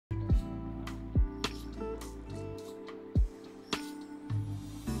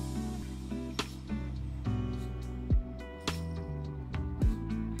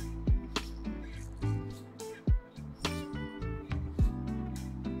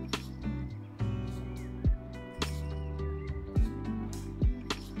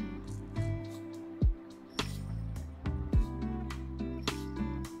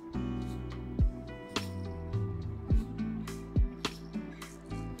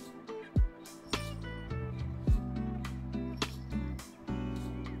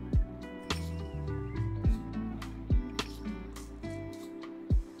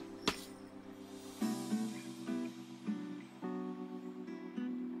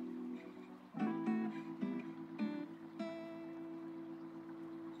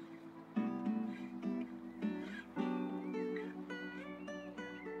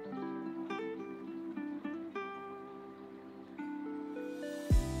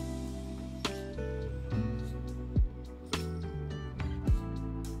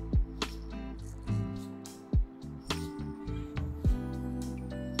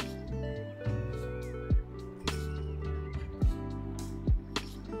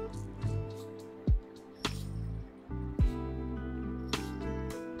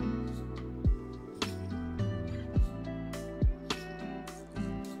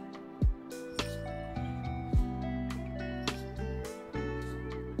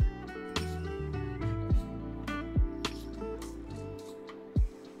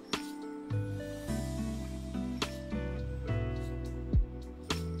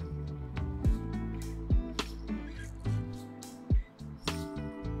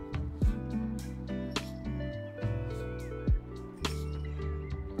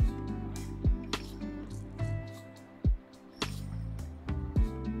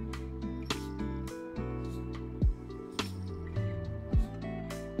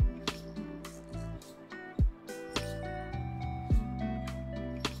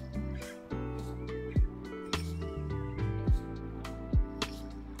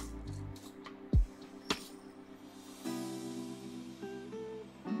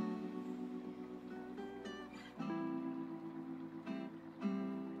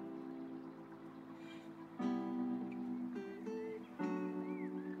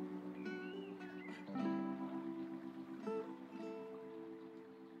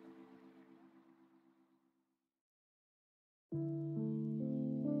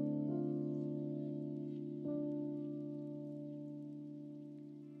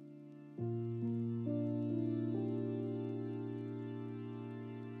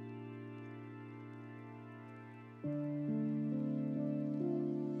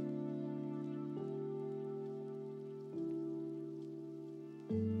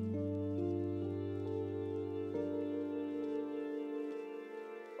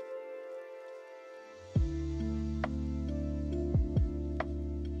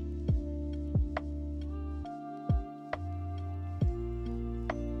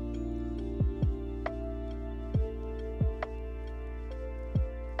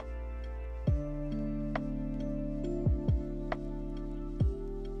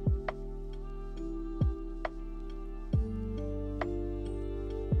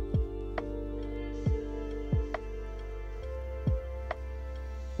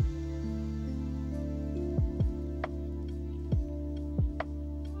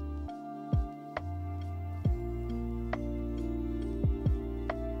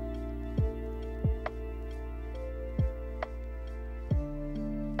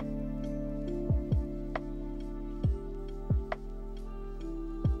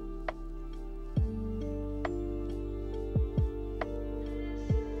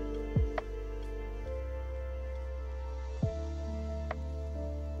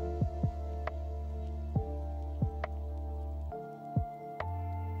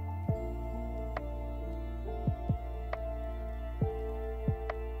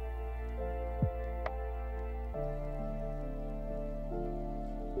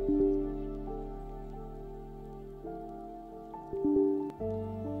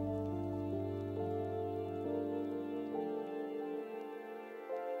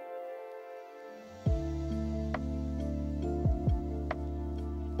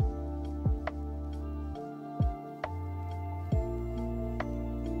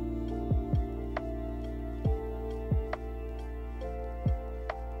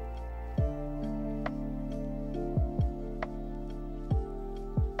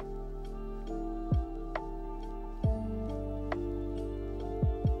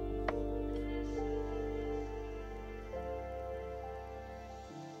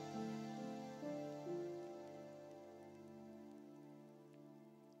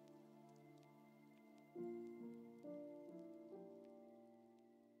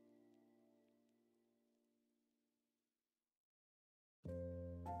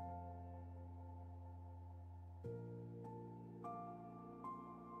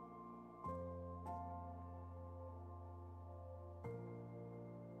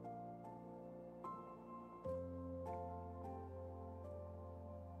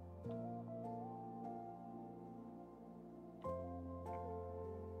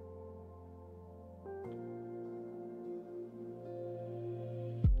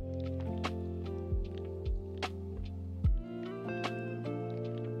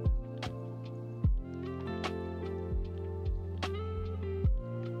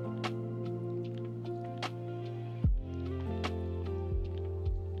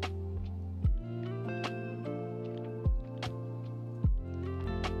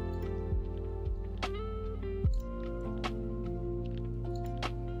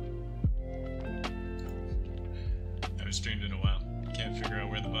I streamed in a while. Can't figure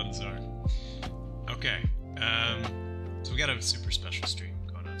out where the buttons are. Okay. So we got a super special stream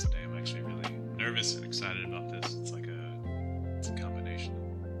going on today. I'm actually really nervous and excited about this. It's a combination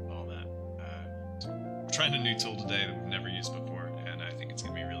of all that. We're trying a new tool today that we've never used before, and I think it's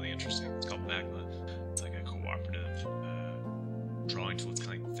going to be really interesting. It's called Magma. It's like a cooperative drawing tool. It's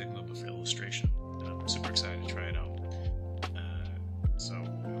kind of like Figma but for illustration. And I'm super excited to try it out. So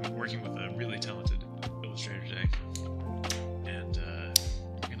I'm working with a really talented illustrator today, and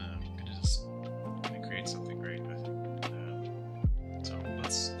we're gonna create something great, I think. So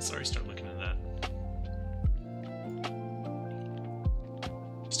let's already start looking at that.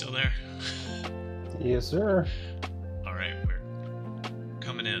 Still there? Yes, sir. All right, we're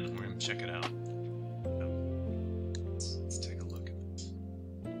coming in. We're gonna check it out. Let's take a look at this.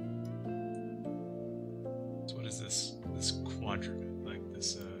 So what is this? This quadrant, like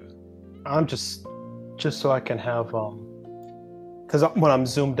this? I'm just so I can have because when I'm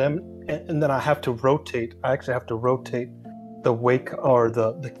zoomed in and then I have to rotate. I actually have to rotate the wake or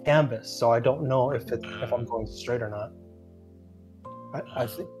the canvas, so I don't know if I'm going straight or not.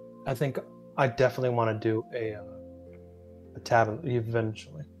 I think I definitely want to do a tab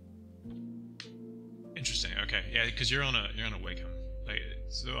eventually. Interesting. Okay. Yeah, because you're on a Wacom.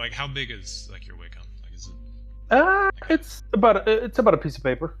 Like how big is like your Wacom? Like is it? It's about a piece of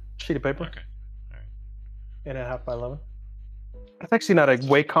paper, sheet of paper. Okay. All right. 8.5 by 11. It's actually not a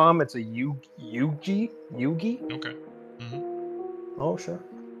Wacom. It's a Yugi. Okay. Mm-hmm. Oh sure.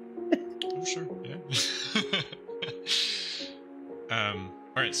 Oh sure. Yeah. All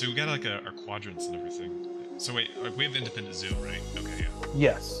right. So we got like our quadrants and everything. So wait, we have independent zoom, right? Okay. Yeah.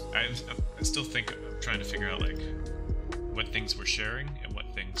 Yes. I still think I'm trying to figure out like what things we're sharing and what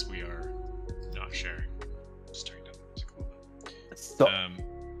things we are not sharing. Just turning down the music a little bit. So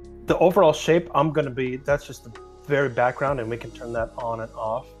the overall shape, that's just the very background, and we can turn that on and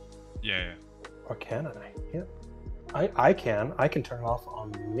off. Yeah. Or can I? Yeah. I can turn it off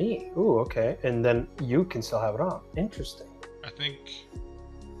on me. Ooh, okay. And then you can still have it on. Interesting. I think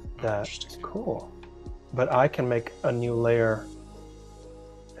that's cool. But I can make a new layer,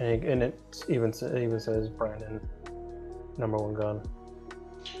 and it even says Brandon, #1 gun.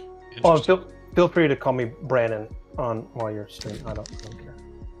 Oh, feel free to call me Brandon while you're streaming. I don't care.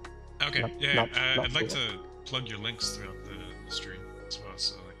 Okay. I'd like to plug your links throughout the stream as well.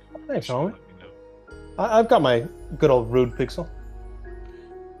 So thanks, homie. Let me know. I've got my good old Rude Pixel.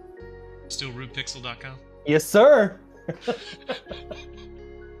 Still rudepixel.com? Yes, sir.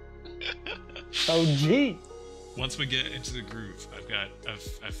 Oh, gee. Once we get into the groove, I've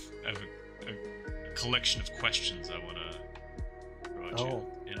a collection of questions I want to throw at you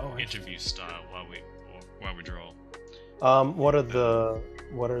in interview style while we draw. What are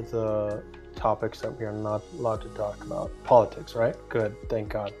the topics that we are not allowed to talk about? Politics, right? Good. Thank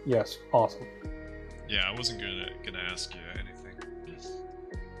God. Yes. Awesome. Yeah, I wasn't gonna ask you anything.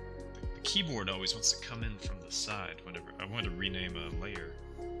 The keyboard always wants to come in from the side whenever I want to rename a layer.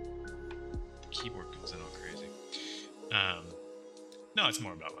 The keyboard comes in all crazy. No, it's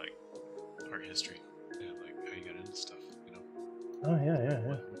more about like art history and like how you got into stuff, you know. Oh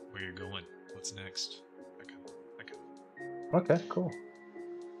yeah. Where you're going, what's next, that kind of. Okay, cool.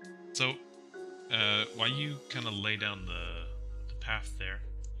 So, while you kind of lay down the path there,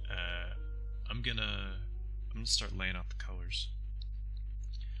 I'm gonna start laying out the colors.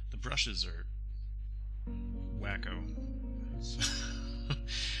 The brushes are wacko. I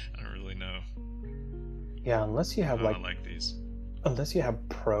don't really know. Yeah, unless you have I like these. Unless you have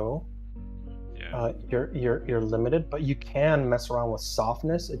Pro, yeah. You're limited. But you can mess around with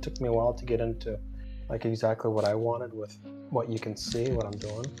softness. It took me a while to get into like exactly what I wanted with what you can see, what I'm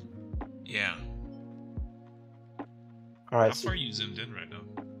doing. Yeah. All right. How far are you zoomed in right now?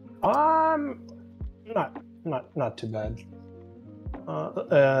 Not too bad.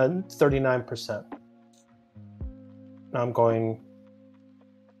 39%. Now I'm going.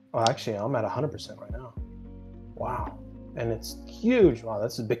 Oh, actually, I'm at 100% right now. Wow, and it's huge. Wow,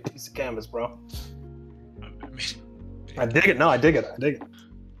 that's a big piece of canvas, bro. I dig it. No, I dig it.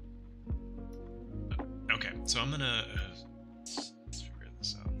 Okay, so I'm gonna let's figure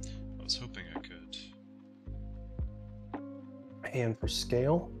this out. I was hoping I could. And for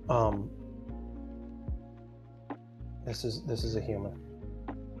scale, this is a human.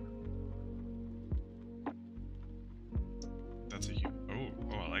 That's a human.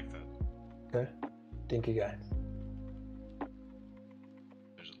 Oh, I like that. Okay, dinky guy.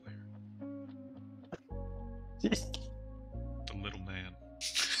 There's a layer. The little man.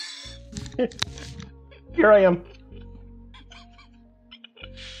 Here I am.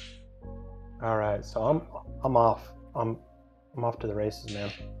 All right, so I'm off. I'm off to the races, man.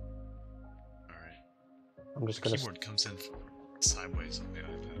 Alright. I'm just The gonna. keyboard comes in sideways on the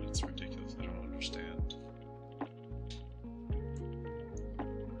iPad. It's ridiculous. I don't understand.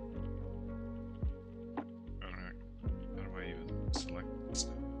 Alright. How do I even select this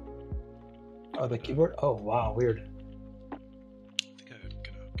now? Oh, the keyboard? Oh, wow, weird. I think I'm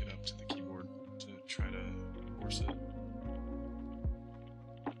gonna get up to the keyboard to try to force it.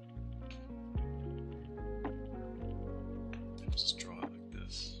 Just draw it like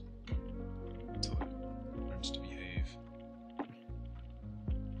this until it learns to behave.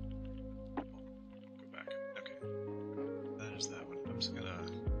 Go back. Okay. That is that one. I'm just gonna draw up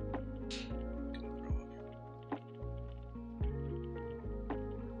here.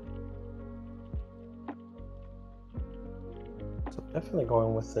 So definitely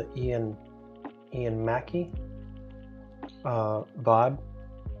going with the Ian Mackey vibe.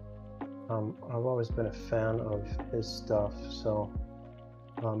 I've always been a fan of his stuff, so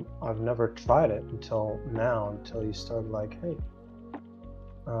I've never tried it until now, until you started like, hey,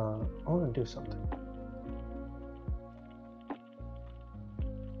 I want to do something.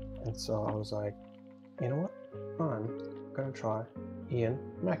 And so I was like, you know what? I'm gonna try Ian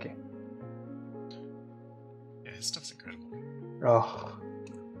Mackey. Yeah, his stuff's incredible. Oh,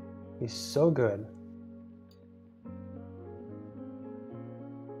 he's so good.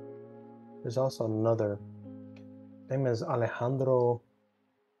 There's also another. His name is Alejandro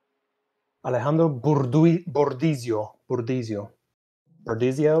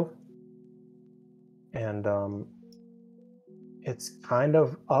Bordizio, and it's kind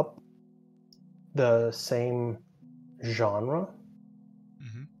of up the same genre,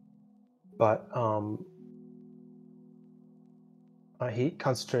 but he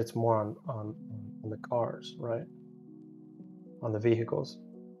concentrates more on the cars, right? On the vehicles.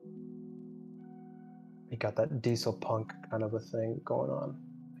 He got that diesel punk kind of a thing going on,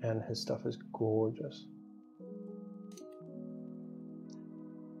 and his stuff is gorgeous.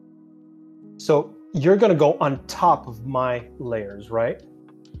 So you're gonna go on top of my layers, right?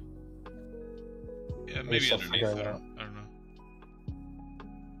 Yeah, maybe underneath. I don't know.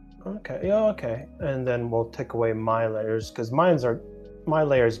 Okay, yeah, okay. And then we'll take away my layers, because my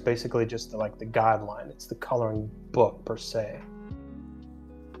layer is basically just like the guideline. It's the coloring book per se.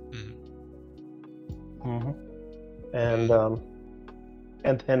 And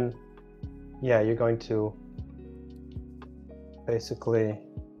then yeah, you're going to basically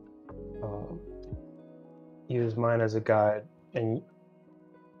use mine as a guide, and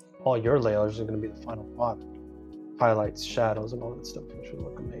all your layers are going to be the final product. Highlights, shadows, and all that stuff, which will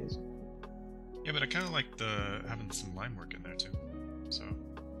look amazing. Yeah, but I kind of like having some line work in there too. So.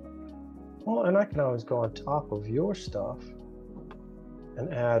 Well, and I can always go on top of your stuff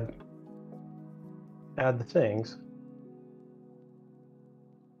and add the things.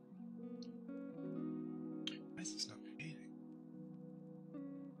 Why is this not creating?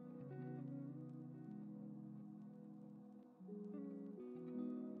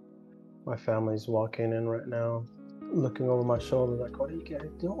 My family's walking in right now, looking over my shoulder like, what are you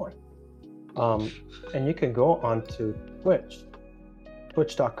guys doing? And you can go onto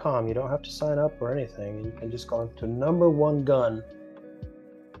twitch.com. You don't have to sign up or anything. You can just go to number one gun,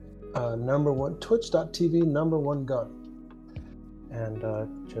 twitch.tv number one gun, and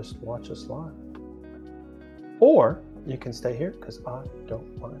just watch us live. Or you can stay here, because I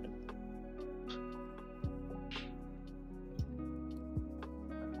don't mind.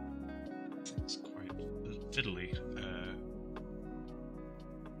 It's quite fiddly. I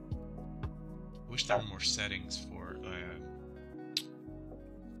wish there were more settings for.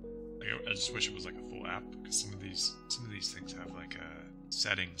 I just wish it was like a full app, because some of these things have like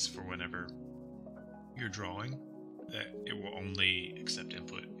settings for whenever you're drawing that it will only accept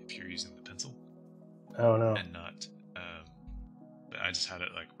input if you're using the pencil. Oh no. And not. But I just had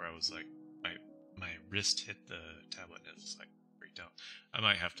it like where I was like my wrist hit the tablet and it was like freaked out. I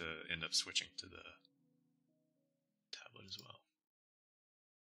might have to end up switching to the tablet as well.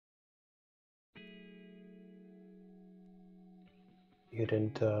 You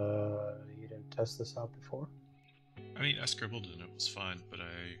didn't test this out before? I mean, I scribbled and it was fine, but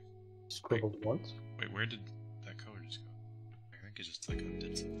I scribbled once. Wait, where did that color just go? I think it just like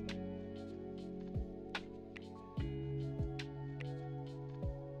undid something.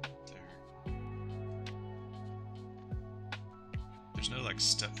 There. There's no like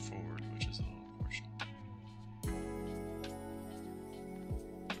step forward, which is a little unfortunate.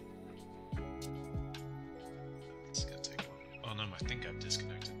 This is gonna take a while. Oh no, I think I've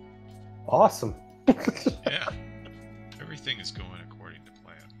disconnected. Awesome. Yeah. Everything is going according to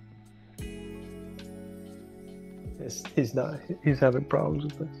plan. He's not. He's having problems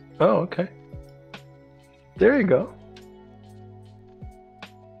with this. Oh, okay. There you go.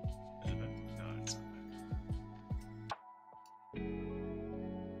 Is it back? No, it's not back.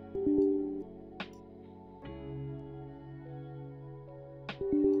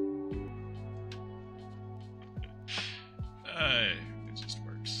 It just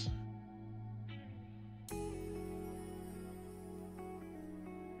works.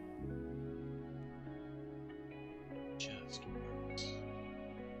 Just works.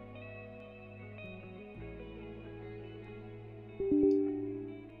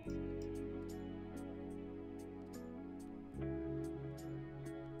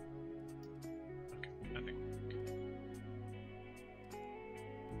 Okay, I think we're good.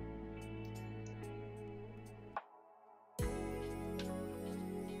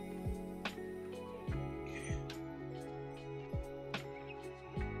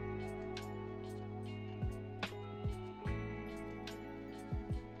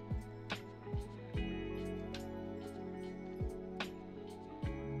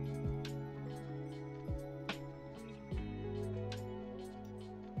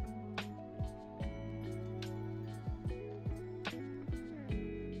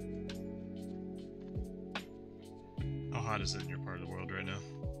 How hot is it in your part of the world right now?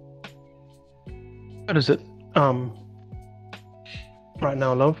 What is it? Right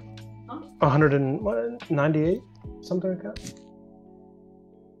now, love. 198, something like that.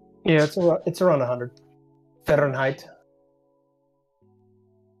 Yeah, it's around 100 Fahrenheit.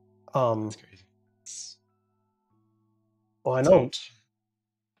 That's crazy. Well, It's hot.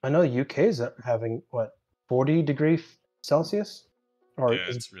 I know UK is having what 40 degrees Celsius, or Yeah,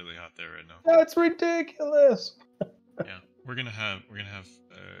 it's really hot there right now. that's ridiculous. Yeah, we're gonna have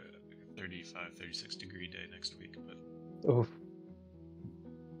 35, 36 degree day next week, but Oof.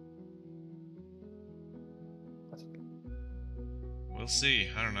 we'll see.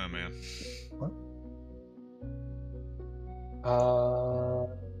 I don't know, man.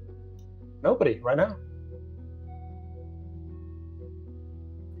 Nobody right now.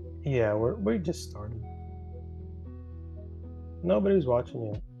 Yeah, we just started. Nobody's watching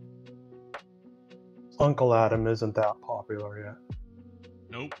yet. Uncle Adam isn't that popular yet.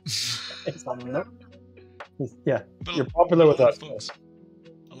 Nope. It's not. Nope. Yeah, But you're popular with us.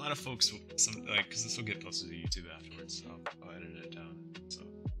 A lot of folks, because this will get posted to YouTube afterwards, so I'll edit it down. So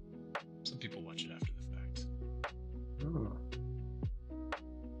some people watch it after the fact.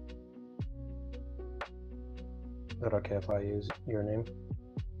 Is that okay if I use your name?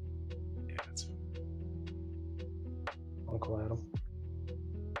 Yeah, that's fine. Uncle Adam.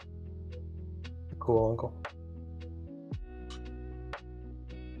 Cool uncle.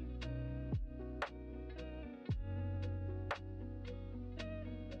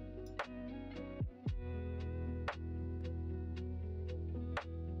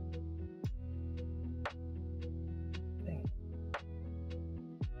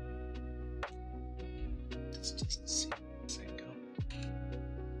 This doesn't seem to sync up.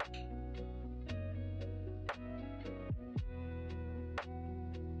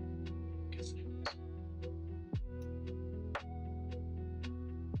 Guess it is.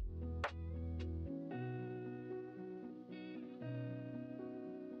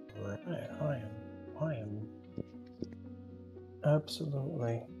 I am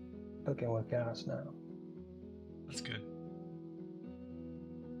absolutely cooking with gas now. That's good.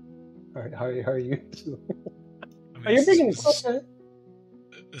 All right, how are you? I mean, Are you bringing it?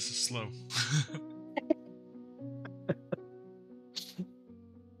 This is slow.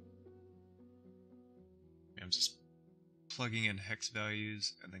 I'm just plugging in hex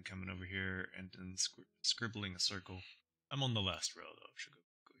values and then coming over here and then scribbling a circle. I'm on the last row though. Should go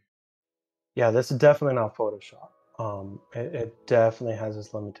quickly. Yeah, this is definitely not Photoshop. It definitely has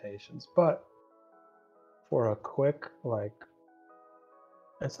its limitations, but for a quick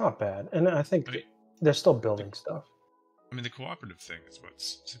it's not bad. And I think they're still building stuff. I mean, the cooperative thing is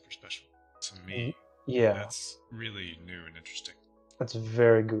what's super special to me. Yeah, That's really new and interesting. that's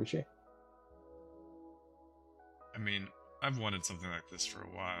very Gucci. I mean, I've wanted something like this for a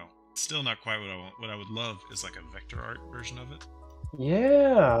while. Still not quite what I want. What I would love is like a vector art version of it.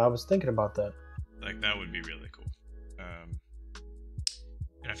 Yeah, I was thinking about that. Like, that would be really cool.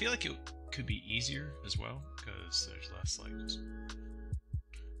 And I feel like it could be easier as well, because there's less, like, just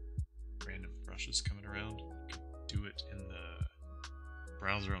random brushes coming around. You can do it in the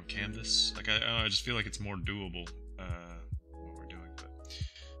browser on Canvas. Like, I don't know, I just feel like it's more doable, what we're doing. But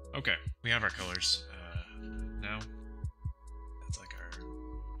okay, we have our colors. Now, that's like our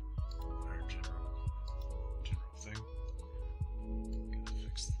general thing. Gotta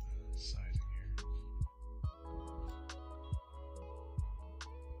fix the sizing here.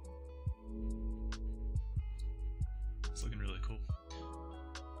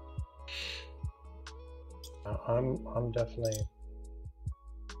 I'm definitely.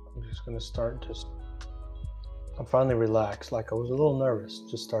 I'm just gonna start. I'm finally relaxed. Like I was a little nervous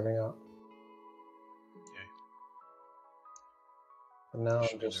just starting out. Yeah. But now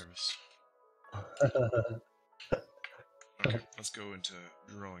I'm just nervous. Okay, let's go into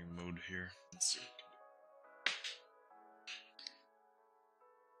drawing mode here. Let's see.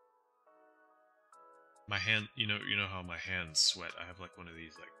 My hand, you know how my hands sweat. I have like one of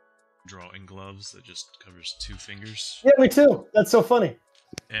these like drawing gloves that just covers 2 fingers. Yeah, me too. That's so funny.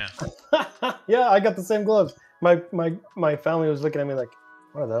 Yeah. Yeah, I got the same gloves. My family was looking at me like,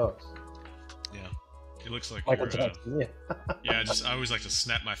 what are those? Yeah. It looks like Michael you're, Jackson. Yeah. yeah, I always like to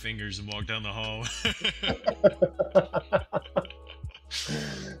snap my fingers and walk down the hall.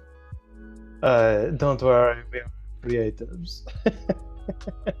 Don't worry, we are creatives.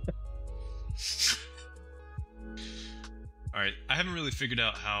 Alright, I haven't really figured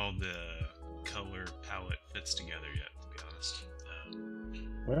out how the color palette fits together yet, to be honest.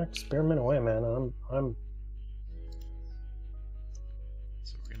 Well, experiment away, man. I'm.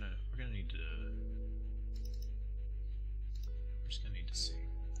 So we're gonna need to. We're just gonna need to see.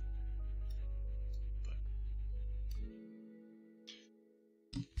 But.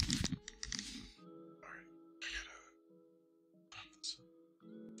 Alright, I gotta pop this up.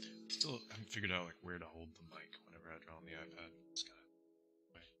 Still haven't figured out like where to hold the mic whenever I draw on the iPad. Just gotta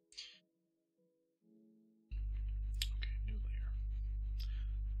wait. Okay, new layer.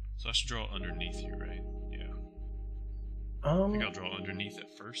 So I should draw underneath you, right? Yeah. I think I'll draw underneath it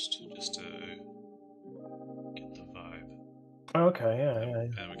first, just to get the vibe. Okay, yeah.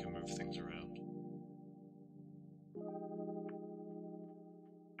 And we can move things around.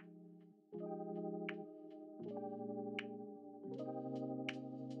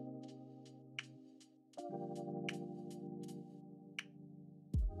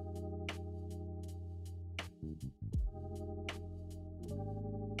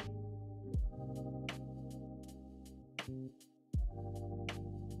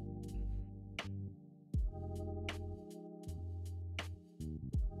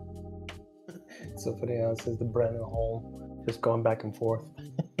 It's so funny how it says the Brandon home, just going back and forth.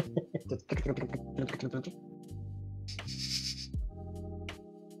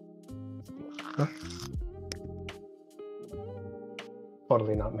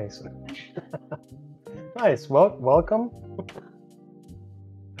 Totally not Mason. Nice. Well, welcome.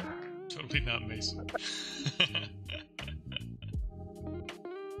 Totally not Mason.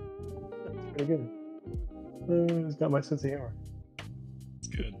 Pretty good. It's got my sense of humor. It's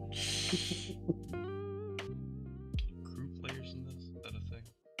good. Group layers in this? Is that a thing?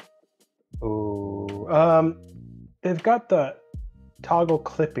 Ooh. They've got the toggle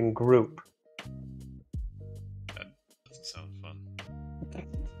clipping group. That doesn't sound fun.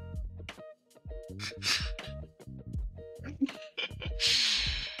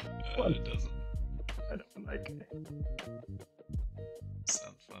 It doesn't. I don't like it.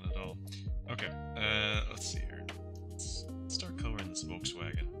 Sound fun at all. Okay, let's see here. Let's start coloring this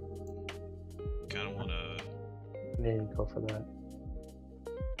Volkswagen. Kind of want to. There you go for that.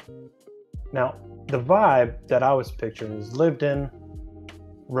 Now, the vibe that I was picturing is lived in,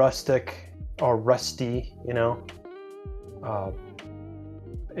 rustic, or rusty. You know,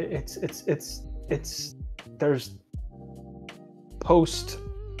 it's there's post.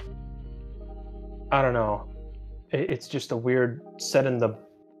 I don't know. It's just a weird set in the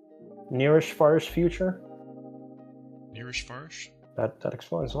nearish farish future. Nearish farish? That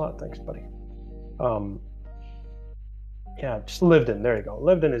explains a lot. Thanks, buddy. Yeah, just lived in. There you go.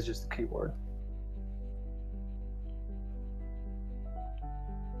 Lived in is just the key word.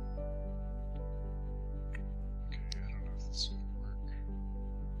 Okay, I don't know if this will work.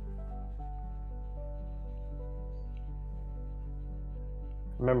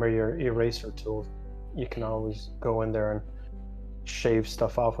 Remember your eraser tool. You can always go in there and shave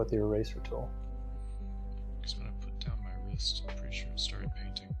stuff off with your eraser tool. Because when I put down my wrist, I'm pretty sure it started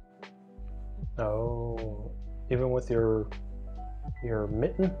painting. Oh, even with your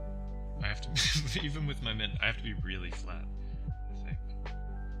mitten? I have to, even with my mitten, I have to be really flat, I think.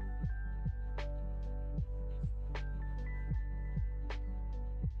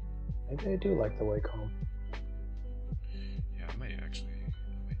 Maybe I do like the Wacom. Yeah, I might actually,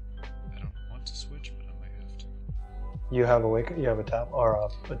 I don't want to switch, but I might have to. You have a Wacom? You have a tab or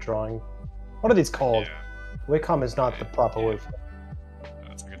a drawing? What are these called? Yeah. Wacom is not the proper word for it.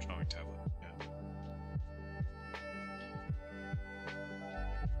 It's like a drawing tablet, yeah.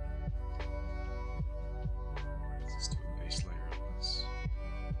 Let's do a base layer on this.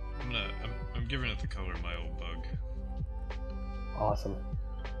 I'm giving it the color of my old bug. Awesome.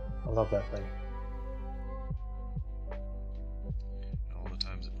 I love that thing.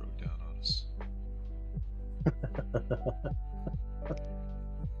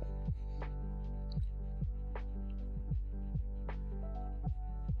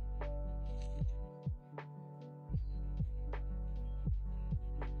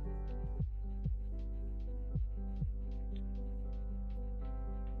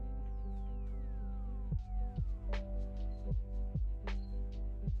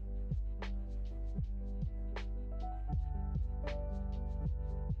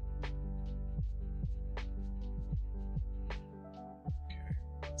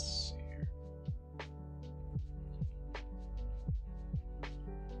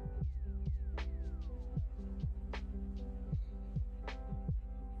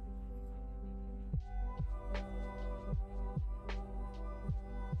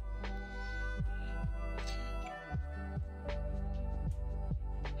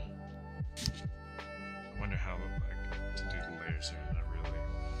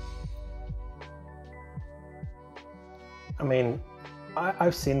 I mean,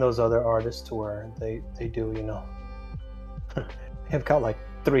 I've seen those other artists where they do, you know, they've got like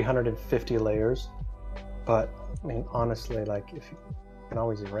 350 layers, but I mean, honestly, like if you can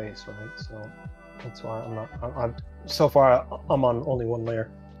always erase, right? So that's why I'm so far I'm on only one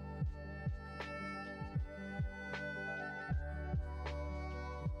layer.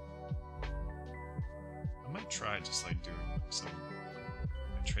 I might try just like doing some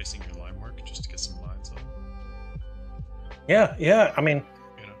tracing your line work just to get some lines on. Yeah. I mean,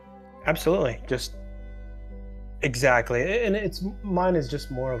 you know, absolutely. Just exactly. And it's mine is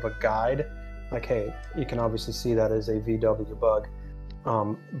just more of a guide. Like, hey, you can obviously see that as a VW bug,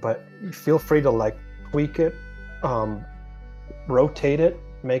 but feel free to like tweak it, rotate it,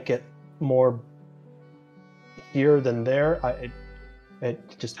 make it more here than there. It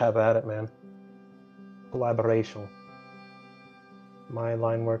just have at it, man. Collaboration. My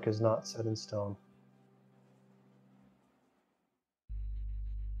line work is not set in stone.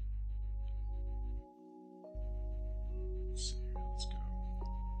 Let's go.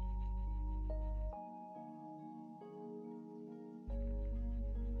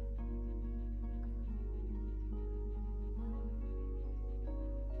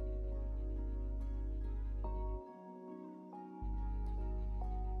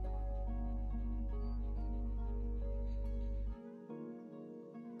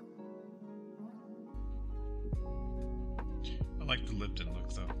 I like the Lipton look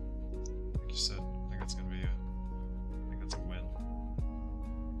though. Like you said, I think that's gonna be I think that's a win.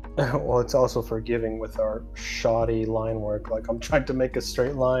 Well, it's also forgiving with our shoddy line work. Like I'm trying to make a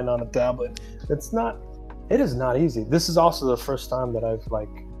straight line on a tablet. It is not easy. This is also the first time that I've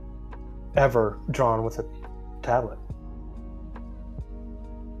like ever drawn with a tablet.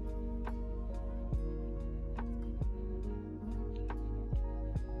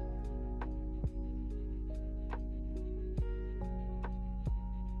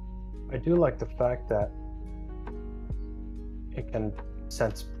 I do like the fact that it can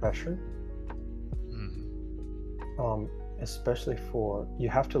sense pressure. Mm-hmm. Especially for you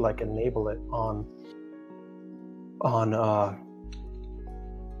have to like enable it on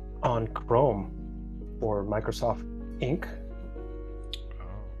Chrome or Microsoft Ink.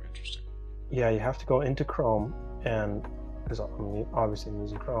 Oh, interesting. Yeah, you have to go into Chrome, and because I'm obviously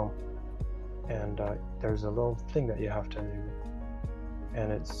using Chrome, and there's a little thing that you have to enable,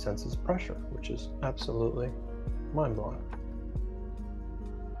 and it senses pressure, which is absolutely mind-blowing.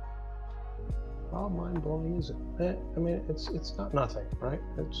 How mind-blowing is it? I mean, it's not nothing, right?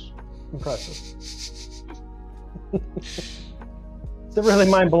 It's impressive. Is it really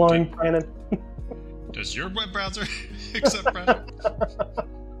mind-blowing, Brandon? Does your web browser accept pressure?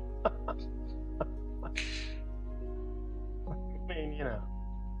 I mean, you know.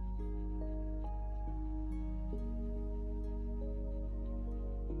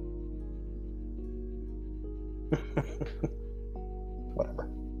 Whatever.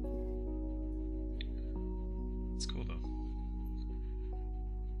 It's cool though.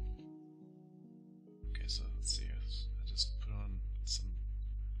 Okay, so let's see. I just put on some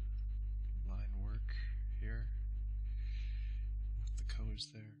line work here with the colors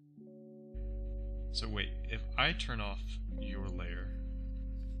there. So wait, if I turn off your layer,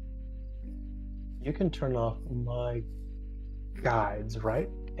 You can turn off my guides, right?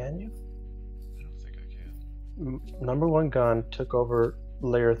 Can you? I don't think I can. Number one gun took over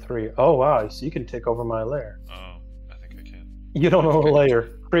layer 3. Oh wow, so you can take over my layer. Oh, I think I can. You don't own a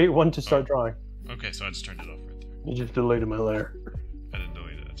layer. Create one to start drawing. Okay, so I just turned it off right there. You just deleted my layer. I didn't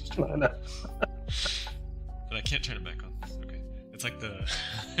delete it, I just turned it off. But I can't turn it back on. Okay. It's like the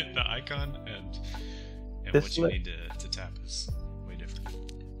the icon and what you need to tap is way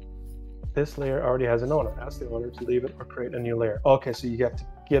different. This layer already has an owner. Ask the owner to leave it or create a new layer. Okay, so you have to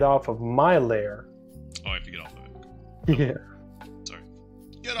get off of my layer. Oh, I have to get off of it. Yeah. Sorry.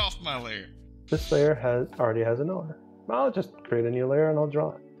 Get off my layer. This layer already has an owner. I'll just create a new layer and I'll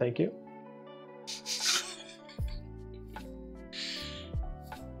draw it. Thank you.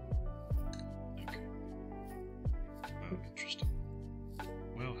 Okay. Well, interesting.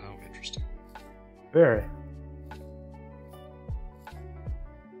 Well, how interesting. Very.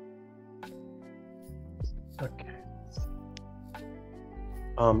 Okay.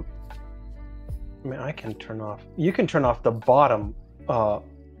 I mean, I can turn off. You can turn off the bottom,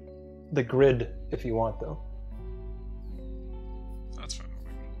 the grid if you want, though. That's fine.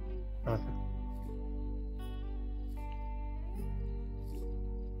 Okay.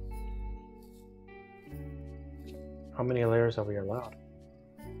 How many layers are we allowed?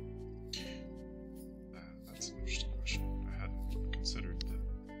 That's an interesting question. I hadn't considered that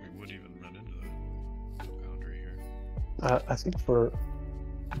we would even run into the boundary here. I think for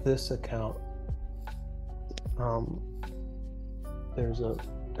this account,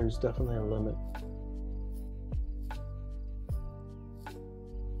 there's definitely a limit.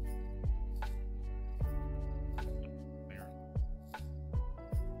 There.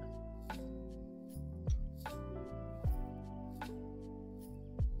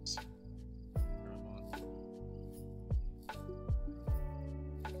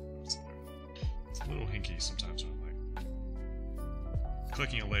 It's a little hinky sometimes when I'm like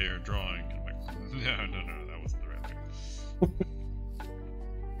clicking a layer, drawing, and I'm like, no, that wasn't the right layer.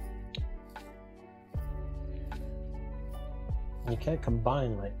 You can't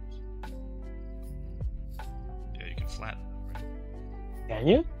combine layers. Yeah, you can flatten it, right? Can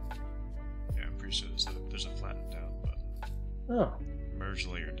you? Yeah, I'm pretty sure there's a flatten down button. Oh. Merge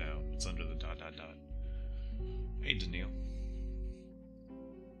layer down. It's under the dot. Hey, Daniil.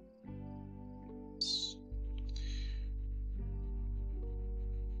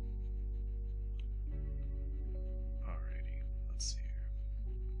 Alrighty, let's see here.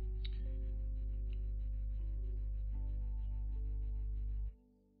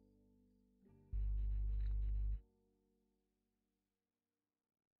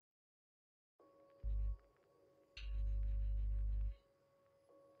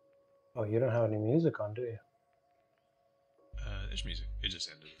 Oh, you don't have any music on, do you? There's music. It just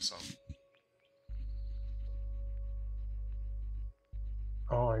ended the song.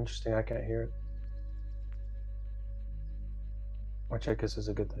 Oh, interesting. I can't hear it. Which I guess is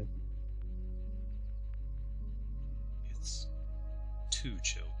a good thing. It's too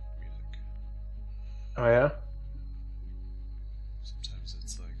chill music. Oh, yeah? Sometimes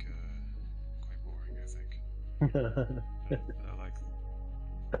it's like quite boring, I think. But I like.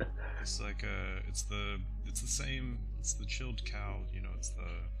 It's like it's the same. It's the chilled cow. You know, it's the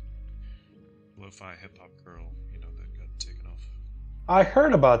lo-fi hip hop girl. You know, that got taken off. I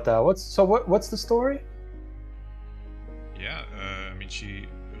heard about that. What's the story? Yeah, I mean,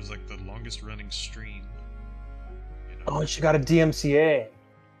 it was like the longest running stream. You know? Oh, she got a DMCA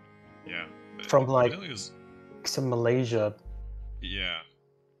Yeah. from like Evidently it was, some Malaysia yeah.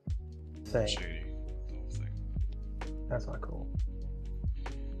 thing. Shady, the whole thing. That's not cool.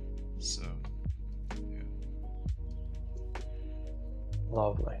 So, yeah.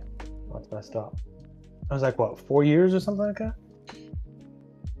 Lovely. That's messed up. I was like, what, 4 years or something like that?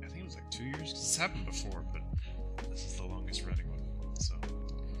 I think it was like 2 years. 'Cause it's happened before, but this is the longest running one. So,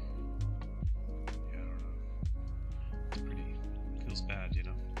 yeah, I don't know. It's pretty. Feels bad, you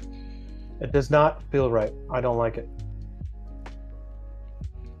know? It does not feel right. I don't like it.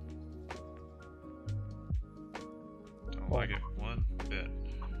 Don't like it one bit.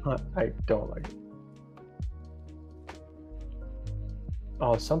 I don't like it.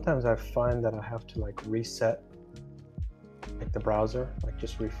 Oh, sometimes I find that I have to like reset like the browser, like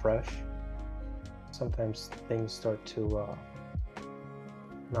just refresh. Sometimes things start to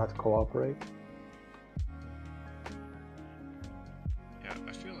not cooperate. Yeah,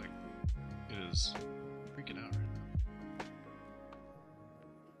 I feel like it is freaking out right now.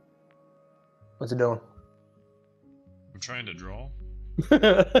 What's it doing? I'm trying to draw.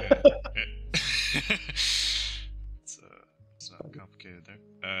 It's not complicated there.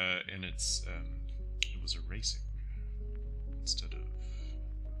 And it was erasing instead of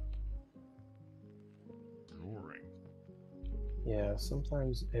drawing. Yeah,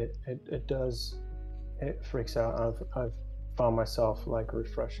 sometimes it does. It freaks out. I've found myself like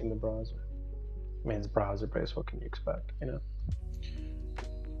refreshing the browser. I mean, it's browser based. What can you expect? You know.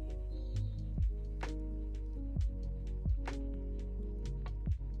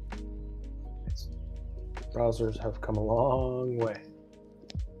 Browsers have come a long way.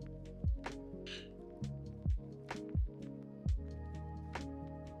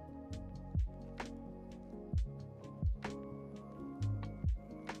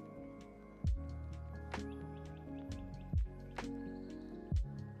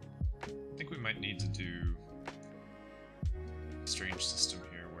 might need to do a strange system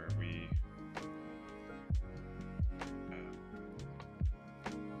here where we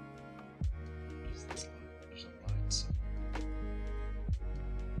use this line. There's a line somewhere.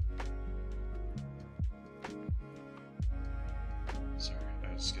 Sorry,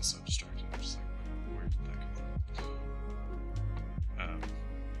 I just get so distracted. I'm just like, where did that come from?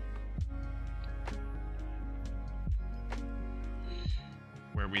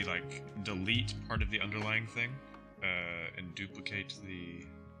 Where we like delete part of the underlying thing and duplicate the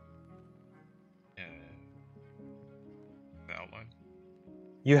outline.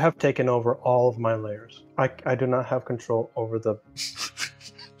 You have taken over all of my layers. I do not have control over the.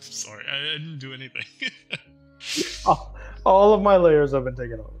 Sorry, I didn't do anything. All of my layers have been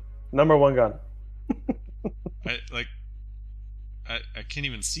taken over. Number one gun. I can't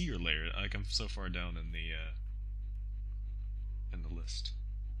even see your layer. Like I'm so far down in the list.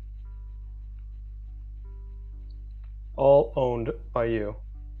 All owned by you.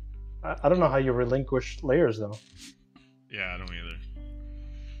 I don't know how you relinquish layers though. Yeah, I don't either.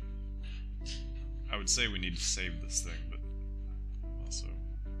 I would say we need to save this thing, but also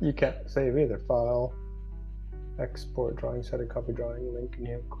You can't save either. File, export drawing, set a copy drawing, link. Can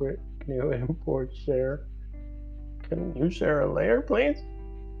you import share? Can you share a layer, please?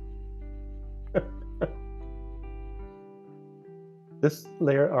 This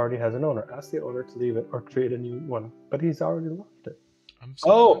layer already has an owner. Ask the owner to leave it or create a new one. But he's already left it.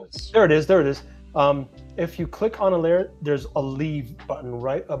 There it is. There it is. If you click on a layer, there's a leave button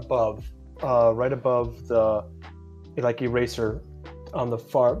right above the like eraser on the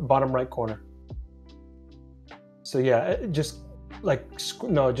far bottom right corner. So yeah, just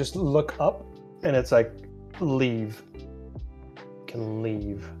look up, and it's like leave. You can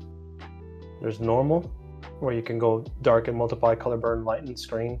leave. There's normal, where you can go dark and multiply, color burn, lighten,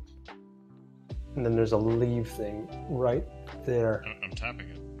 screen. And then there's a leave thing right there. I'm tapping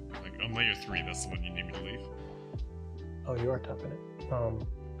it. Like on layer 3, that's the one you need me to leave. Oh, you are tapping it.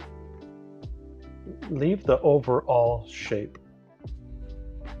 Leave the overall shape.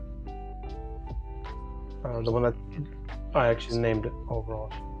 The one that I actually named it overall.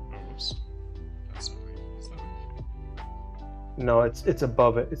 Oh, whoops. That's not leave. Is that leave? No, it's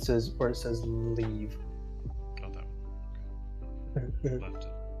above it. It says where it says leave. Got that one. Okay. Left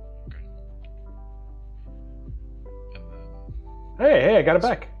it. Okay. And then. Hey, I got it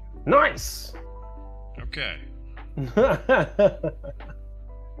back. Nice. Okay. Alright.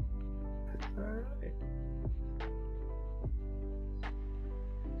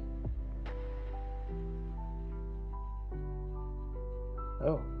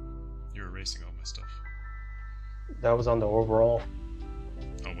 Oh, You're erasing all my stuff. that was on the overall.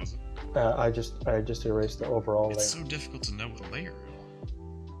 Oh, was it? I just erased the overall It's layer. so difficult to know what layer.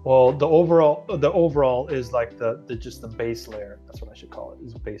 Well, the overall is like the just the base layer. That's what I should call it.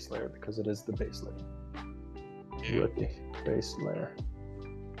 Is base layer because it is the base layer. Yeah. With the base layer.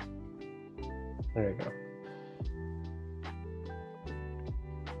 There you go.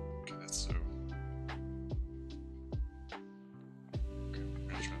 Okay, that's so. Okay, I'm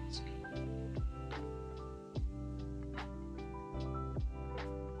gonna try this again.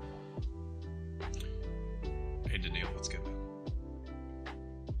 Hey, Daniil, let's get that.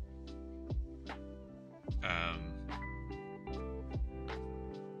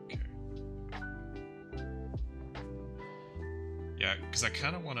 Okay. Yeah, because I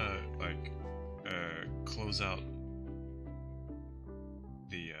kind of want to like close out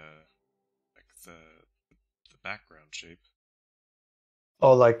the the background shape.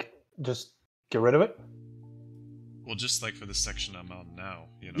 Oh, like just get rid of it. Well, just like for the section I'm on now,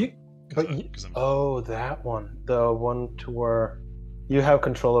 you know. You- but you- Because I'm. Oh, that one. The one to where you have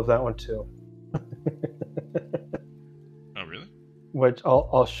control of that one too. Oh, really? Which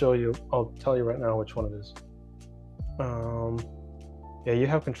I'll show you. I'll tell you right now which one it is. Yeah, you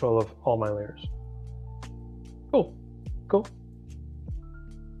have control of all my layers. Cool.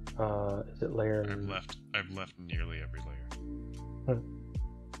 Is it layer? I've left nearly every layer.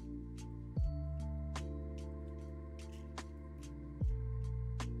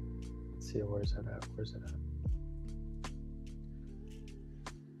 Let's see, where's it at?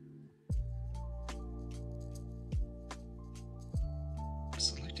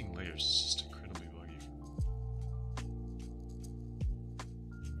 Selecting layers is just incredibly buggy.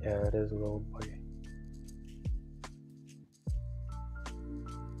 Yeah, it is a little buggy.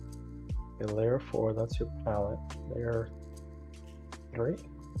 Okay, layer 4, that's your palette. Layer 3?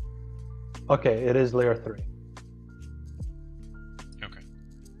 Okay, it is layer 3. Okay.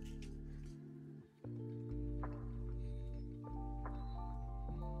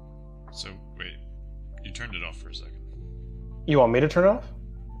 So wait, you turned it off for a second. You want me to turn it off?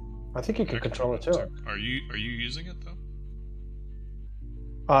 I think you can control it too. Are you using it though?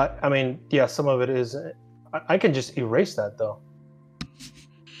 I mean, yeah, some of it is. I can just erase that though.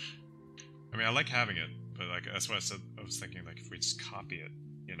 I mean, I like having it, but like that's why I said I was thinking like if we just copy it,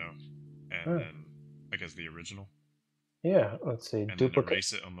 and then like as the original. Yeah, let's see. And then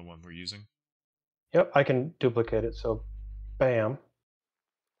erase it on the one we're using. Yep, I can duplicate it. So, bam.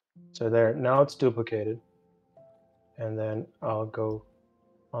 So there. Now it's duplicated, and then I'll go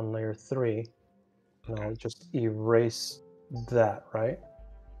on layer 3, and I'll just erase that, right?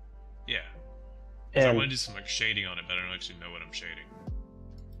 Yeah. And I want to do some like shading on it, but I don't actually know what I'm shading.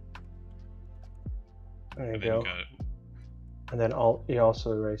 There you go. And then you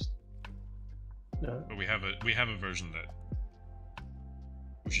also erased. But we have a version that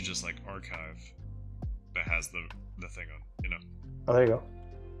we should just like archive that has the thing on, Oh, there you go.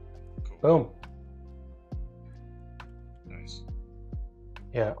 Cool. Boom. Nice.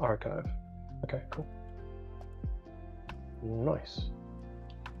 Yeah, archive. Okay, cool. Nice.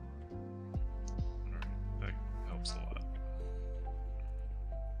 Alright, that helps a lot.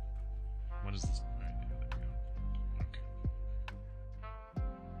 What is this? Alright, yeah, there we go. Okay.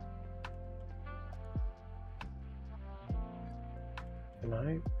 Can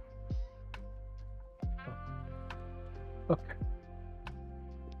I? Oh. Okay.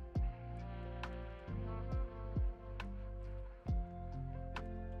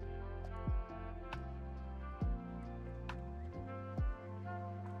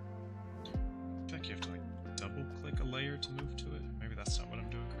 I think you have to like double click a layer to move to it. Maybe that's not what I'm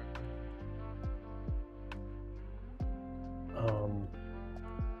doing correctly.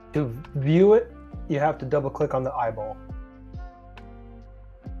 To view it, you have to double click on the eyeball.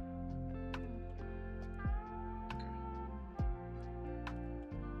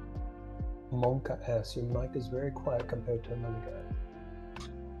 Monka S, your mic is very quiet compared to another guy.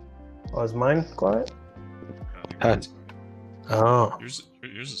 Oh, is mine quiet? I think that's quiet. Oh.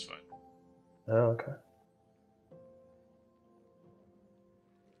 Yours is fine. Oh, okay.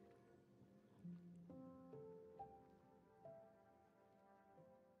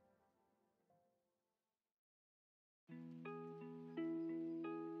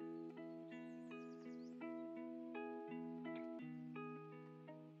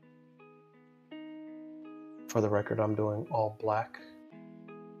 For the record, I'm doing all black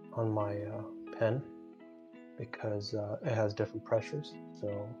on my pen because it has different pressures.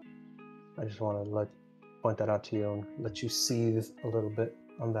 So I just want to point that out to you and let you seethe a little bit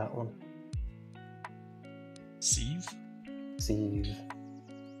on that one. Seethe? Seethe.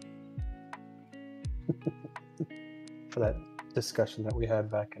 For that discussion that we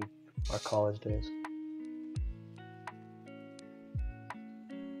had back in our college days.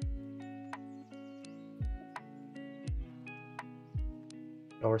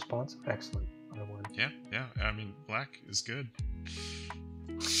 No response? Excellent. I win. Yeah. I mean, black is good.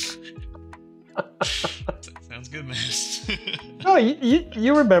 Sounds good, man. Oh,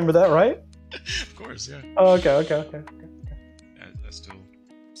 you remember that, right? Of course, yeah. Oh, okay. I still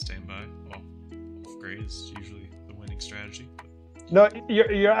stand by. Off grade is usually the winning strategy. No,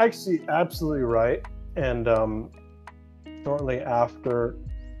 you're actually absolutely right. And shortly after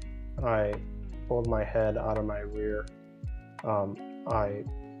I pulled my head out of my rear,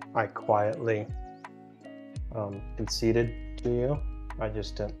 I quietly conceded to you. I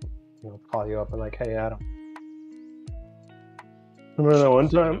just didn't, call you up and like, hey, Adam. Remember that one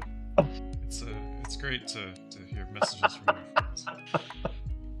time? It's great to hear messages from your friends.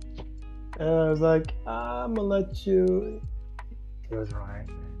 And I was like, I'm gonna let you. He was right.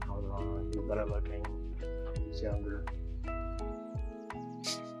 I was wrong. He's better looking. He's younger.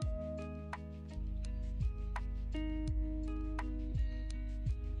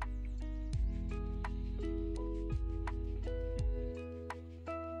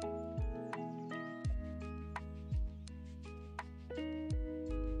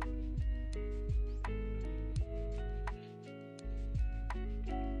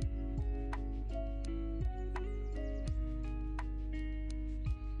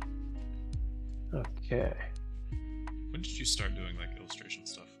 Okay. When did you start doing like illustration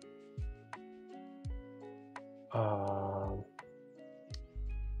stuff?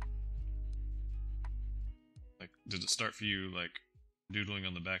 Like, did it start for you like doodling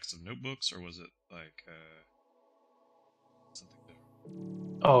on the backs of notebooks, or was it like something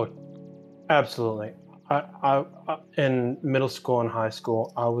different? Oh, absolutely. I in middle school and high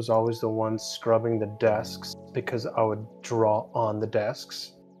school, I was always the one scrubbing the desks because I would draw on the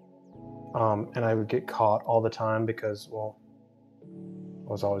desks. And I would get caught all the time because, well,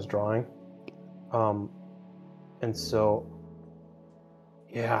 was always drawing. And so,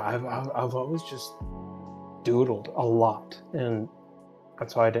 yeah, I've always just doodled a lot, and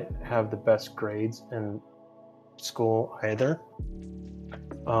that's why I didn't have the best grades in school either.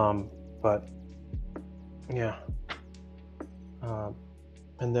 But yeah,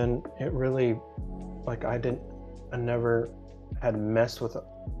 and then it really, like, I never had messed with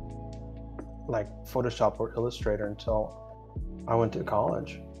like Photoshop or Illustrator until I went to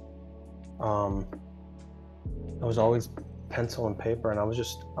college. I was always pencil and paper, and I was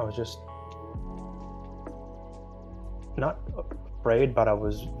just not afraid, but I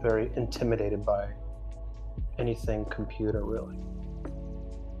was very intimidated by anything computer, really.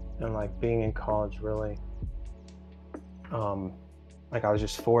 And like being in college, really, like I was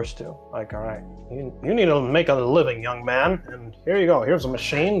just forced to, like, all right, you need to make a living, young man, and here you go. Here's a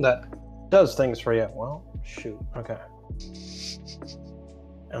machine that does things for you. Well, shoot, okay.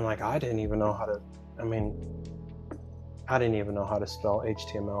 And like I didn't even know how to. I didn't even know how to spell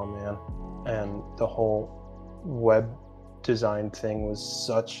HTML, man. And the whole web design thing was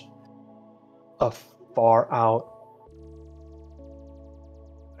such a far out,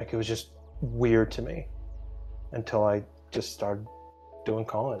 like it was just weird to me until I just started doing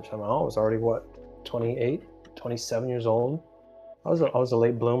college. I was already, what, 28, 27 years old. I was a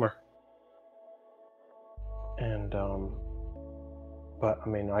late bloomer. And but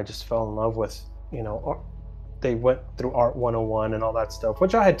I just fell in love with, they went through Art 101 and all that stuff,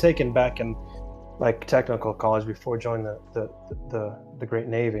 which I had taken back in like technical college before joining the Great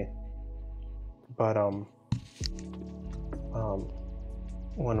Navy. But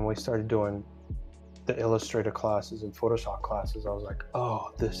when we started doing the Illustrator classes and Photoshop classes, I was like,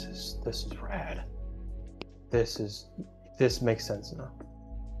 oh, this is rad. This makes sense now.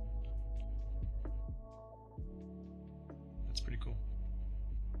 That's pretty cool.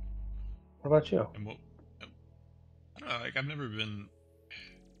 What about you? And I don't know, like I've never been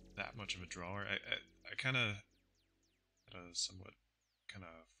that much of a drawer. I kind of had a somewhat kind of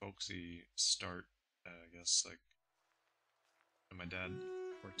folksy start, I guess. Like my dad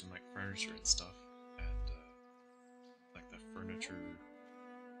worked in like furniture and stuff, and like the furniture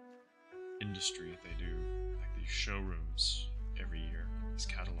industry, they do like these showrooms every year, these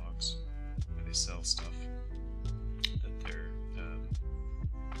catalogs, and they sell stuff that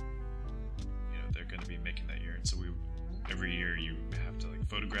they're going to be making that year. And so every year you have to like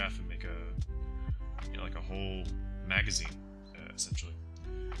photograph and make like a whole magazine, essentially,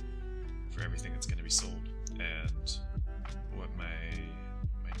 for everything that's going to be sold. And what my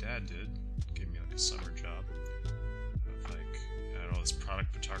dad did, gave me like a summer job of like, I had all this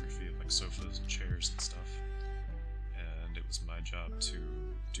product photography of like sofas and chairs and stuff, and it was my job to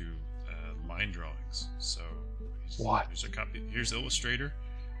do line drawings. So here's a copy. Here's Illustrator.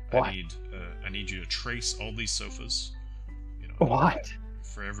 What? I need you to trace all these sofas. What?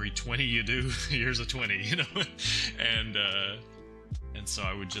 For every 20 you do, here's a 20. And so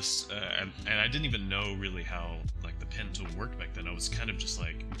I would just and I didn't even know really how like the pen tool worked back then. I was kind of just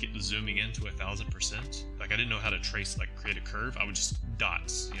like zooming into 1000%. Like I didn't know how to create a curve. I would just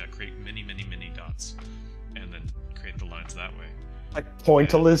dots, create many dots, and then create the lines that way. Like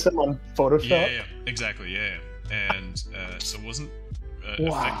pointillism on Photoshop. Yeah, exactly. Yeah, and so it wasn't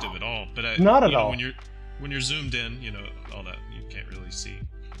effective at all. But not at all. When you're zoomed in, all that you can't really see.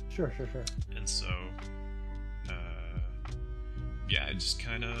 Sure. And so, yeah, it just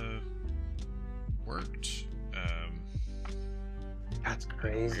kind of worked. That's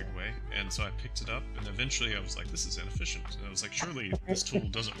crazy. In a weird way. And so I picked it up, and eventually I was like, this is inefficient. And I was like, surely this tool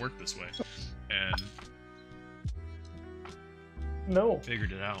doesn't work this way. And no.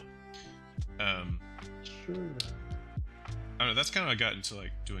 Figured it out. Sure. I don't know, that's kind of how I got into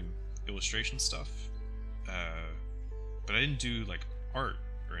like doing illustration stuff. But I didn't do like art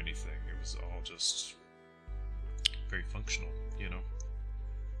or anything. It was all just very functional,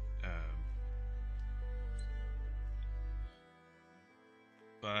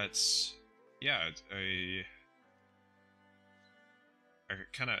 but yeah, I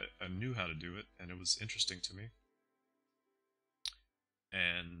kind of knew how to do it, and it was interesting to me.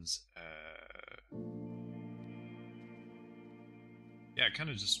 And yeah, I kind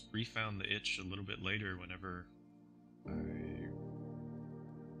of just refound the itch a little bit later whenever I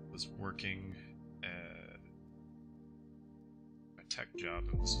was working at my tech job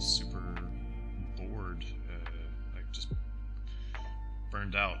and was super bored, like just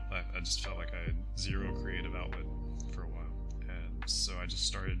burned out. I just felt like I had zero creative outlet for a while, and so I just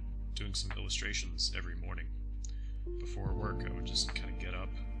started doing some illustrations every morning. Before work, I would just kind of get up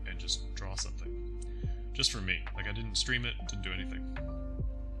and just draw something, just for me. Like I didn't stream it, didn't do anything.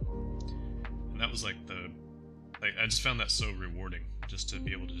 that was like I just found that so rewarding, just to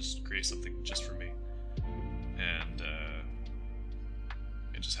be able to just create something just for me, and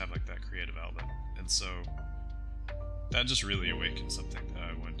just have like that creative outlet. And so that just really awakened something that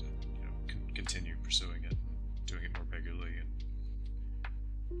I wanted to, continue pursuing it, doing it more regularly, and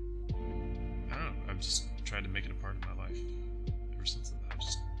I don't know, I've just tried to make it a part of my life ever since then. I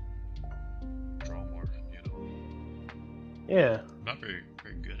just draw more, Yeah. I'm not very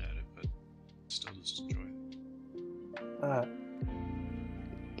good at it, but still just enjoy it.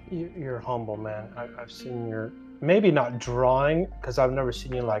 You're humble, man. I've seen your, maybe not drawing, because I've never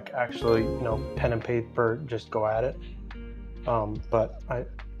seen you like actually, pen and paper, just go at it. But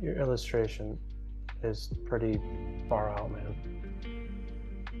your illustration is pretty far out, man.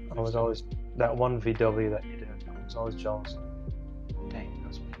 I was always, that one VW that you did, I was always jealous. Dang,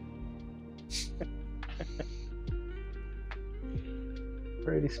 that's me.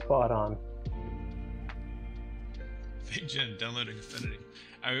 Pretty spot on. Hey Jen, downloading Affinity.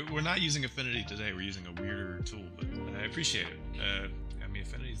 We're not using Affinity today, we're using a weirder tool, but I appreciate it. I mean,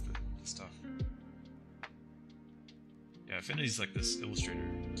 Affinity's the stuff. Yeah, Affinity's like this Illustrator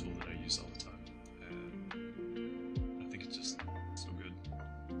tool that I use all the time. I think it's just so good.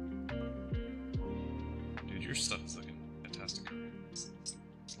 Dude, your stuff is looking fantastic.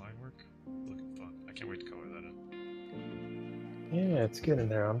 Slide work, looking fun. I can't wait to color that in. Yeah, it's getting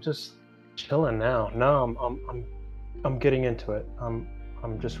there. I'm just chilling now. Now I'm getting into it. I'm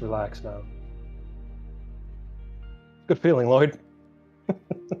just relaxed now. Good feeling, Lloyd. I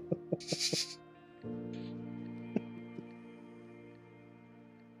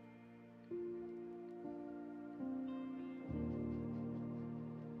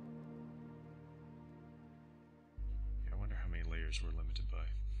wonder how many layers we're limited by.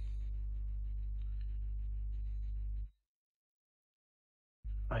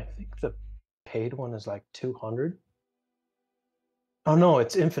 I think the paid one is like 200. Oh no,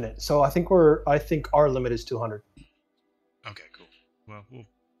 it's infinite. So I think our limit is 200. Okay, cool. Well, we'll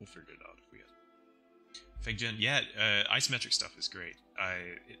figure it out if we get. Fake Gen, yeah, isometric stuff is great.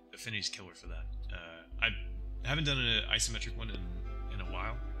 Affinity's killer for that. I haven't done an isometric one in a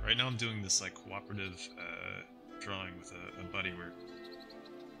while. Right now I'm doing this like cooperative drawing with a buddy where,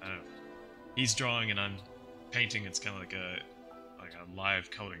 I don't know, he's drawing and I'm painting. It's kind of like a live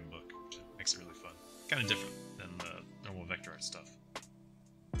coloring book, which makes it really fun. Kind of different than the normal vector art stuff.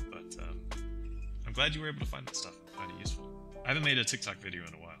 But I'm glad you were able to find that stuff and find it useful. I haven't made a TikTok video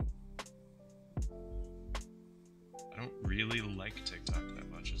in a while. I don't really like TikTok that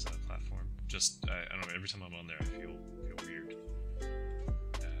much as a platform. Just, I don't know, every time I'm on there I feel weird.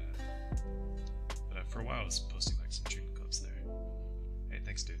 But for a while I was posting like some treatment clips there. Hey,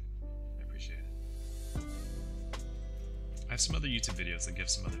 thanks dude. I appreciate it. I have some other YouTube videos that give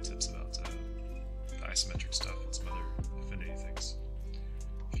some other tips about the isometric stuff and some other affinity things.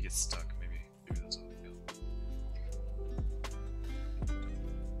 If you get stuck, maybe that's all.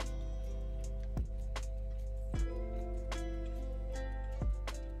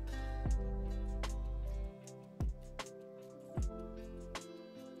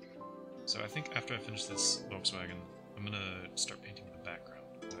 So I think after I finish this Volkswagen, I'm gonna start painting the background.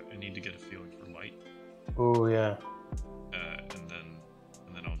 I need to get a feeling for light. Oh yeah. And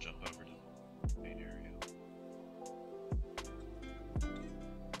then I'll jump over to the main area.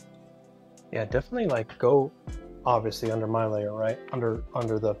 Yeah, definitely like go obviously under my layer, right? Under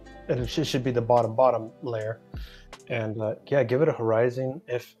the, it should be the bottom layer. And yeah, give it a horizon,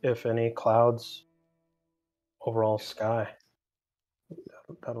 if any, clouds, overall sky.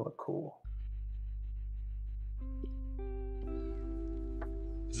 That'll look cool.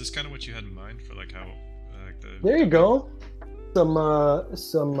 Is this kind of what you had in mind for like how like the? There you go. Some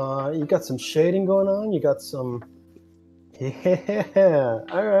you got some shading going on. You got some. Yeah.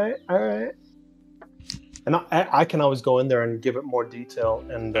 All right. And I can always go in there and give it more detail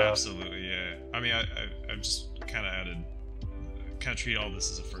and. Absolutely, yeah. I mean, I just kind of treat all this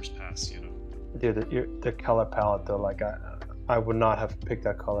as a first pass, Dude, the color palette though, like I would not have picked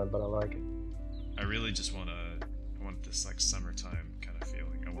that color, but I like it. I really just want this like summertime kind of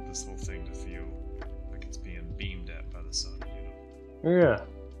feeling. I want this whole thing to feel like it's being beamed at by the sun, Yeah,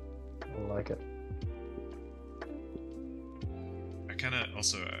 I like it. I kind of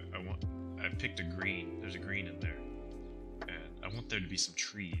also I picked a green. There's a green in there, and I want there to be some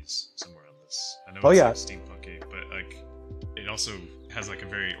trees somewhere on this. I know it's like steampunky, but like it also has like a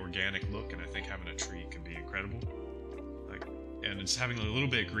very organic look, and I think having a tree can be incredible. Like, and it's having a little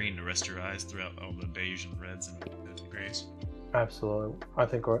bit of green to rest your eyes throughout all the beige and reds and grays. Absolutely, I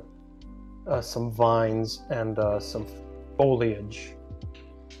think we're some vines and some foliage.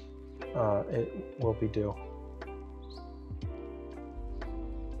 it will be due.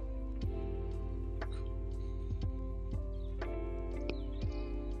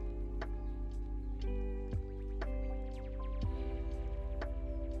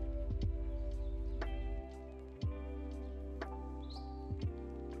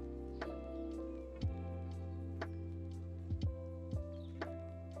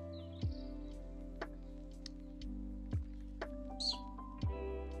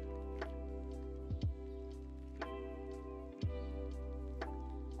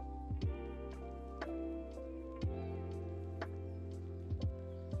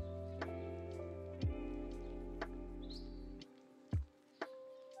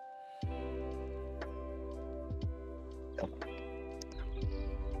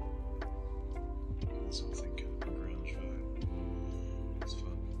 So I think grunge vibe. It's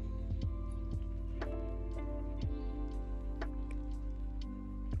fun.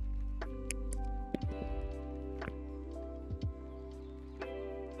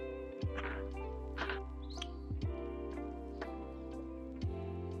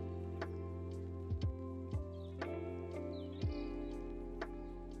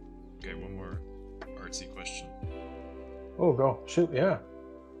 Okay, one more artsy question. Oh, go shoot! Yeah.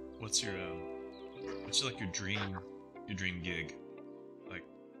 What's your like your dream gig? Like,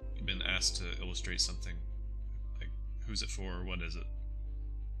 you've been asked to illustrate something. Like, who's it for? What is it?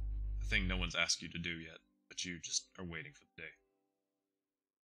 A thing no one's asked you to do yet, but you just are waiting for the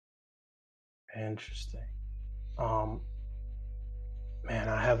day. Interesting. Man,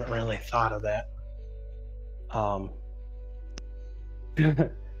 I haven't really thought of that.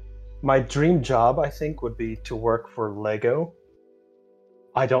 My dream job, I think, would be to work for Lego.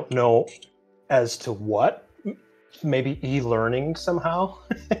 I don't know as to what. Maybe e-learning somehow.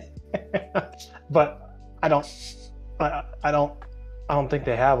 But I don't think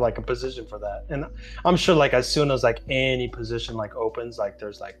they have like a position for that. And I'm sure like as soon as like any position like opens, like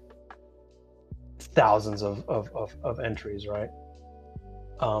there's like thousands of entries, right?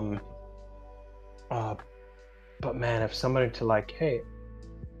 But man, if somebody to like, hey,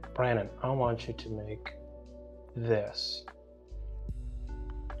 Brandon, I want you to make this.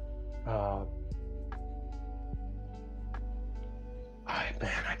 I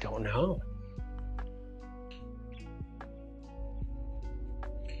don't know.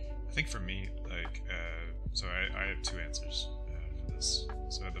 I think for me, like, so I have two answers for this.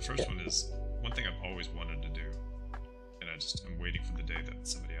 So the first one is one thing I've always wanted to do, and I'm waiting for the day that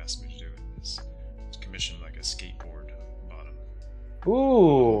somebody asks me to do it, is to commission like a skateboard bottom.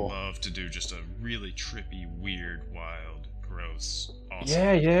 Ooh. I love to do just a really trippy, weird, wild, gross, awesome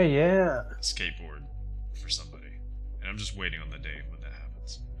Yeah. skateboard for somebody, and I'm just waiting on the day when that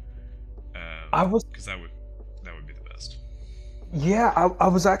happens. Because that would be the best. Yeah, I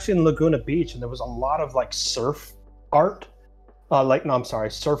was actually in Laguna Beach, and there was a lot of like surf art,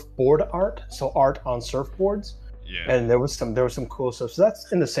 surfboard art. So art on surfboards. Yeah. And there was some cool stuff. So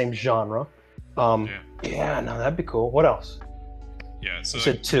that's in the same genre. Yeah, no, that'd be cool. What else? Yeah, so you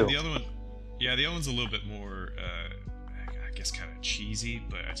said two. The other one's a little bit more, I guess, kind of cheesy,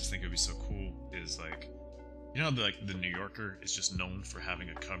 but I just think it'd be so cool. Is like, you know, like the New Yorker is just known for having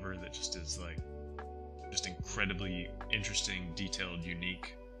a cover that just is like, just incredibly interesting, detailed,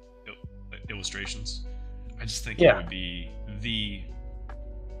 unique illustrations. I just think it would be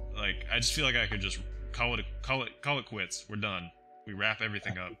like, I just feel like I could just call it quits. We're done. We wrap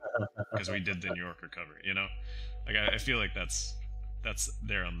everything up because we did the New Yorker cover. You know, like I feel like that's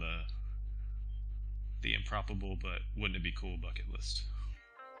there on the improbable, but wouldn't it be cool bucket list?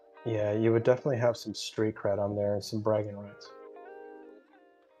 Yeah, you would definitely have some street cred on there and some bragging rights.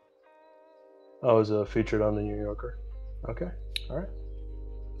 I was featured on the New Yorker. Okay, all right.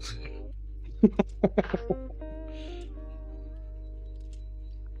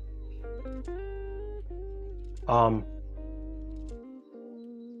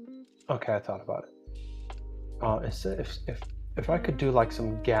 Okay, I thought about it. If I could do like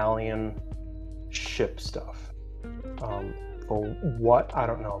some galleon ship stuff, for what I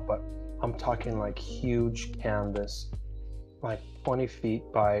don't know, but I'm talking like huge canvas, like 20 feet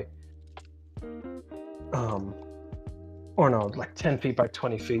by, or no, like 10 feet by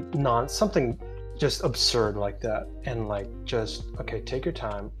 20 feet, something just absurd like that, and like just okay, take your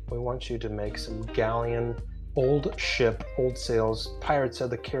time. We want you to make some galleon. Old ship, old sails, Pirates of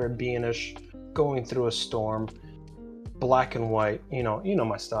the Caribbean-ish, going through a storm, black and white. You know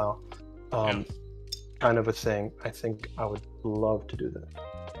my style, kind of a thing. I think I would love to do that.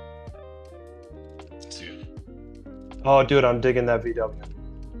 Oh, dude, I'm digging that VW.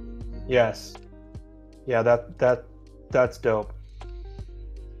 Yes, yeah, that's dope.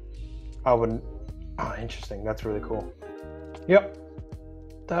 I wouldn't. Oh, interesting. That's really cool. Yep.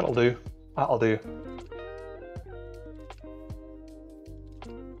 That'll do. I'll do.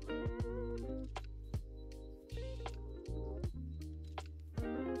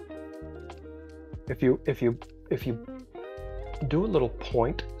 If you do a little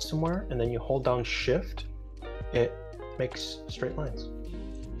point somewhere and then you hold down shift, it makes straight lines.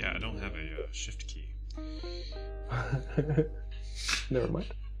 Yeah, I don't have a shift key. Never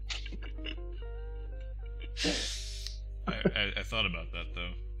mind. I thought about that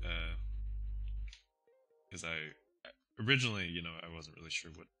though, because I originally, I wasn't really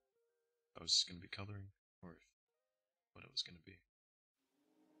sure what I was going to be coloring or what it was going to be.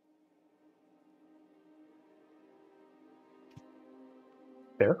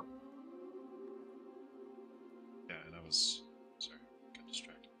 There. Yeah, and I was sorry, got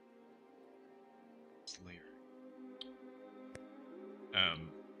distracted. It's layer.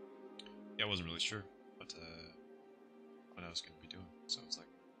 Yeah, I wasn't really sure what I was going to be doing, so I was like,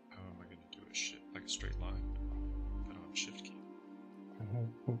 how am I going to do a straight line if I don't have a shift key?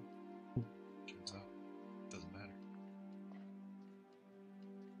 Mm-hmm. Turns out, it doesn't matter.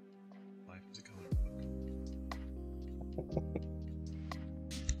 Life is a color book.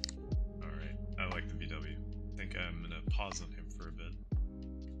 Alright, I like the VW. I think I'm going to pause on him for a bit.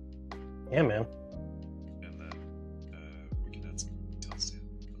 Yeah, man. And then we can add some details to him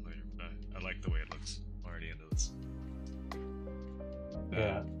later. But I like the way it looks. I'm already into this.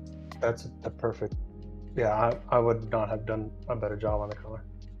 Yeah, that's the perfect. Yeah, I would not have done a better job on the color.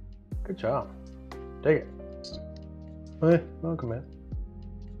 Good job. Dig it. Hey, welcome, man.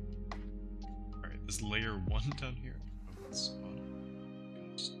 Alright, this layer 1 down here. Oh, it's on. I'm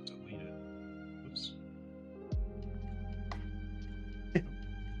gonna just delete it. Oops.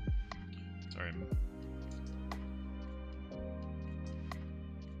 Sorry.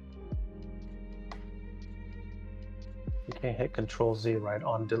 You can't hit Control Z right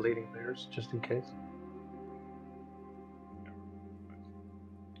on deleting layers, just in case. I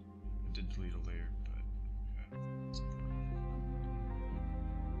did delete a layer, but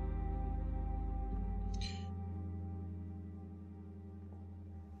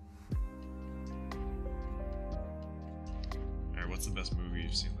Alright, what's the best movie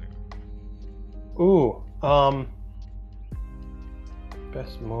you've seen lately? Ooh,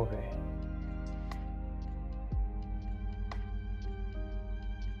 best movie.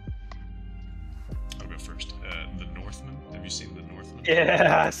 I'll go first. The Northman. Have you seen The Northman?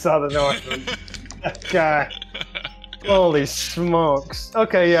 Yeah, I saw The Northman. That guy. Holy smokes.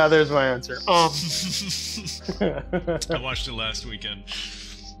 Okay, yeah, there's my answer. I watched it last weekend,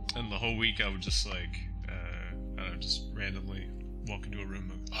 and the whole week I would just like, I don't know, just randomly walk into a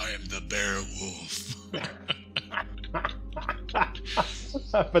room of, I am the bear wolf.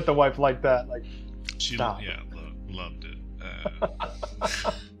 But the wife liked that. Like, She, stop. yeah, loved it.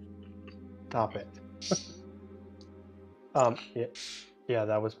 Stop it. Yeah,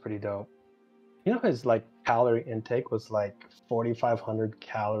 that was pretty dope. You know, his like calorie intake was like 4,500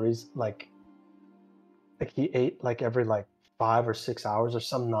 calories. Like he ate like every like 5 or 6 hours or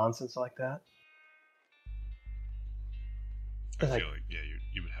some nonsense like that. I Like, feel like, yeah,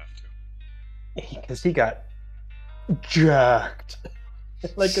 you would have to. because he got jacked.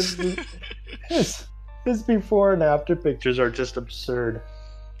 Like his before and after pictures are just absurd.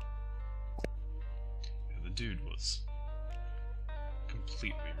 Yeah, the dude was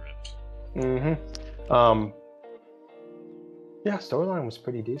completely ripped. Mm-hmm. Yeah, storyline was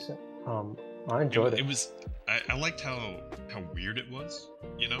pretty decent. I enjoyed it. It was. I liked how weird it was.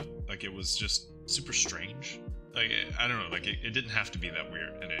 You know, like it was just super strange. Like I don't know. Like it didn't have to be that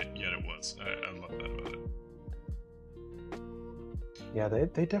weird, and yet it was. I love that about it. Yeah,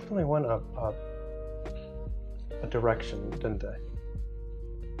 they definitely went a direction, didn't they?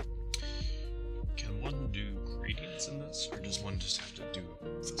 Can one do gradients in this, or does one just have to do it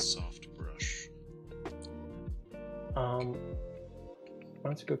with a soft brush?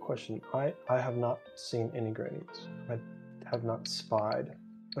 That's a good question. I have not seen any gradients. I have not spied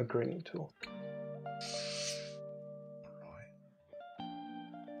a grading tool. Alright.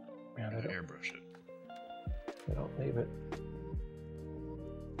 Man, I'm gonna airbrush it. They don't leave it.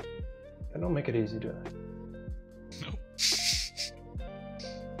 They don't make it easy, do they? Nope.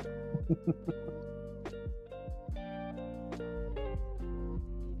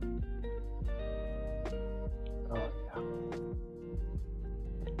 Oh, yeah.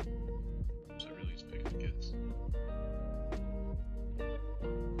 So I really just pick the kids.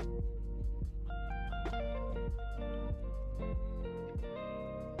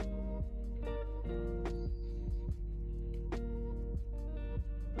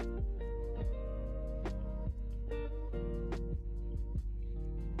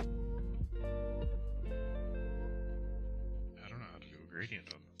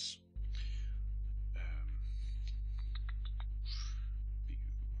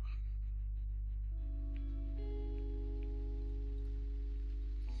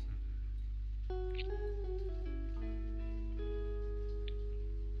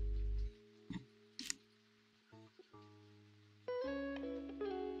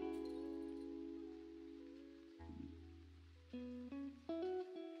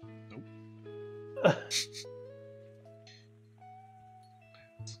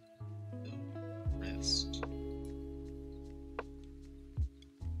 Rest.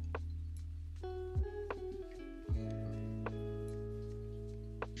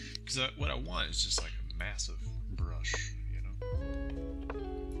 Because what I want is just like a massive brush, you know?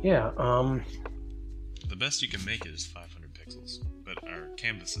 Yeah, The best you can make it is 500 pixels, but our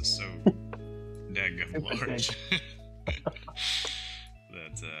canvas is so daggum large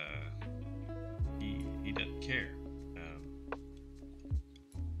that he doesn't care.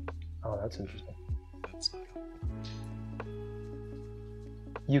 Oh, that's interesting. That's not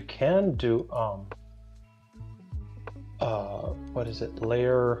You can do what is it?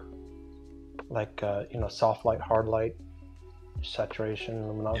 Layer, like you know, soft light, hard light, saturation,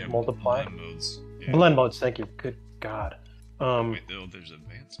 luminosity, multiply. Blend modes. Yeah. Blend modes. Thank you. Good God. Wait, there's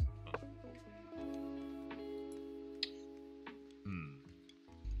advanced.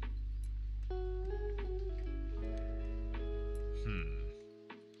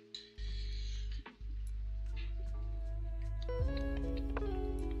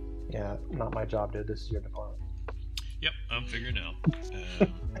 Yeah, not my job, dude. This is your department. Yep, I'm figuring out.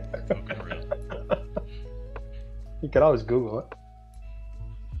 Poking around. You could always Google it.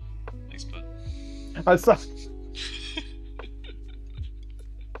 Thanks, bud. I saw.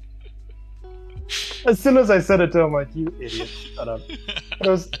 As soon as I said it to him, like, you idiot, shut up. It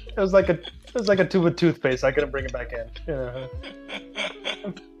was like a tube of toothpaste. I couldn't bring it back in. Yeah.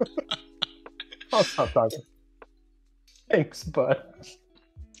 I'll stop talking. Thanks, bud.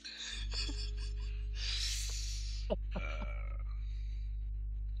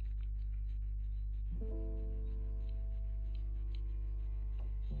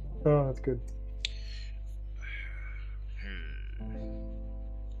 Oh, that's good.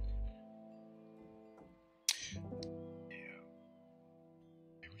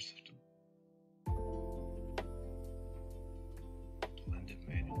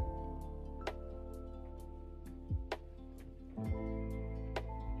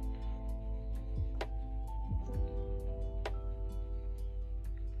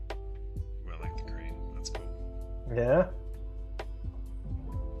 Yeah.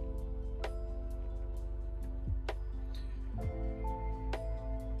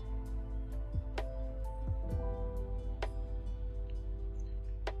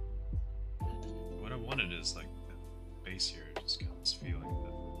 What I wanted is like the base here, just got this feeling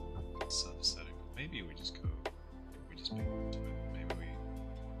that the sun is setting. Maybe we just lean into it. Maybe we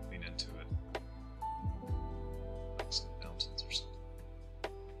lean into it like some mountains or something.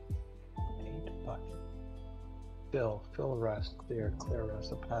 8 bucket. Fill rest, clear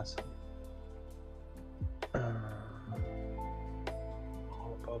rest, opacity.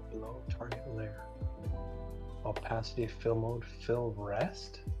 All above, below, target layer. Opacity, fill mode, fill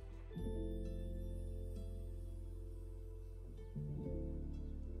rest?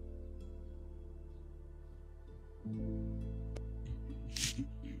 Maybe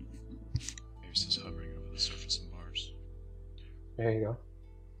it's just hovering over the surface of Mars. There you go.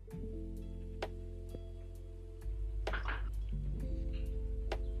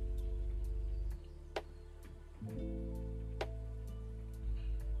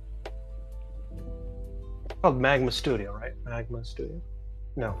 Called Magma Studio, right? Magma Studio?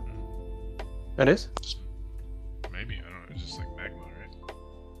 No. It is? Maybe, I don't know, it's just like magma, right?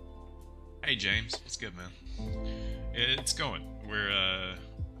 Hey James, what's good, man? It's going. We're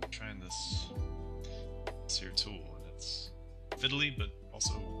trying this here tool, and it's fiddly but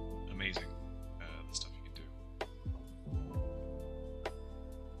also amazing, the stuff you can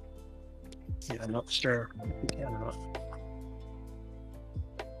do. Yeah, I'm not sure if you can or not.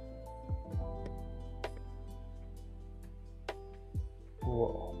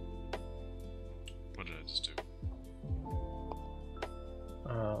 Whoa. What did I just do?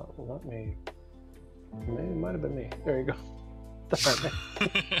 Let me. Maybe it might have been me. There you go.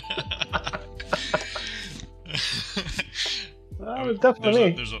 That was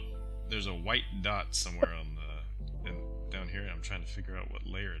definitely me. There's a white dot somewhere on the down here. I'm trying to figure out what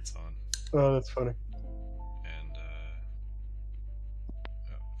layer it's on. Oh, that's funny. And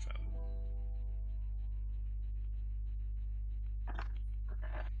found it.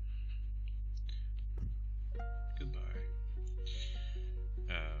 Goodbye.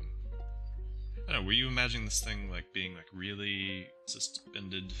 I don't know, were you imagining this thing like being like really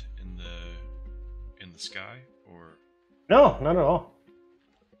suspended in the sky, or? No, not at all.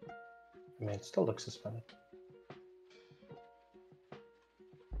 I mean, it still looks suspended.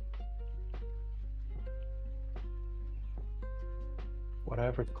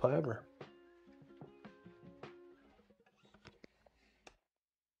 Whatever, clever.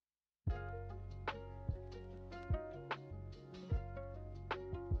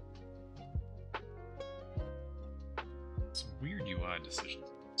 decisions.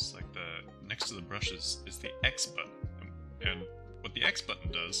 It's like the next to the brushes is the X button, and what the X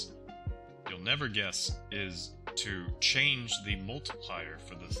button does, you'll never guess, is to change the multiplier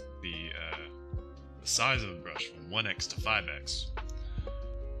for the size of the brush from 1x to 5x.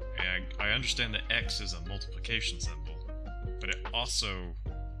 And I understand that X is a multiplication symbol, but it also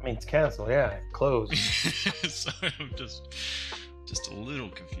means cancel. Yeah, close. So I'm just a little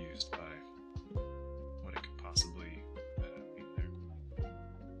confused by what it could possibly mean there.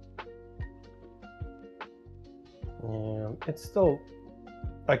 Yeah, it's still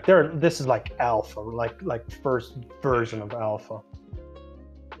like this is like alpha, like first version of alpha.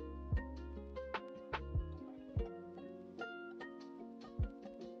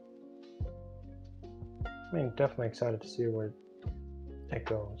 I mean, definitely excited to see where it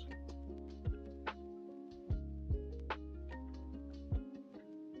goes.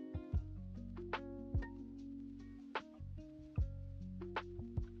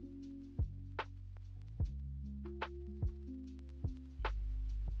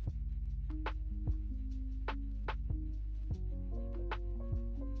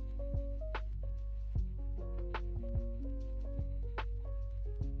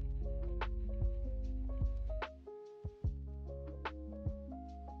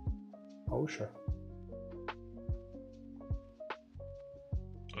 Oh, sure.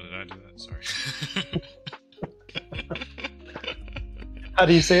 Oh, did I do that? Sorry. How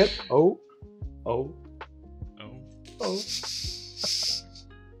do you say it? Oh. Oh. Oh. Oh.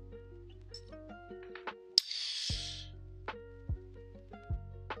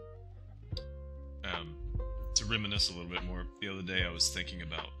 To reminisce a little bit more, the other day I was thinking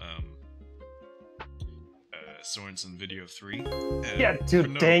about Sorensen Video 3. Yeah,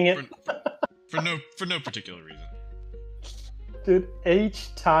 dude, dang it. For no particular reason. Dude,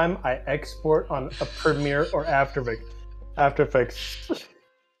 each time I export on a Premiere or After Effects,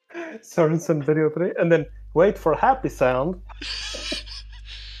 Sorensen Video 3, and then wait for happy sound.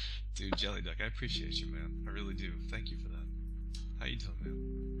 Dude, Jelly Duck, I appreciate you, man. I really do. Thank you for that. How you doing, man?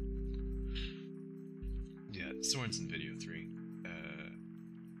 Yeah, Sorensen Video 3.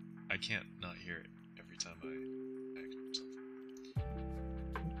 I can't not hear it every time I export something.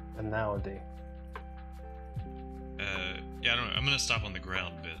 And nowadays. Yeah, I don't know. I'm gonna stop on the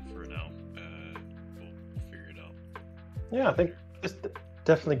ground bit for now. We'll figure it out. Yeah, I think this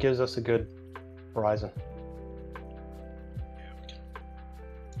definitely gives us a good horizon. Yeah, we can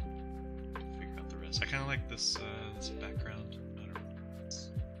figure out the rest. I kind of like this this background. I don't know.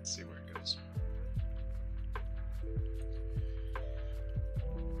 Let's see where it goes.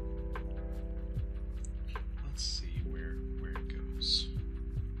 Let's see where it goes.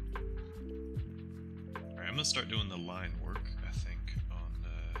 Alright, I'm gonna start doing the line work, I think, on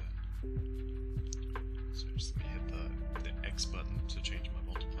so just let me hit the X button to change my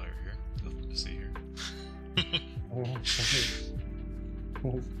multiplier here. Nothing to see here.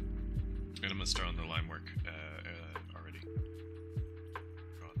 And I'm gonna start on the line work already.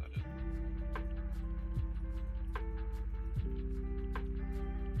 Draw that in.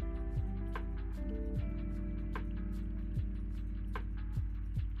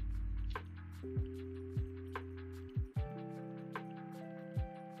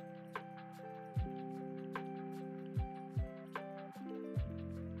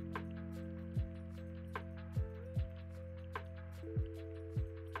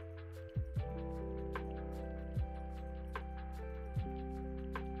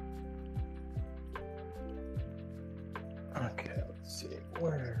 Okay, let's see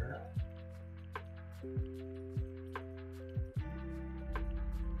where.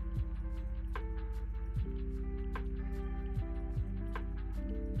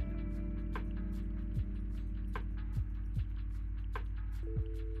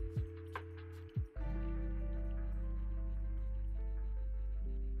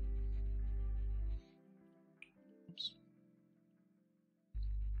 Oops.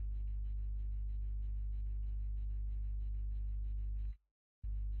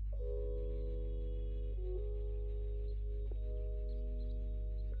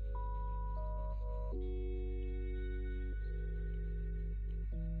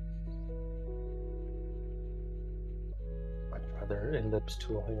 I'd try their ellipse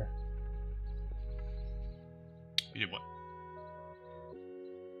tool here. You did what?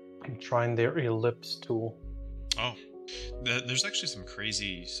 I'm trying their ellipse tool. Oh, there's actually some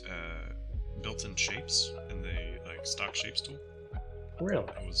crazy built-in shapes in the stock shapes tool. Really?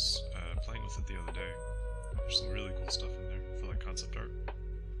 I was playing with it the other day. There's some really cool stuff in there for concept art.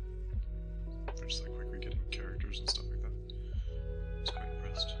 For just quick getting characters and stuff like that. I was quite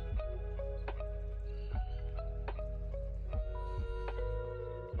impressed.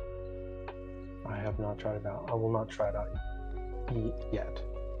 have not tried it out. I will not try it out yet.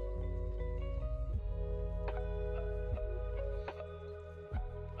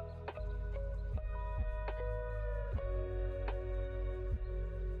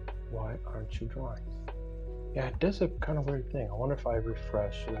 Why aren't you drawing? Yeah, it does a kind of weird thing. I wonder if I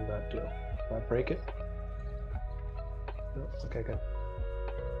refresh, what will that do? Can I break it? No, okay, good.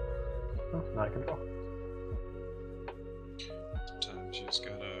 Oh, now I can draw. Sometimes you just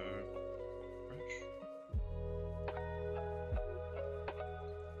gotta refresh.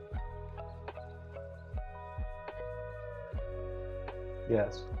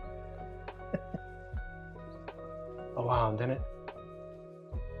 Yes. Oh wow, and then it...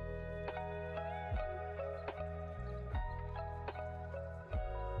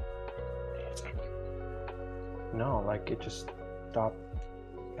 What's happening? No, like it just stopped.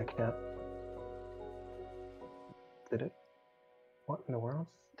 I can't... Did it? What in the world?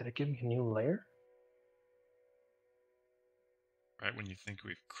 Did it give me a new layer? Right when you think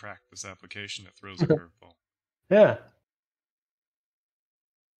we've cracked this application, it throws a curveball. Yeah.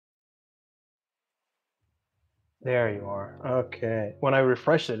 There you are. Okay. When I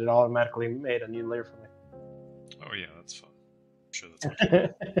refreshed it, it automatically made a new layer for me. Oh yeah, that's fun. I'm sure that's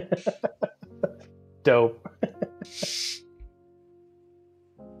what Dope.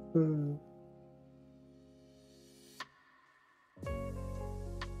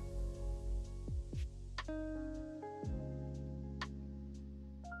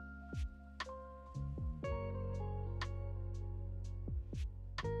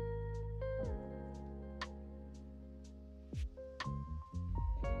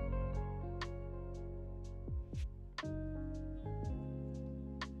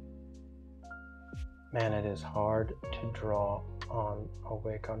 Man, it is hard to draw on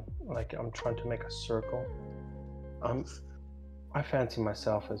Awake. I'm trying to make a circle. I fancy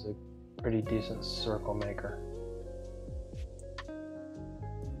myself as a pretty decent circle maker.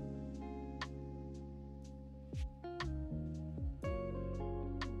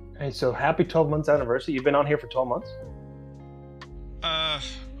 Hey, so happy 12 months anniversary. You've been on here for 12 months?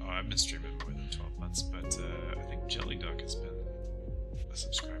 I've been streaming more than 12 months, but I think Jelly Duck has been a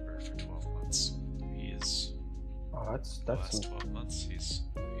subscriber for 12 months. He is. Oh, that's the last 12 months. He's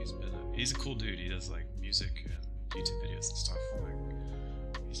a cool dude. He does like music and YouTube videos and stuff. Like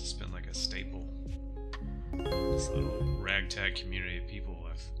he's just been like a staple. This little ragtag community of people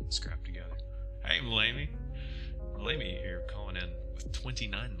I've scrapped together. Hey, Malamy. Malamy here calling in with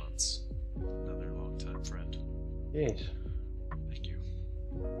 29 months. Another long-time friend. Jeez. Thank you.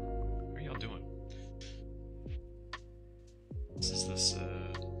 How are y'all doing? This is this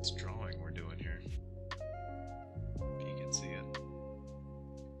drawing we're doing here. If you can see it.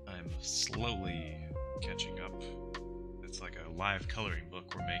 I'm slowly catching up. It's like a live coloring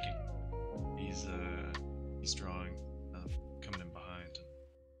book we're making. He's drawing, coming in behind.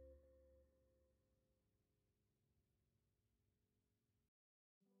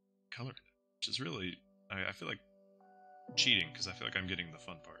 Coloring it, which is really, I feel like cheating because I feel like I'm getting the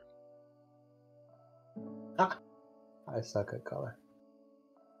fun part. Ah, I suck at color.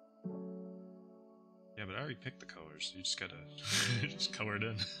 Yeah, but I already picked the colors. You just gotta just color it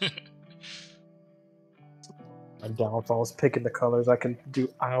in. My downfall is picking the colors. I can do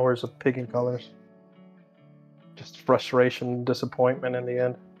hours of picking colors. Just frustration, disappointment in the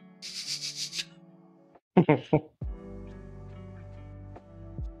end.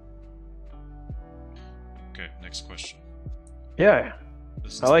 Okay, next question. Yeah,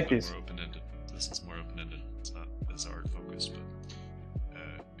 This I like these. More open-ended. This is more open-ended. It's not as art focused, but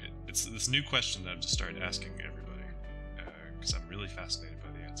it's this new question that I've just started asking everybody because I'm really fascinated by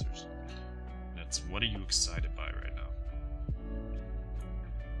the answers. And it's, what are you excited by right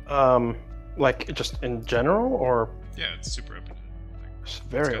now? Like just in general, or? Yeah, it's super open-ended. Like, It's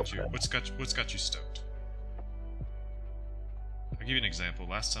very open. What's got you stoked? I'll give you an example.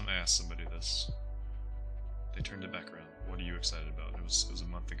 Last time I asked somebody this, they turned it back around. What are you excited about? It was a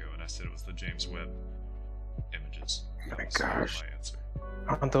month ago, and I said it was the James Webb images. Oh my That was gosh. my answer.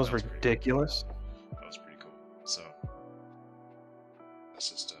 Aren't those ridiculous? That was pretty cool. So that's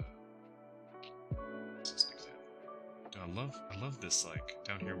just an example. I love this, like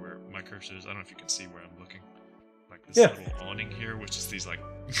down here where my cursor is. I don't know if you can see where I'm looking. Like this little awning here, which is these like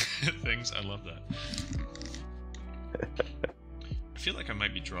things. I love that. I feel like I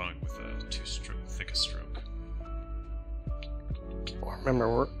might be drawing with a thickest stroke. Remember,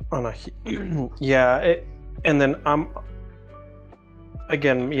 we're on a yeah, and then I'm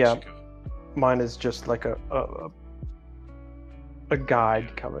again, yeah. Mine is just like a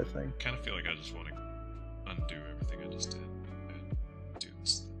guide color thing. I kind of feel like I just want to undo everything I just did and do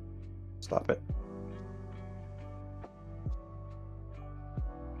this thing. Stop it.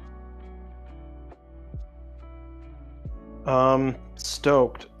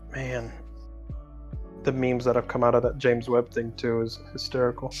 Stoked, man. The memes that have come out of that James Webb thing too is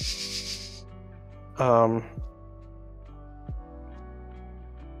hysterical. Man,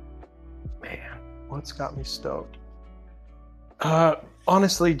 what's got me stoked?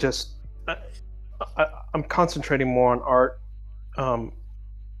 Honestly, just I'm concentrating more on art. I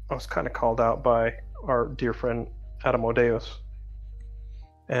was kind of called out by our dear friend Adam Odeus,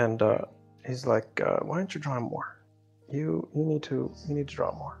 and he's like, "Why aren't you drawing more? You need to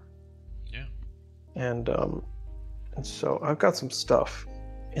draw more." Yeah. And so I've got some stuff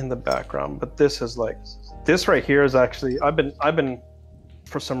in the background, but this is like, this right here is actually I've been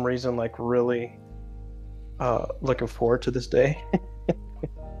for some reason like really looking forward to this day.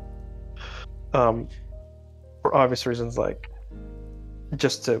 For obvious reasons, like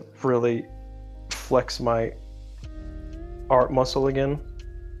just to really flex my art muscle again.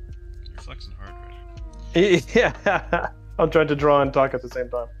 You're flexing hard right now. Yeah, I'm trying to draw and talk at the same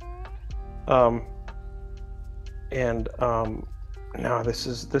time. No, this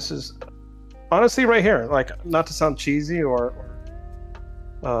is honestly right here. Like, not to sound cheesy or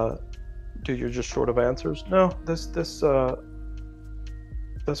dude, you're just short of answers. No, this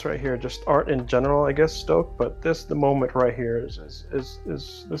right here, just art in general, I guess, stoked. But the moment right here is this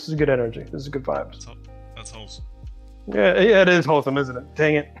is good energy. This is good vibes. That's wholesome. Yeah, it is wholesome, isn't it?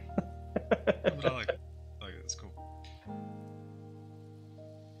 Dang it. But I like it. It's cool.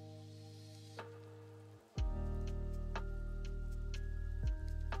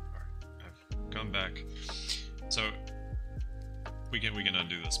 Alright, I've gone back. So we can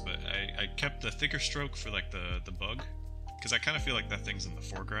undo this, but I kept the thicker stroke for like the bug, because I kind of feel like that thing's in the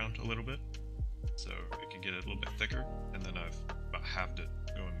foreground a little bit, so it can get a little bit thicker, and then I've about halved it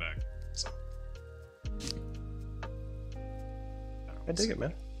going back. So I dig it,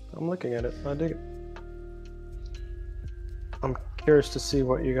 man. I'm looking at it. I dig it. I'm curious to see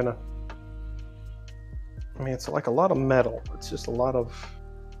what you're gonna. I mean, it's like a lot of metal. It's just a lot of.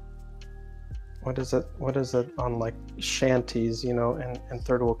 What is it? What is it on like shanties, you know, in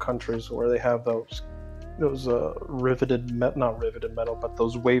third world countries where they have those riveted not riveted metal, but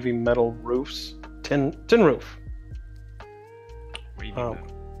those wavy metal roofs, tin roof. Wavy metal.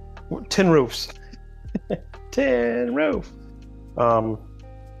 Tin roofs. Tin roof. You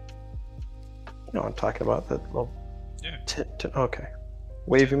know what I'm talking about, that little tin, okay.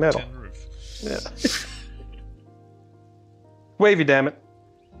 Wavy metal. Tin roof. Yeah. Wavy, damn it.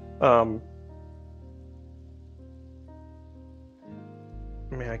 I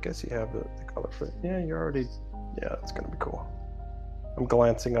mean, I guess you have the color for it. Yeah, you're already. Yeah, it's gonna be cool. I'm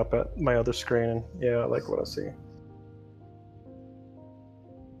glancing up at my other screen, and yeah, I like what I see.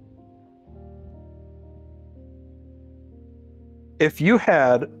 If you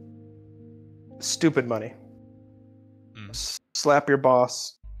had stupid money, slap your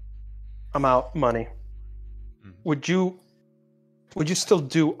boss, I'm out money, would you still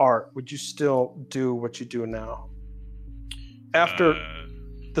do art? Would you still do what you do now? After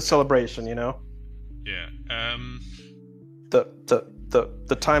the celebration, you know? Yeah.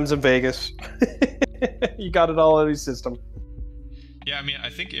 The times in Vegas. You got it all in your system. Yeah, I mean, I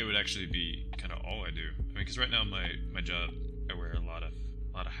think it would actually be kind of all I do. I mean, because right now my job, I wear a lot of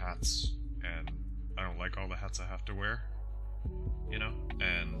hats, and I don't like all the hats I have to wear, you know.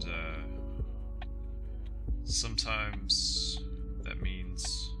 And sometimes that means,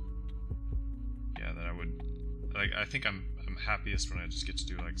 yeah, that I would like. I think I'm happiest when I just get to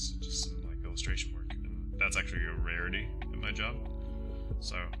do like just some like illustration work, and that's actually a rarity in my job.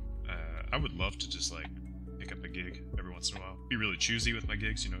 So I would love to just like pick up a gig every once in a while. Be really choosy with my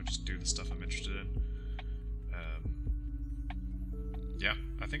gigs, you know, just do the stuff I'm interested in. Yeah,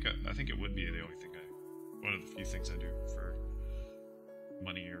 I think it would be the only thing one of the few things I do for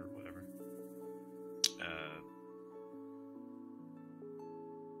money or whatever.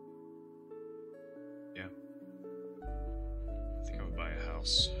 Yeah, I think I would buy a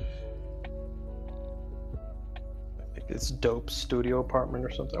house. I think it's dope studio apartment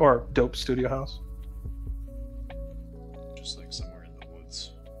or something, or dope studio house. Just like somewhere in the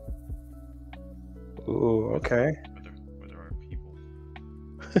woods. Ooh, okay. Where there are people.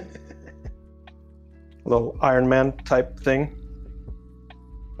 A little Iron Man type thing.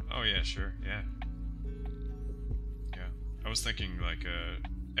 Oh yeah, sure, yeah. Yeah, I was thinking like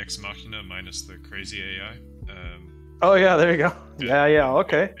Ex Machina minus the crazy AI. Oh yeah, there you go. Yeah,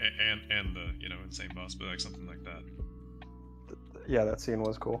 okay. And the insane boss, but like something like that. Yeah, that scene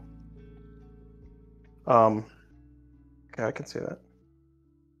was cool. Okay, I can see that.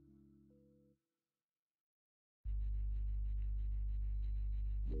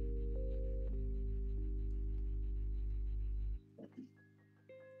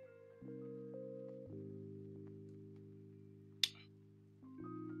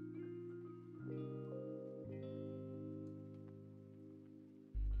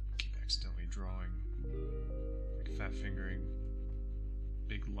 fingering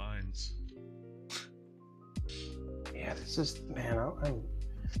big lines. Yeah, this is, man, I'm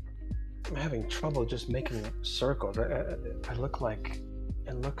having trouble just making circles. I look like,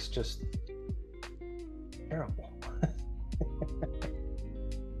 it looks just terrible.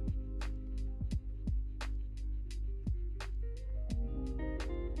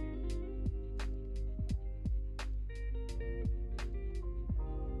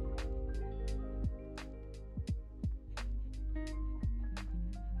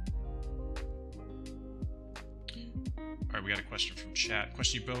 Alright, we got a question from chat.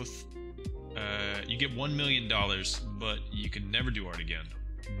 Question you both. You get $1 million, but you can never do art again.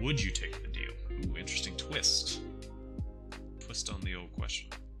 Would you take the deal? Ooh, interesting twist. Twist on the old question.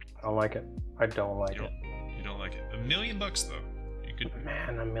 I don't like it. I don't like it. You don't like it. $1 million though. You could.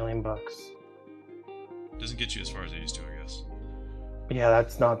 Man, $1 million. Doesn't get you as far as it used to, I guess. Yeah,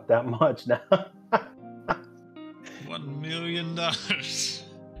 that's not that much now. $1 million.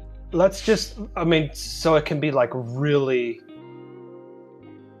 Let's just, I mean, so it can be like really,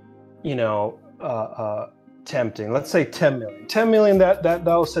 you know, tempting. Let's say 10 million. 10 million,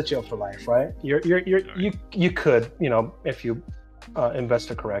 that'll set you up for life, right? You could, you know, if you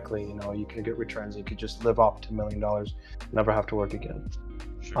invest it correctly, you know, you can get returns. You could just live off $10 million, never have to work again.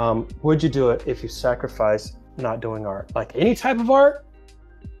 Sure. Would you do it if you sacrifice not doing art? Like any type of art?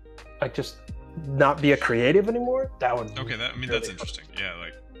 Like just not be a creative anymore? That would Okay, that's interesting. Yeah,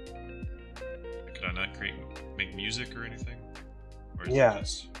 like, could I not make music or anything? Or is yeah, it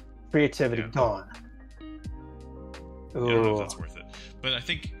just, creativity gone. Ooh. I don't know if that's worth it. But I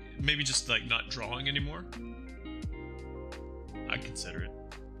think maybe just like not drawing anymore. I'd consider it.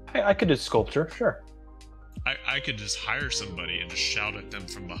 I could do sculpture, sure. I could just hire somebody and just shout at them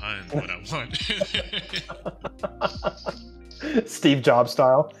from behind what I want. Steve Jobs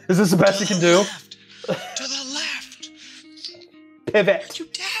style. Is this the best you can do? To the left! Pivot! You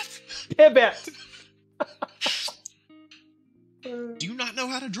deaf? Pivot! Do you not know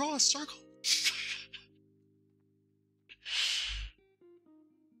how to draw a circle?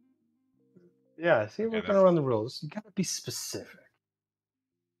 Yeah, see, we're gonna run the rules. You gotta be specific.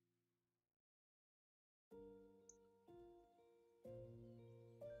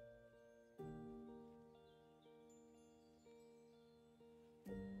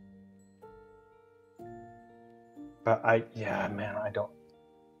 But I don't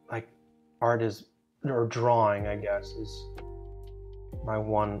like art or drawing, I guess, is my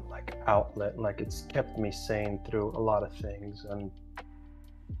one like outlet. Like it's kept me sane through a lot of things, and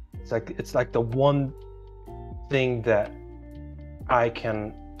it's like the one thing that I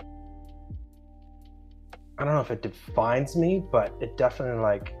don't know if it defines me, but it definitely,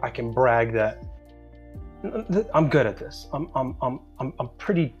 like, I can brag that I'm good at this. I'm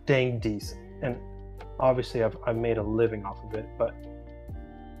pretty dang decent, and obviously I've made a living off of it, but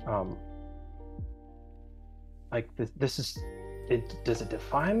like this is it. Does it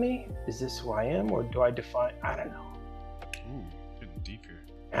define me? Is this who I am, or do I define? I don't know. Ooh, getting deep here.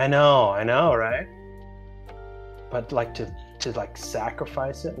 I know, right? But like to like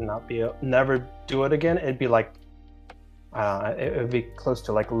sacrifice it and never do it again, it'd be like it would be close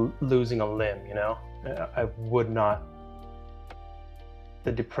to like losing a limb, you know? I would not.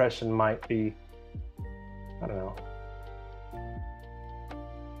 The depression might be, I don't know.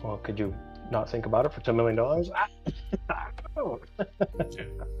 Well, could you not think about it for $10 million? I don't know. Yeah.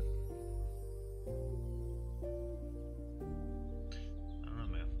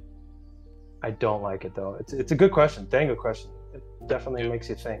 I don't like it though. It's a good question. Dang good question. It definitely makes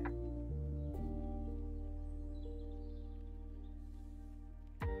you think.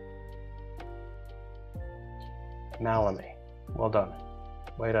 Malamy. Well done.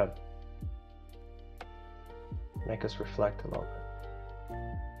 Way to make us reflect a little bit.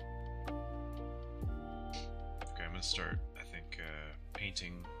 Okay, I'm gonna start, I think,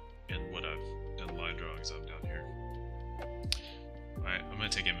 painting in what I've done line drawings of down here. Alright, I'm gonna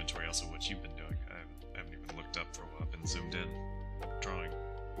take inventory also of what you've been doing. I haven't even looked up for a while. I've been zoomed in. Drawing.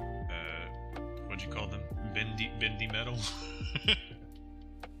 What'd you call them? Bendy metal? I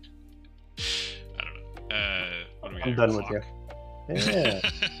don't know. What do we got? I'm done with you. Yeah.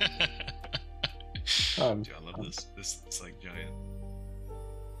 Dude, I love this. It's like giant.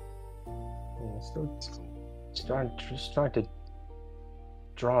 Yeah, still, it's cool. Just trying to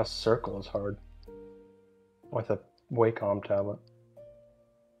draw a circle is hard with a Wacom tablet.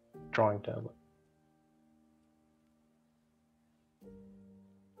 Drawing tablet.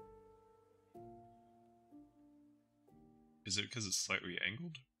 Is it because it's slightly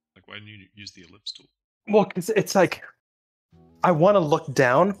angled? Like, why didn't you use the ellipse tool? Well, it's like I want to look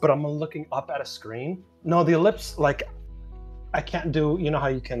down, but I'm looking up at a screen. No, the ellipse, like, I can't do. You know how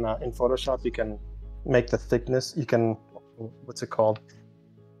you can in Photoshop you can make the thickness. You can, what's it called?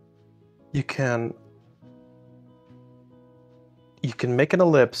 You can make an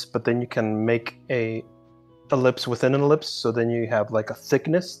ellipse, but then you can make a ellipse within an ellipse. So then you have like a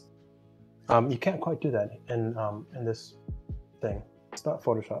thickness. You can't quite do that in this thing. It's not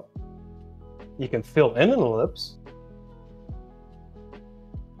Photoshop. You can fill in an ellipse.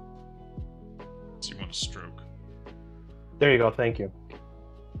 So you want a stroke. There you go. Thank you. I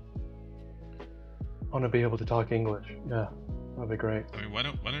want to be able to talk English. Yeah, that'd be great. I mean, why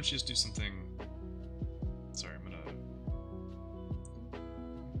don't you just do something? Sorry, I'm gonna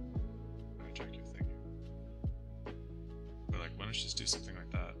check your thing. But like, why don't you just do something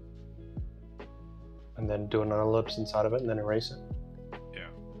like that? And then do an ellipse inside of it, and then erase it. Yeah.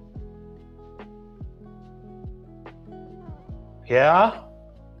 Yeah.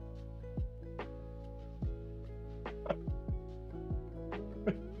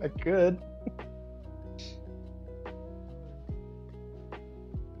 I could.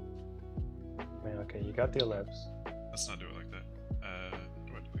 I mean, okay, you got the ellipse. Let's not do it like that.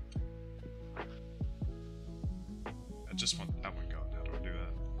 Do I delete that? I just want that one gone. How do I do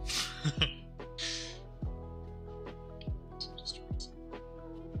that? So just erase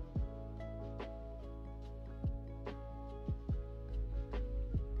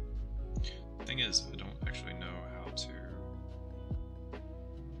it. Thing is, I don't actually know how to.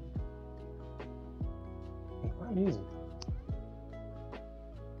 It's not easy.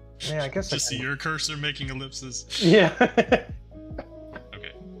 Yeah, I guess Just see your cursor making ellipses. Yeah.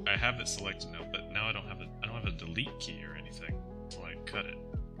 Okay, I have it selected now, but now I don't have a delete key or anything to like cut it,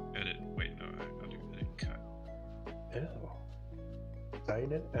 edit. Wait, no, I'll do edit cut. Ew.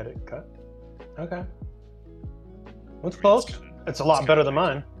 Edit, edit, cut. Okay. That's close. It's a lot better than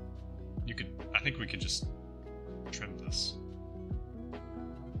mine. You could. I think we could just trim this.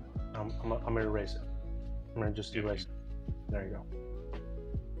 I'm gonna erase it. I'm gonna just erase it. There you go.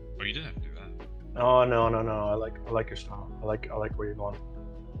 Oh, you did have to do that. Oh no. I like your style. I like where you're going.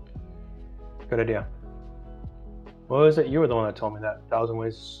 Good idea. What was it? You were the one that told me that 1,000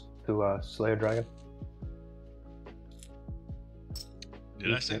 ways to slay a dragon.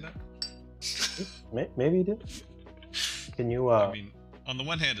 Did I say that? Maybe you did. Can you? I mean, on the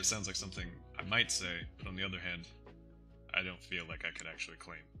one hand, it sounds like something I might say, but on the other hand, I don't feel like I could actually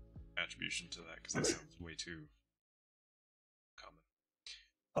claim attribution to that because that sounds way too common.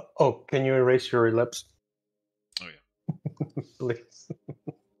 Oh, can you erase your ellipse? Oh yeah. Please.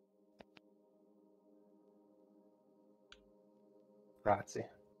 Grazie.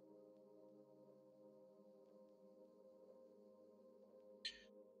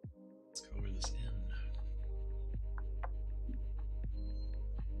 Let's color this in.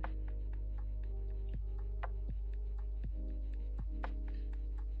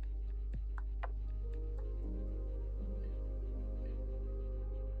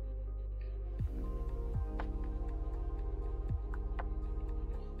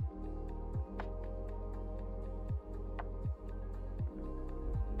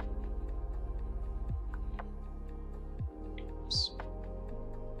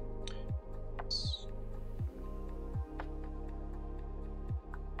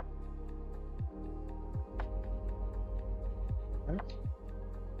 Oops.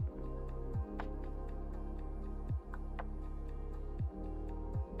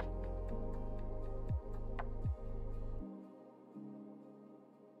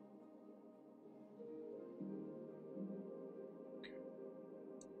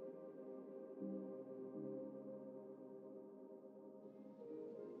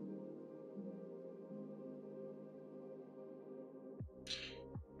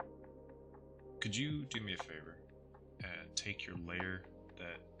 Could you do me a favor and take your layer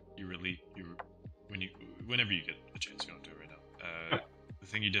that whenever you get a chance, you don't do it right now. The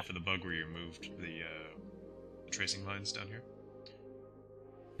thing you did for the bug where you removed the tracing lines down here.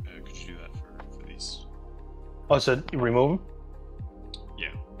 Could you do that for these? Oh, so you remove them?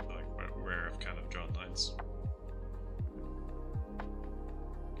 Yeah, like where I've kind of drawn lines.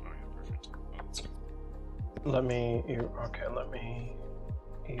 Oh yeah, perfect. Oh, that's good. Let me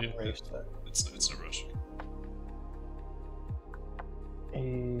erase that. It's no rush.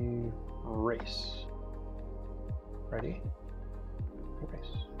 Erase. Ready?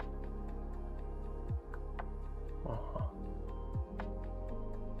 Erase.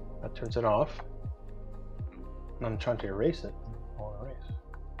 That turns it off. And I'm trying to erase it. Or erase.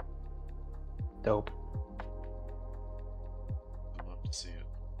 Dope. I'd love to see it.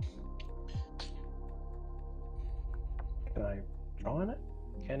 Can I draw on it?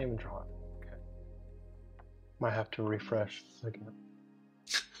 Can't even draw it. Okay. Might have to refresh again.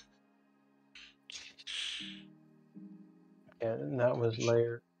 And that was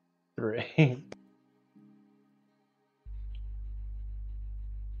layer 3.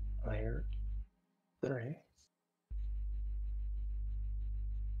 Layer 3.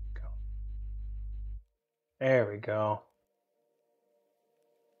 Go. There we go.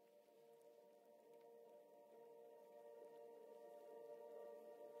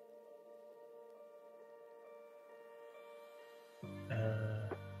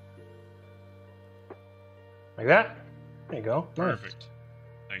 Like that. There you go. Perfect.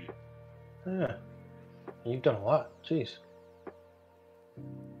 Thank you. Yeah. You've done a lot. Jeez.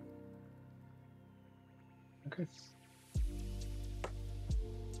 Okay.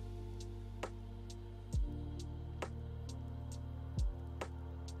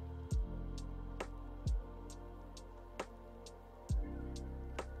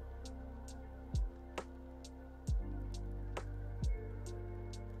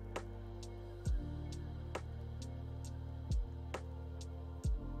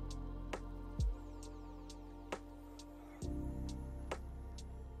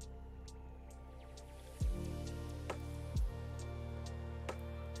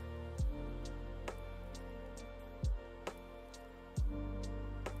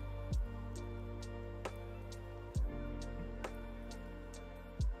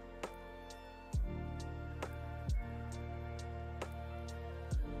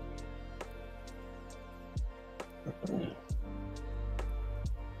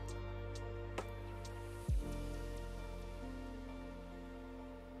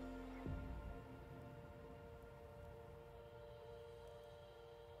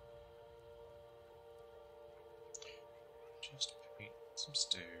 Just paint some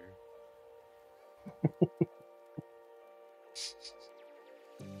stair.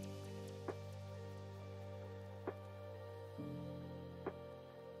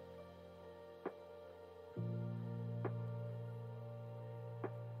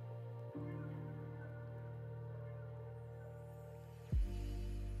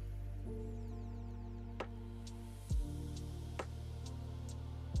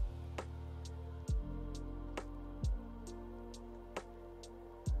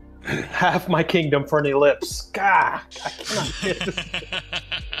 Half my kingdom for an ellipse. God, I cannot get this.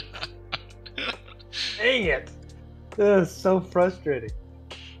 Dang it. This is so frustrating.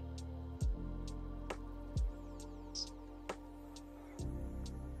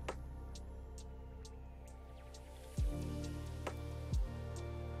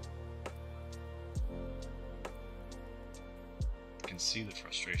 I can see the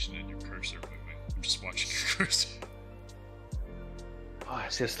frustration in your cursor moving. I'm just watching your cursor. Oh,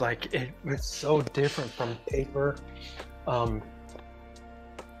 it's just like it's so different from paper and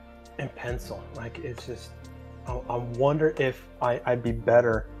pencil. Like it's just I wonder if I'd be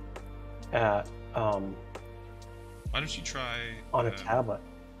better at Why don't you try on a tablet.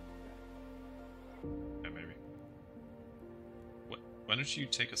 Yeah, maybe. Why don't you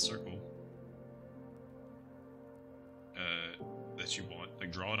take a circle that you want,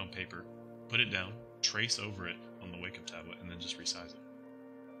 like draw it on paper, put it down, trace over it on the Wacom tablet, and then just resize it.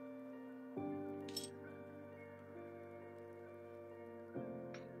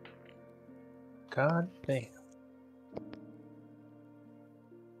 God damn.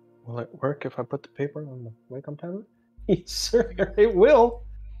 Will it work if I put the paper on the Wacom tablet? Yes, sir, it will.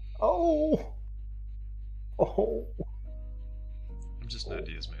 Oh. Oh. I'm just an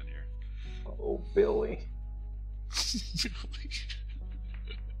ideas man here. Oh, Billy.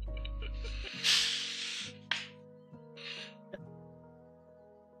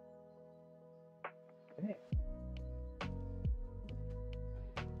 Hey.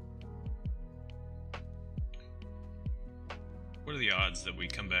 What are the odds that we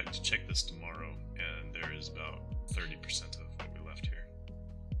come back to check this tomorrow and there is about 30% of what we left here?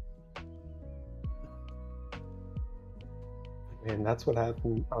 And that's what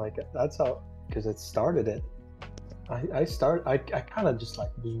happened. Like that's how, because it started it. I kind of just like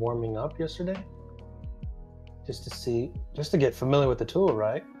was warming up yesterday, just to get familiar with the tool,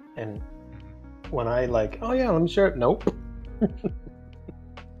 right? And when I like, oh yeah, let me share it. Nope.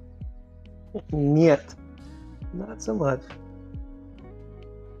 Yet, not so much.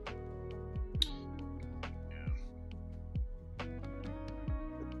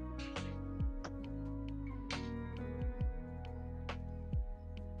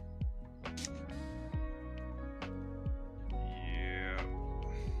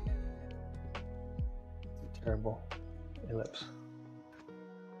 Terrible ellipse.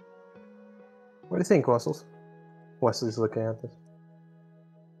 What do you think, Wassels? Wesley's looking at this.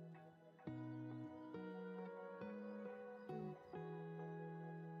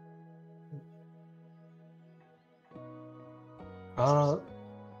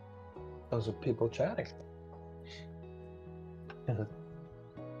 Those are people chatting. I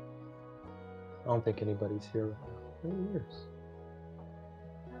don't think anybody's here right now. Who is?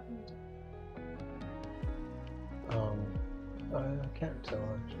 I can't tell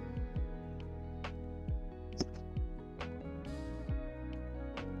actually.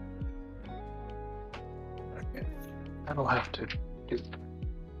 Okay. That'll have to do.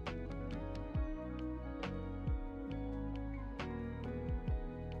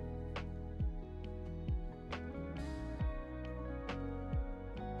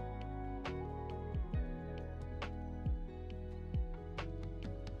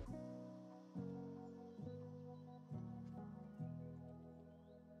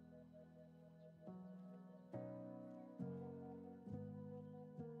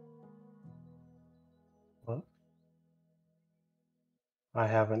 What? I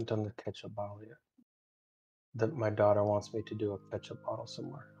haven't done the ketchup bottle yet. My daughter wants me to do a ketchup bottle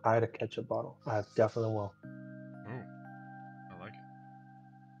somewhere. I had a ketchup bottle. I definitely will. Oh, I like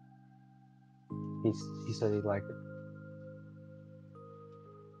it. He said he'd like it.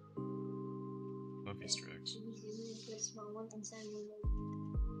 Love Easter eggs.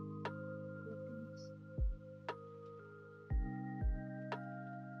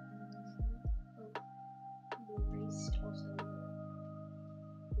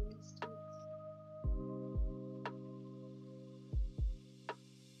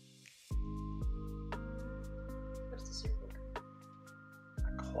 A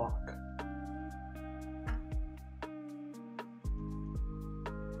clock.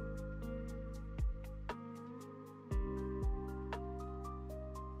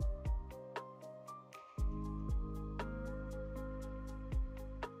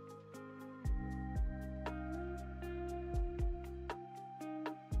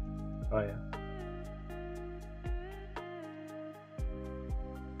 Oh yeah.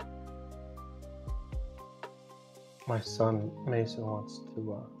 My son Mason wants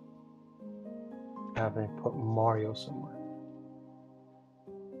to have me put Mario somewhere.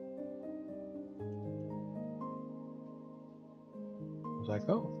 I was like,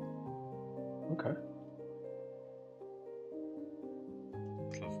 oh, okay.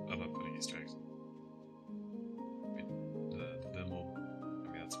 I love putting Easter eggs. I mean, the Vimble.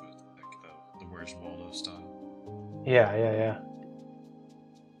 I mean, that's what like the Where's Waldo style. Yeah.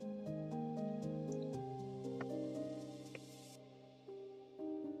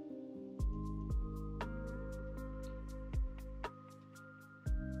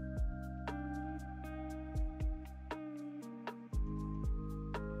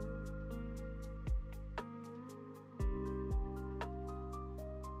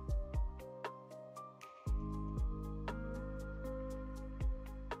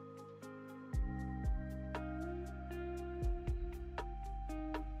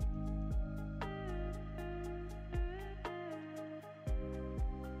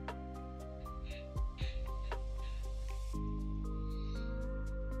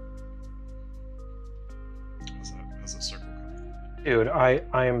 How's that circle coming? Dude, I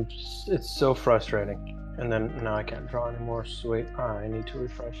am. It's so frustrating. And then now I can't draw anymore. Sweet. I need to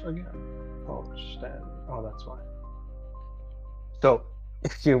refresh again. Oh, stand. Oh, that's why. So,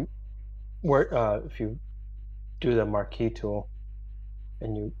 if you do the marquee tool,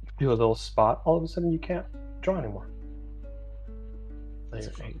 and you do a little spot, all of a sudden you can't draw anymore. That's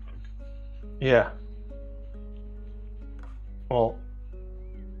a fun bug. Yeah. Well,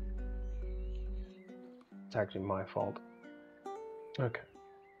 it's actually my fault. Okay.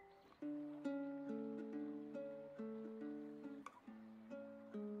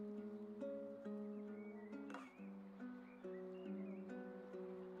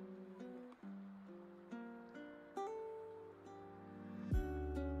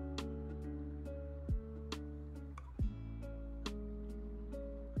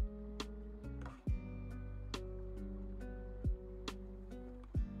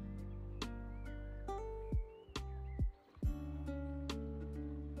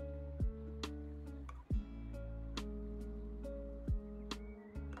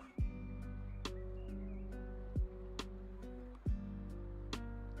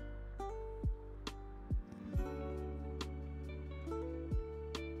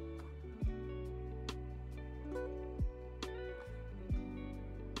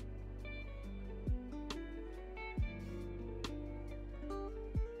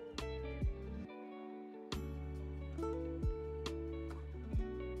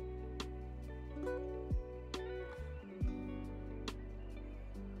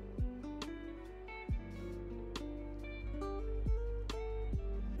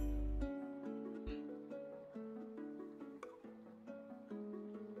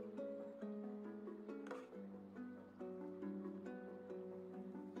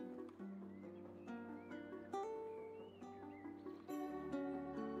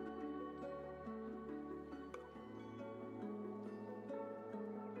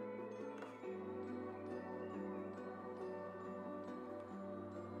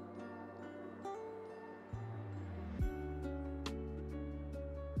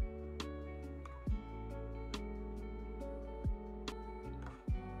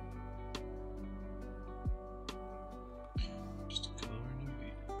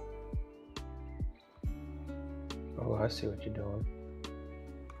 I see what you're doing.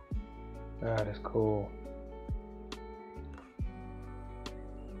 That is cool.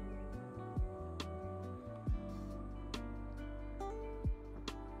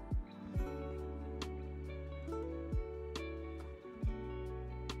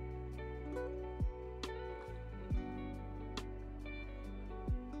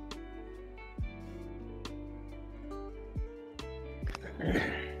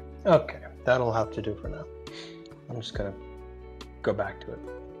 Okay, that'll have to do for now. I'm just gonna go back to it.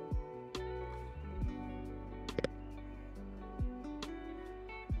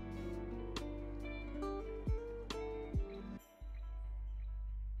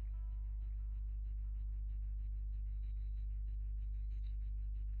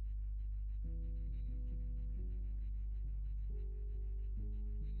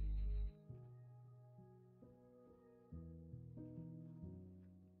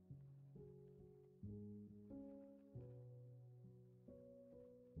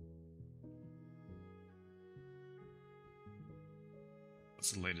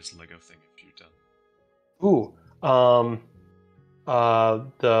 What's the latest Lego thing you've done? Ooh,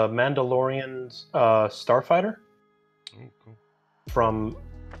 the Mandalorian's starfighter Oh, cool. from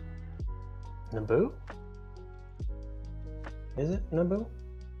Naboo. Is it Naboo?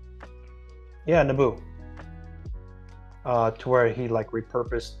 Yeah, Naboo. To where he like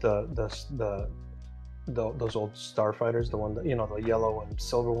repurposed those old starfighters, the one that the yellow and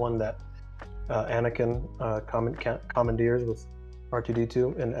silver one that Anakin commandeers with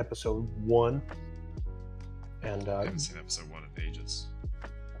R2D2 in episode 1. And I haven't seen episode 1 in ages.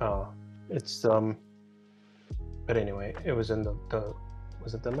 It's but anyway, it was in the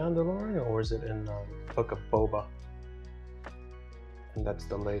was it the Mandalorian or was it in Book of Boba? And that's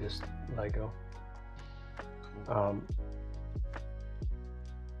the latest Lego. Cool. I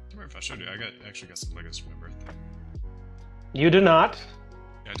remember if I showed you, I actually got some Legos for my birthday. You did not.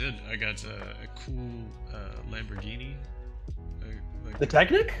 I did. I got a cool Lamborghini. The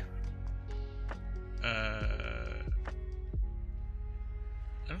Technic? I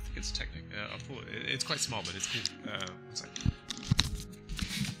don't think it's Technic. I'll pull it. It's quite small, but it's cool. One second.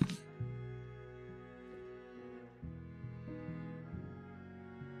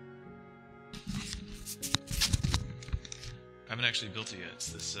 I haven't actually built it yet.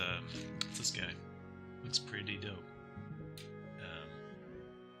 It's this guy. Looks pretty dope.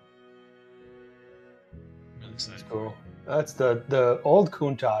 Really excited. Cool. That's the old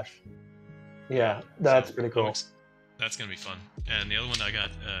Countach. Yeah, that's pretty cool. That's gonna be fun. And the other one I got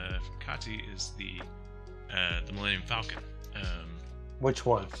from Kati is the Millennium Falcon. Which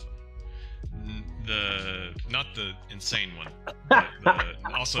one? Not the insane one. But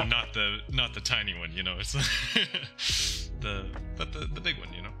also not the tiny one. It's the big one.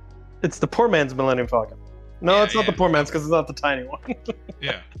 It's the poor man's Millennium Falcon. No, Yeah, it's not yeah. the poor man's because it's not the tiny one.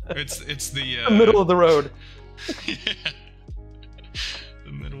 Yeah, it's the The middle of the road. Yeah.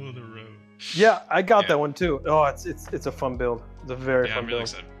 The middle of the road. Yeah, I got Yeah. that one too. Oh, it's a fun build. It's a very Yeah, fun I'm really build.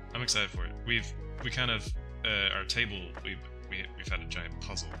 excited. I'm excited for it. We kind of our table. We've had a giant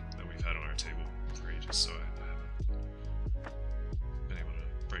puzzle that we've had on our table for ages, so I haven't been able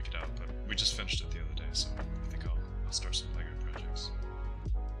to break it out. But we just finished it the other day, so I think I'll start some Lego projects.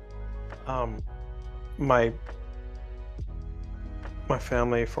 My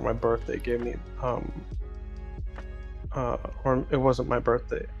family for my birthday gave me or it wasn't my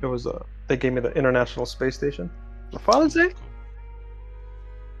birthday. It was they gave me the International Space Station for Father's Day.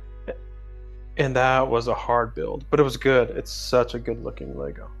 Cool. And that was a hard build, but it was good. It's such a good looking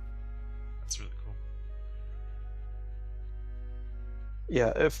Lego. That's really cool.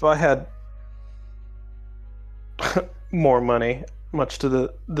 Yeah, if I had more money, much to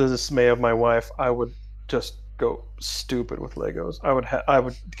the dismay of my wife, I would just go stupid with Legos. I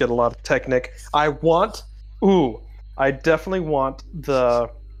would get a lot of Technic. I definitely want the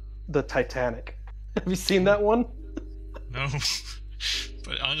Titanic. Have you seen that one? No,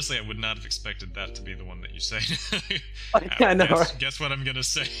 but honestly, I would not have expected that to be the one that you say. I know. Guess what I'm gonna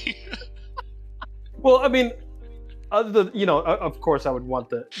say. Well, I mean, other than, of course, I would want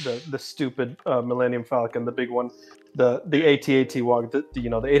the stupid Millennium Falcon, the big one, the AT-AT Walker, the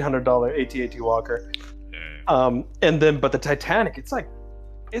 $800 AT-AT Walker. Yeah. And then, but the Titanic, it's like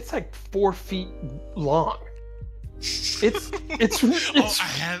 4 feet long. It's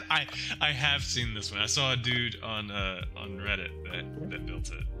I have seen this one. I saw a dude on Reddit that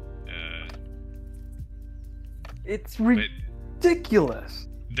built it. It's ridiculous.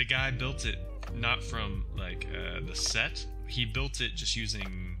 The guy built it not from like the set. He built it just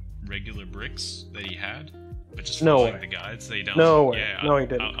using regular bricks that he had, but just following the guides. They don't. No way. Yeah, No, he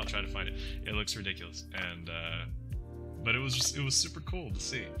didn't. I'll try to find it. It looks ridiculous, and But it was super cool to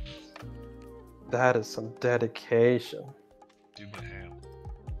see. That is some dedication. Dude went ham.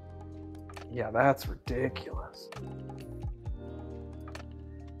 Yeah, that's ridiculous.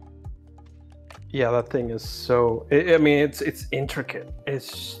 Yeah, that thing is so. I mean, it's intricate.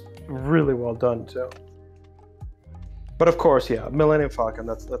 It's really well done too. But of course, yeah, Millennium Falcon.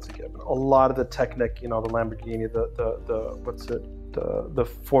 That's a given. A lot of the Technic, the Lamborghini, the what's it, the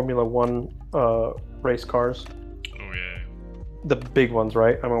Formula One race cars. Oh yeah. The big ones,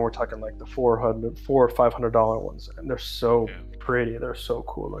 right? I mean, we're talking like the $400 or $500 ones, and they're so pretty. They're so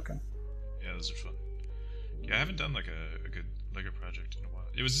cool looking. Yeah, those are fun. Yeah, I haven't done like a good Lego project in a while.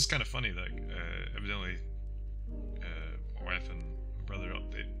 It was just kind of funny that evidently my wife and my brother,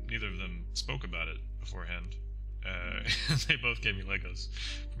 neither of them spoke about it beforehand. They both gave me Legos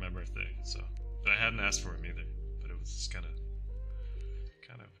for my birthday, so but I hadn't asked for them either. But it was just kind of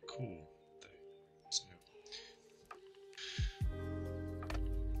cool.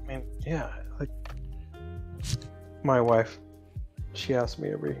 I mean, yeah, like my wife, she asks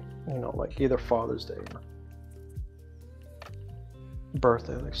me every, like either Father's Day or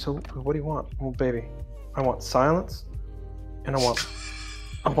birthday, like, so what do you want? Well, baby, I want silence, and I want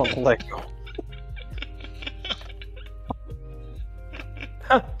Lego.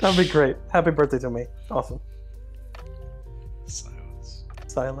 That'd be great. Happy birthday to me. Awesome.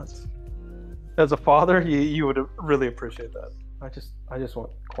 Silence. As a father, you would really appreciate that. I just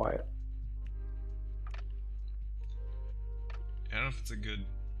want quiet. I don't know if it's a good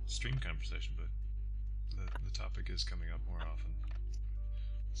stream conversation, but the topic is coming up more often.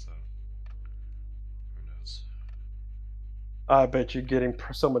 So, who knows? I bet you're getting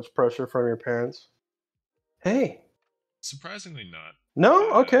so much pressure from your parents. Hey. Surprisingly not.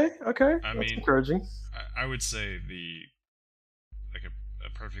 No? Okay. I mean, encouraging. I would say a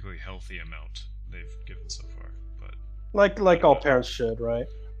perfectly healthy amount they've given so far, but like all parents should, right?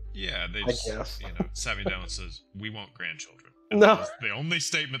 Yeah, they just sat me down and says, "We want grandchildren." And no, that was the only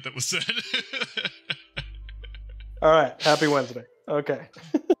statement that was said. All right, happy Wednesday. Okay.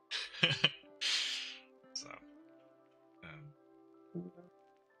 So,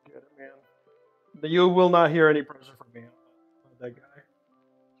 get it, man. You will not hear any pressure from me. I'm not that guy.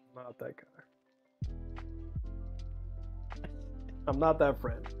 Not that guy. I'm not that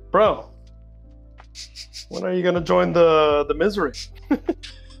friend, bro. When are you gonna join the misery?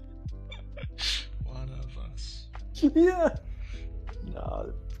 One of us. Yeah.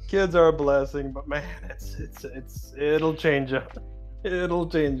 No, kids are a blessing, but man, it'll change it. It'll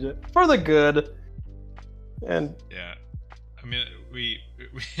change it for the good. And yeah, I mean, we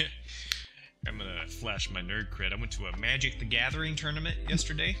I'm gonna flash my nerd cred. I went to a Magic the Gathering tournament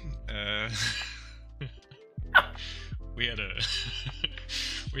yesterday. We had a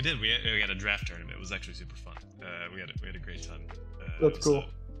we had a draft tournament. It was actually super fun. We had a great time. That's cool.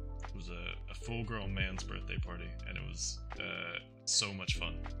 It was a full-grown man's birthday party, and it was so much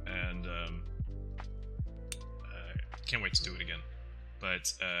fun. And can't wait to do it again.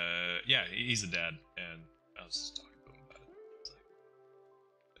 But yeah, he's a dad, and I was just talking to him about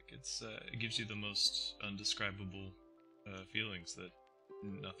it. It gives you the most undescribable feelings that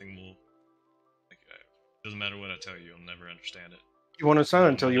nothing will. Doesn't matter what I tell you, you'll never understand it. You won't understand it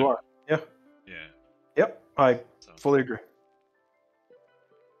until you are. Yeah. Yeah. Yep, I fully agree.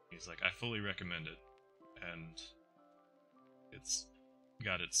 He's like, I fully recommend it, and it's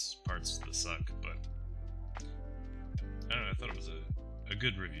got its parts that suck, but I don't know. I thought it was a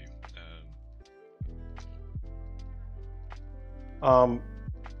good review.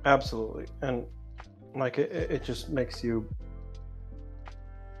 Absolutely, and like it just makes you.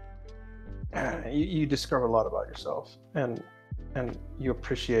 You discover a lot about yourself, and you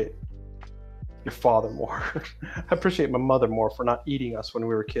appreciate your father more. I appreciate my mother more for not eating us when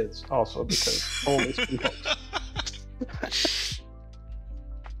we were kids, also because only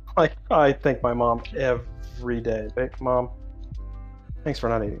like I thank my mom every day. Hey, Mom, thanks for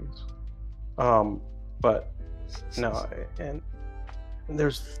not eating us. But no, and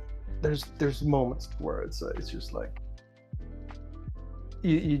there's moments where it's just like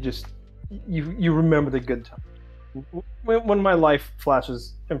you remember the good times. When my life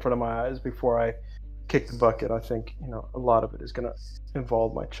flashes in front of my eyes before I kick the bucket, I think a lot of it is going to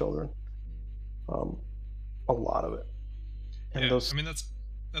involve my children. A lot of it. And yeah, I mean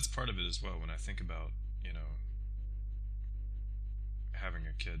that's part of it as well. When I think about having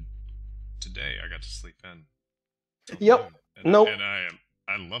a kid today, I got to sleep in. Yep. And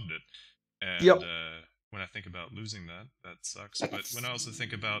I loved it. And yep. When I think about losing that sucks. But when I also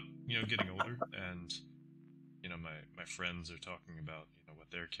think about getting older, and my friends are talking about what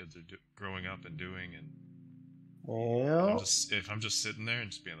their kids are growing up and doing, and Yeah. If I'm just sitting there and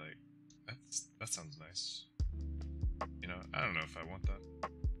just being like, that sounds nice. You know, I don't know if I want that.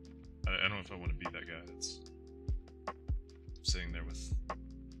 I don't know if I want to be that guy that's sitting there with,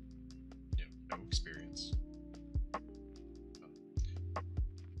 you know, no experience.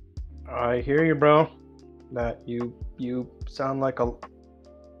 I hear you, bro. That you sound like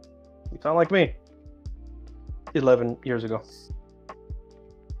me. 11 years ago.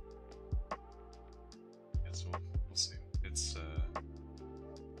 Yes, we'll see. It's I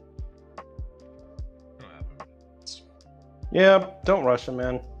don't have a minute. Yeah, don't rush it,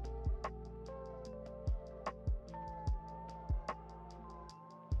 man.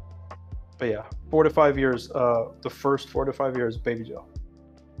 But yeah, 4 to 5 years. The first 4 to 5 years, Baby Joe.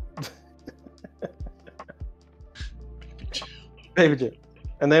 Baby Joe.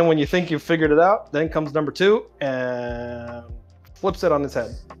 And then when you think you've figured it out, then comes number 2 and flips it on its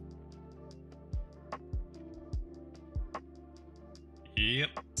head. Yep.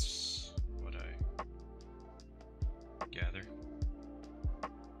 That's what I gather.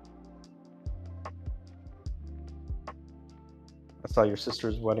 I saw your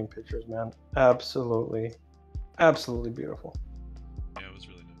sister's wedding pictures, man. Absolutely beautiful. Yeah, it was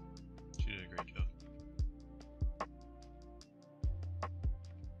really nice. She did a great job.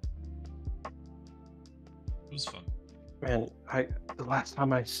 It was fun. Man, the last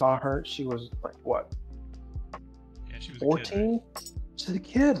time I saw her, she was like what? Yeah, she was 14? a kid, right? She's a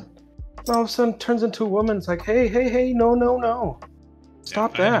kid. And all of a sudden turns into a woman. It's like, hey, no.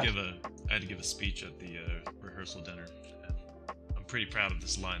 Stop that. I had to give a speech at the rehearsal dinner, and I'm pretty proud of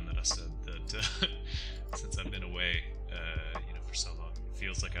this line that I said. That since I've been away, you know, for so long, it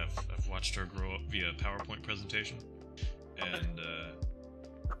feels like I've watched her grow up via PowerPoint presentation, and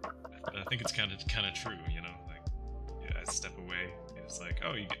I think it's kind of true. You know, like I step away, and it's like,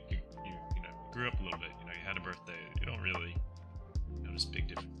 oh, you know, grew up a little bit. You know, you had a birthday. You don't really notice big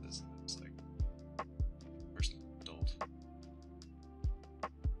differences. It's like first adult.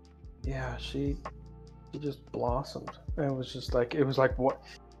 Yeah, she just blossomed. And it was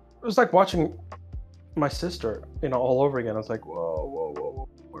like watching my sister, you know, all over again. I was like, whoa.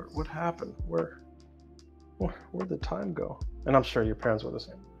 What happened? Where'd the time go? And I'm sure your parents were the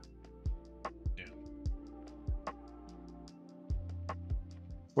same. Yeah.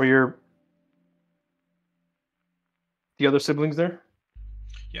 Were the other siblings there?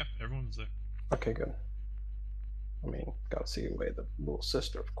 Yeah, everyone was there. Okay, good. I mean, gotta see away the little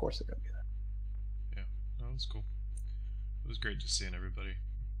sister. Of course they're gonna be there. Yeah, no, it was cool. It was great just seeing everybody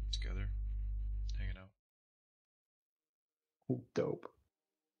together, hanging out. Dope.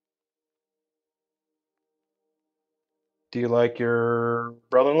 Do you like your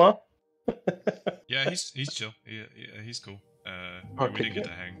brother-in-law? Yeah, he's chill. Yeah, he's cool. We did get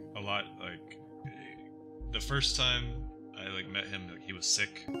to hang a lot. Like the first time I like met him, like, he was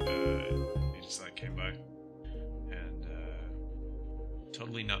sick. He just like came by, and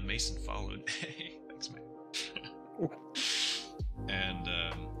totally not Mason followed. Hey, thanks, man. And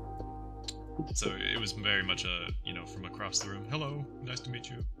so it was very much a, you know, from across the room, hello, nice to meet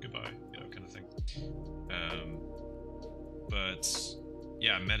you, goodbye, you know, kind of thing. But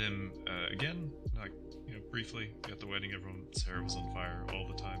yeah, I met him again, like, you know, briefly at the wedding. Everyone's hair was on fire all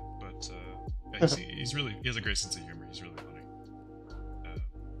the time, but yeah, he has a great sense of humor. He's really funny.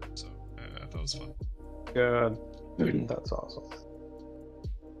 So I thought it was fun. Good. That's awesome.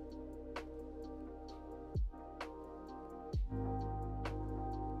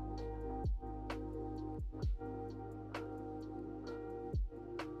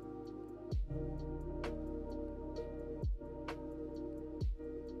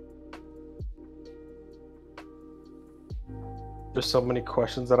 There's so many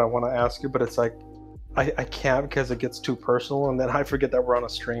questions that I want to ask you, but it's like I can't because it gets too personal, and then I forget that we're on a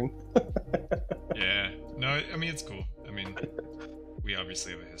stream. Yeah. No, I mean, it's cool. I mean, we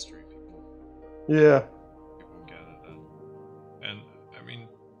obviously have a history. Yeah. People gather that. And, I mean,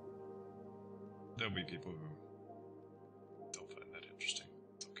 there'll be people who don't find that interesting.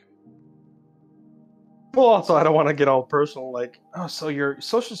 It's okay. Well, also, I don't want to get all personal. Like, oh, so your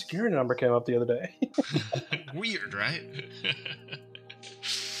social security number came up the other day. Weird, right?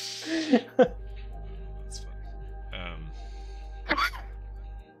 That's funny.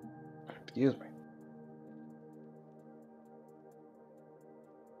 Excuse me.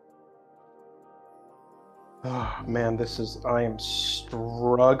 Oh man, I am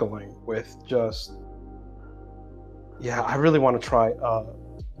struggling with just. Yeah, I really want to try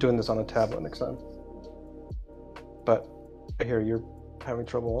doing this on a tablet next time. But I hear you're having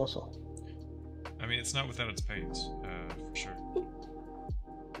trouble also. I mean, it's not without its pains, for sure.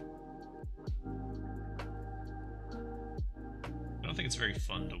 it's very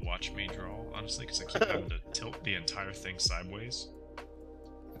fun to watch me draw, honestly, because I keep having to tilt the entire thing sideways.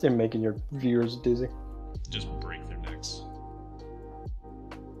 They're making your viewers dizzy. Just break their necks.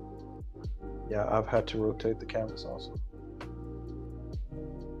 Yeah, I've had to rotate the canvas also.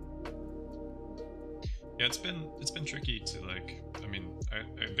 Yeah, it's been tricky to like. I mean,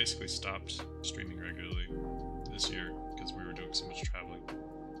 I basically stopped streaming regularly this year because we were doing so much traveling.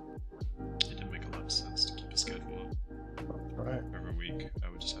 It didn't make a lot of sense to keep a schedule up. Right. Every week, I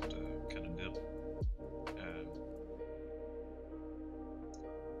would just have to kind of dip.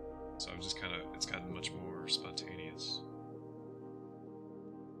 So I've just kind of, it's gotten much more spontaneous.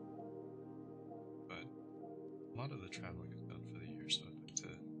 But a lot of the traveling is done for the year, so I'd like to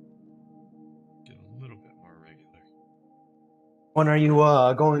get a little bit more regular. When are you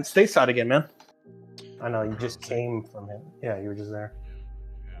going stateside again, man? I know you just came from him. Yeah, you were just there.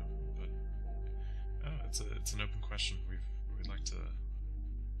 Yeah, but it's an open question. We'd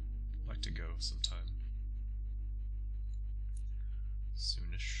like to go sometime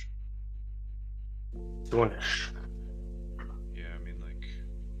soonish. Soonish. Yeah, I mean, like,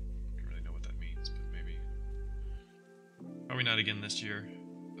 I don't really know what that means, but maybe probably not again this year,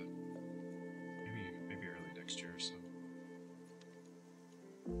 but maybe early next year or so.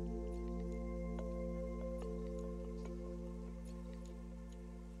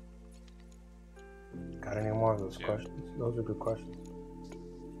 Got any more of those questions? Those are good questions.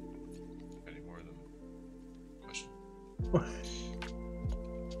 Got any more of them? Question.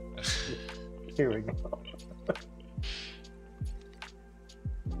 Here we go.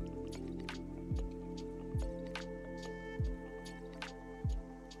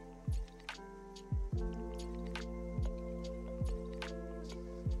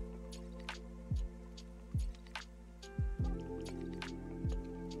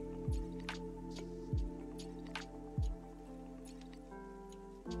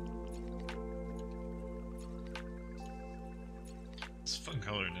 It's fun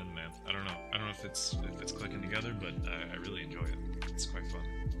coloring in, man. I don't know if it's clicking together, but I really enjoy it. It's quite fun.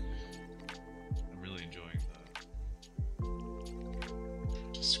 I'm really enjoying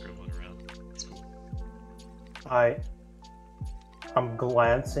the just scribbling around. It's cool. I'm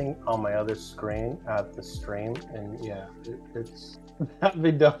glancing on my other screen at the stream, and yeah, it's that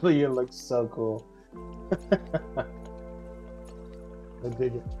VW looks so cool. I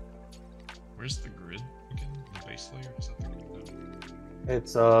dig it. Where's the grid again? The base layer? Is that the grid? No.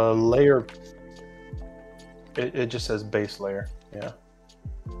 It's a layer. It just says base layer. Yeah.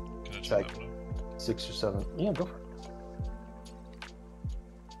 Can I check Like that one out? 6 or 7. Yeah, go for it.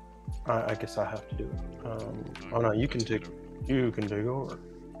 I guess I have to do it. Oh no, you can take. You can take over.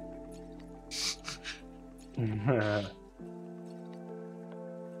 Okay.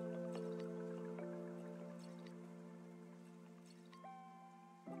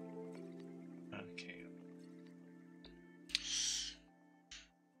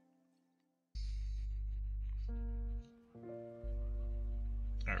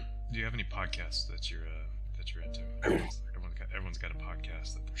 All right. Do you have any podcasts that you're into? Everyone's got a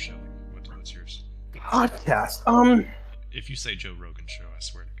podcast that they're showing. What's yours? Podcast. If you say Joe Rogan show, I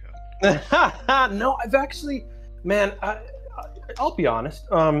swear to God. No, I've actually, man. I'll be honest.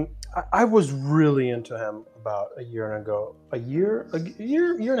 I was really into him about a year ago. A year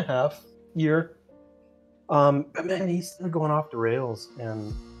and a half. But man, he's still going off the rails,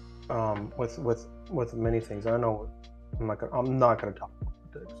 and with many things. I know I'm not gonna talk about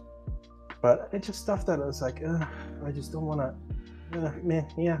politics, but it's just stuff that I was like, I just don't want to. Man,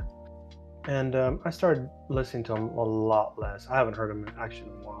 yeah. And I started listening to him a lot less. I haven't heard him actually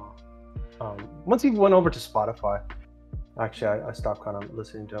in a while. Once he went over to Spotify, actually, I stopped kind of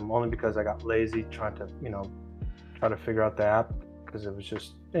listening to him only because I got lazy trying to figure out the app, because it was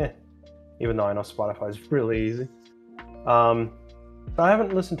just even though I know Spotify is really easy. So I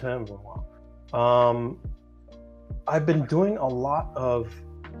haven't listened to him for a while. I've been doing a lot of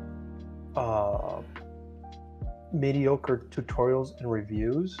mediocre tutorials and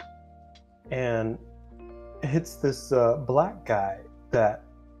reviews, and it's this black guy that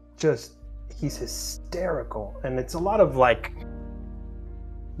he's hysterical, and it's a lot of like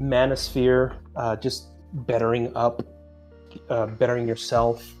manosphere, just bettering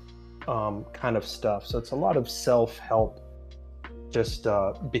yourself kind of stuff. So it's a lot of self-help, just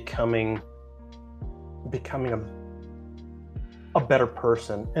becoming a better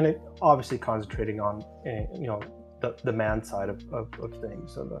person, and it obviously concentrating on the man side of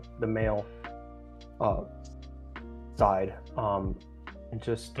things, so the male side, and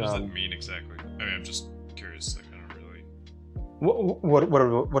just what does that mean exactly? I mean, I'm just curious. Like, I don't really.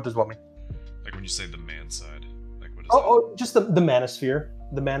 What does what mean? Like when you say the man side, like what Just the manosphere.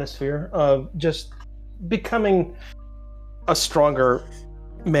 The manosphere of just becoming a stronger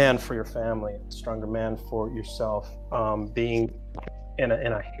man for your family, a stronger man for yourself. Being, and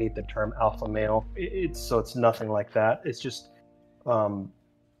I hate the term alpha male. It's nothing like that. It's just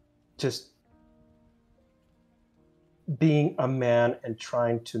being a man and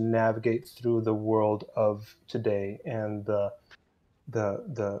trying to navigate through the world of today and the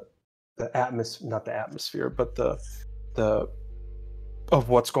atmosphere, not the atmosphere, but the of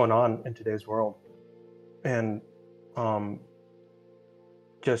what's going on in today's world, and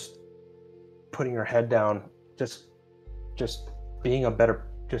just putting your head down, just being a better,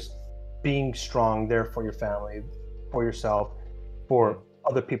 just being strong there for your family, for yourself, for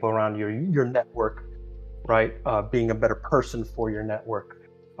other people around you, your network, right? Being a better person for your network,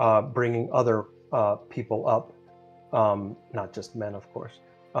 bringing other people up, not just men, of course,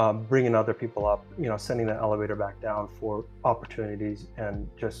 bringing other people up, sending the elevator back down for opportunities, and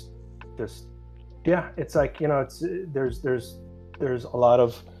just yeah, it's like, there's a lot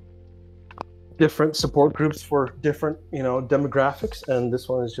of different support groups for different demographics, and this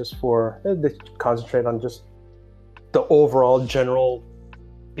one is just for, they concentrate on just the overall general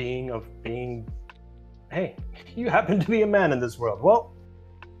being, hey, you happen to be a man in this world, well,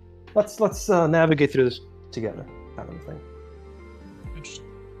 let's navigate through this together, kind of thing. Interesting.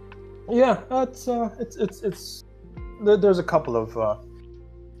 Yeah, it's there's a couple of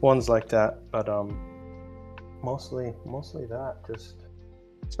ones like that, but mostly that, just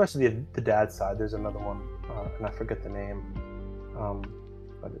especially the dad side. There's another one, and I forget the name,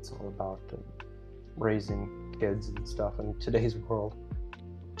 but it's all about raising kids and stuff in today's world,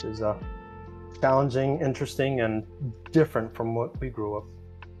 which is challenging, interesting, and different from what we grew up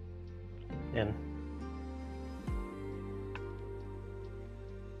in.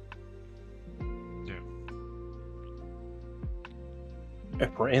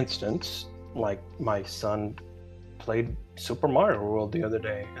 For instance, like my son played Super Mario World the other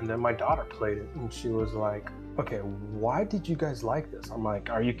day, and then my daughter played it, and she was like, okay, why did you guys like this? I'm like,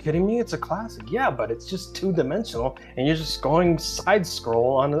 are you kidding me? It's a classic. Yeah, but it's just two-dimensional, and you're just going side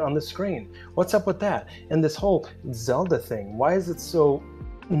scroll on the screen. What's up with that? And this whole Zelda thing, why is it so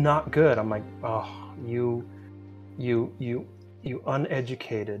not good? I'm like, oh, you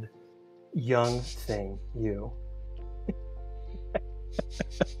uneducated young thing, you.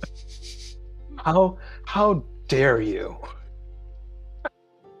 How dare you?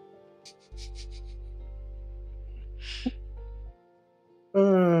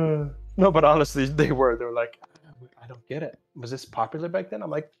 No, but honestly, they were like, I don't get it. Was this popular back then? I'm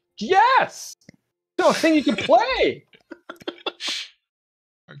like, yes! No thing you can play!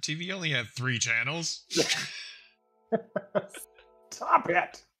 Our TV only had 3 channels. Stop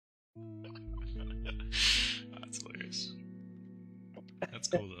it! That's hilarious. That's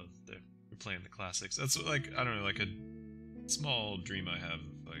cool though. They're playing the classics. That's like, I don't know, like a small dream I have,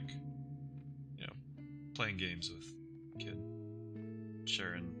 like, playing games with a kid,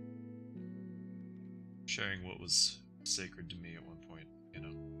 sharing what was sacred to me at one point.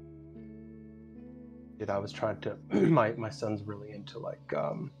 Dude, I was trying to. my son's really into like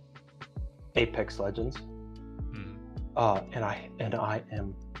Apex Legends, and I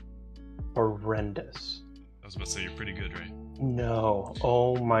am horrendous. I was about to say you're pretty good, right? No,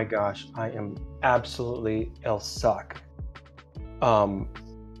 oh my gosh, I am absolutely el suck.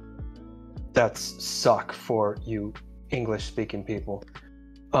 That's suck for you English-speaking people.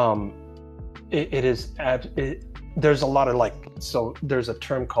 It is. There's a lot of like. So there's a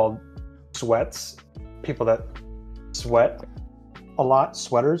term called sweats. People that sweat a lot,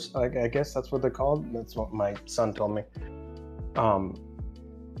 sweaters. I guess that's what they're called. That's what my son told me.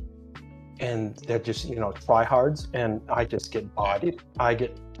 And they're just, tryhards, and I just get bodied. I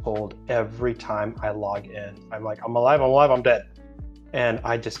get told every time I log in. I'm like, I'm alive, I'm dead. And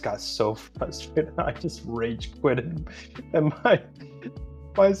I just got so frustrated. I just rage quitted. And my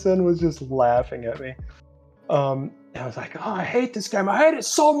son was just laughing at me. And I was like, oh, I hate this game. I hate it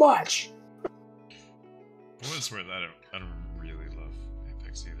so much. For what it's worth, I don't really love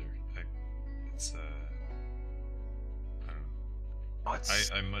Apex either. It's I don't know.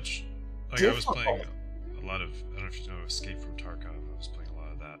 I'm much like difficult. I was playing a lot of, I don't know if you know Escape from Tarkov. I was playing a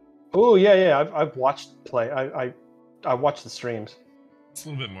lot of that. Oh yeah. I've watched play. I watched the streams. It's a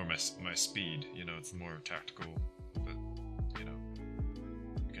little bit more my speed. It's more tactical, but you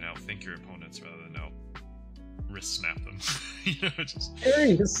can outthink your opponents rather than wrist snap them. Just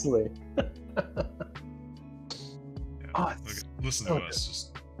seriously. Yeah, listen to us,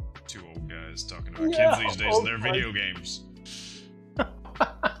 just 2 old guys talking about kids these days and their video games.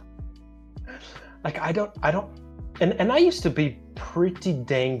 Like I don't and I used to be pretty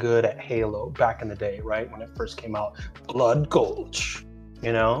dang good at Halo back in the day, right? When it first came out, Blood Gulch,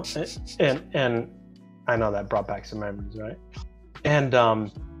 you know, and I know that brought back some memories, right? And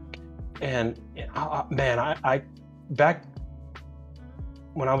man, I back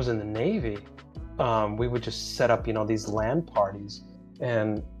when I was in the Navy, we would just set up, you know, these LAN parties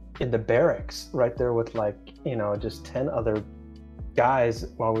and in the barracks right there with like, you know, just 10 other guys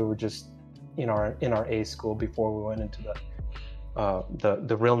while we were just in our A school before we went into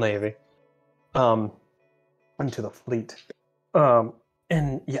the real Navy, into the fleet.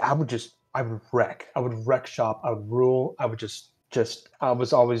 And yeah, I would wreck shop, I would rule, I would just I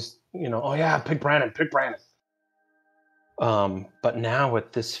was always, you know, oh yeah, pick Brandon. But now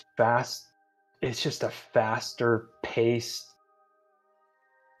with this it's just a faster pace,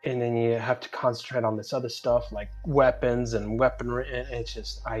 and then you have to concentrate on this other stuff like weapons and weaponry, and it's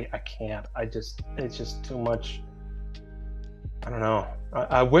just I can't. It's just too much. I don't know.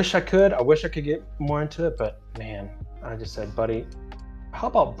 I wish I could get more into it, but man, I just said, buddy, how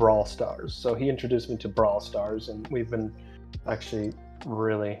about Brawl Stars? So he introduced me to Brawl Stars, and we've been actually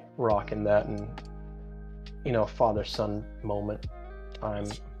really rocking that, and you know, father-son moment time.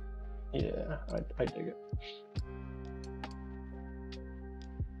 Yeah, I dig it.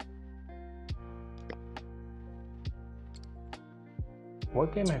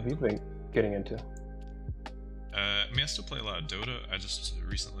 What game have you been getting into? I mean, I still play a lot of Dota. I just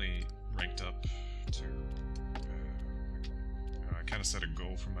recently ranked up to. I kind of set a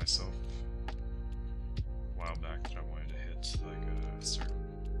goal for myself a while back that I wanted to hit like a certain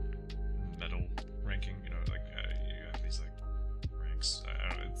medal ranking. You know, like you have these like ranks. I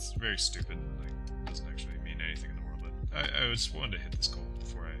don't know, it's very stupid. Like, it doesn't actually mean anything in the world. But I just wanted to hit this goal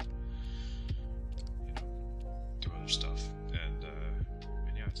before I, you know, do other stuff. And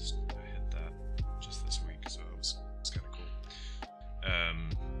yeah, I hit that just this week, so it's kind of cool.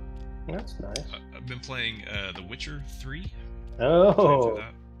 That's nice. I've been playing The Witcher 3. Oh,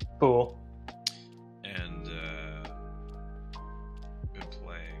 cool. And been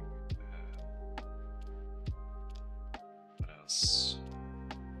playing what else?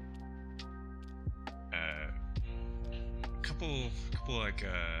 A couple like I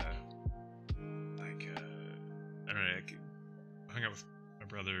don't know. I hung out with my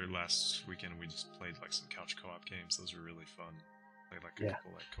brother last weekend. We just played like some couch co-op games. Those were really fun. Played like a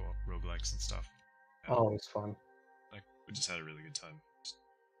couple like co-op roguelikes and stuff. Always fun. Like, we just had a really good time just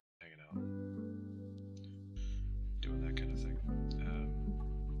hanging out, doing that kind of thing.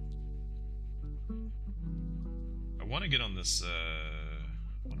 I want to get on this.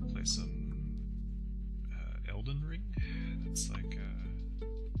 I want to play some Elden Ring. It's like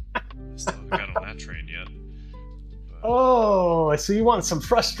I still haven't got on that train yet. But, oh, so you want some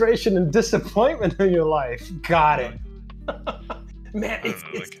frustration and disappointment in your life? Got it. Man,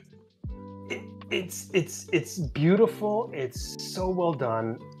 it's beautiful. It's so well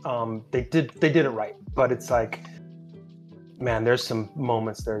done. They did it right, but it's like, man, there's some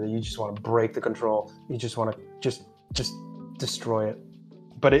moments there that you just want to break the control. You just want to just destroy it.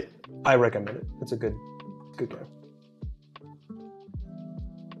 But I recommend it. It's a good game. I'd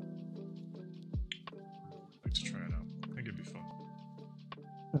like to try it out. I think it'd be fun.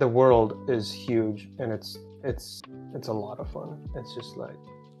 The world is huge, and it's a lot of fun. It's just like,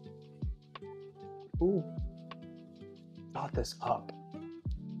 ooh, thought this up.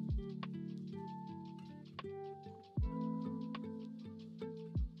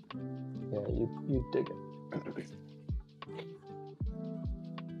 Yeah, you dig it.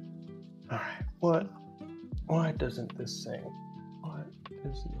 All right, why doesn't this sing? What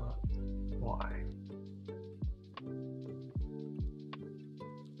is not? Why?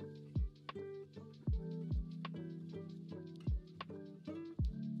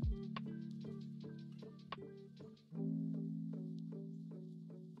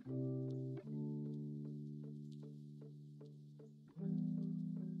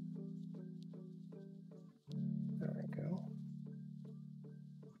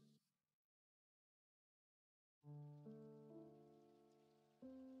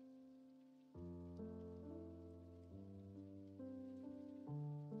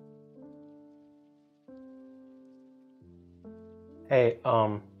 Hey,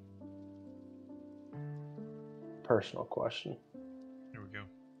 personal question. Here we go.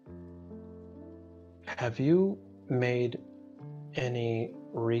 Have you made any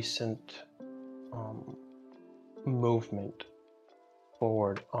recent movement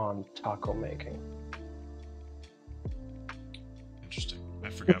forward on taco making? Interesting. I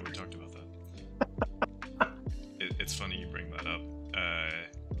forgot we talked about that. It's funny you bring that up.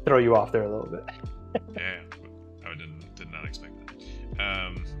 Throw you off there a little bit. Yeah, I would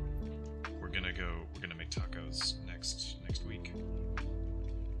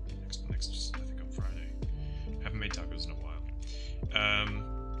next, I think, on Friday. Haven't made tacos in a while.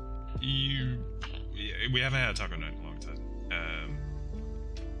 We haven't had a taco night in a long time.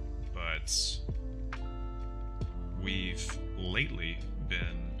 But we've lately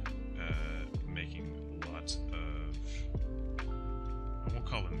been making a lot of, I won't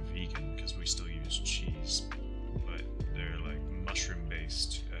call them vegan because we still use cheese, but they're like mushroom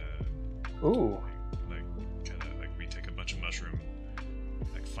based. Ooh. Like kind of like we take a bunch of mushroom,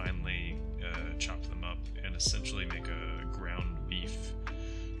 like finely chop them up, and essentially make a ground beef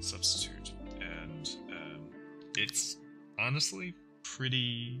substitute. And it's honestly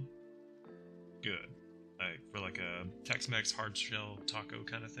pretty good. Like for like a Tex-Mex hard shell taco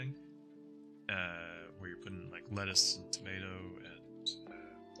kind of thing, where you're putting like lettuce and tomato and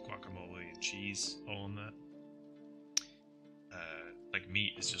guacamole and cheese all in that. Like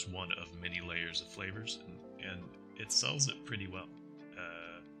meat is just one of many layers of flavors, and it sells it pretty well.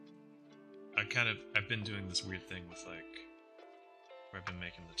 I've been doing this weird thing with like where I've been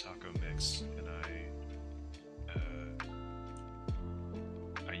making the taco mix, and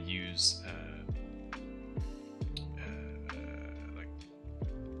I use like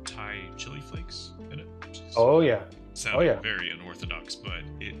Thai chili flakes in it. Oh yeah. Sounds very unorthodox, but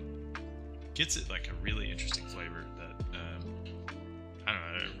it gets it like a really interesting flavor that I don't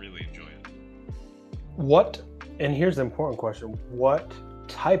know. I really enjoy it. What? And here's the important question: what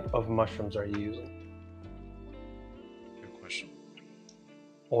type of mushrooms are you using? Good question.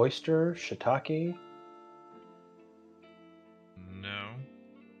 Oyster, shiitake? No.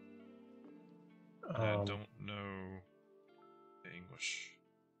 I don't know the English.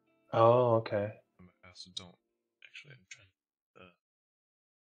 Oh, okay. I also don't actually. I'm trying the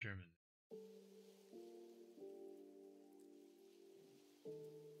German.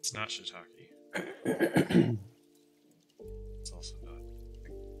 It's not shiitake. It's also not. I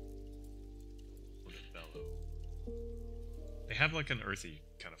think, portobello. They have like an earthy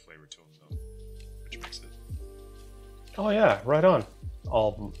kind of flavor to them, though, which makes it. Oh yeah, right on.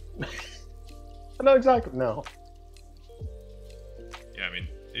 All. No, exactly. No. Yeah, I mean,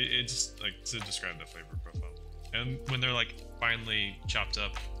 it just like to describe the flavor profile, and when they're like finely chopped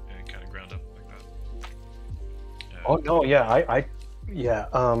up and kind of ground up like that. Oh no, yeah,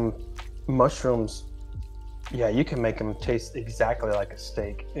 mushrooms. Yeah, you can make them taste exactly like a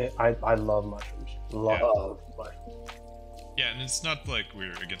steak. I love mushrooms. Love mushrooms. Yeah, and it's not like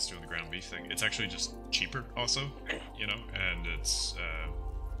we're against doing the ground beef thing. It's actually just cheaper, also, you know. And it's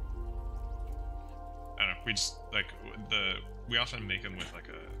I don't know. We just like we often make them with like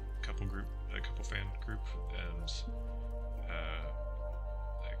a couple fan group, and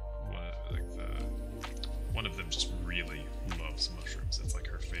one of them just really loves mushrooms. It's like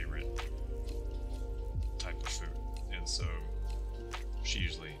her favorite type of food, and so she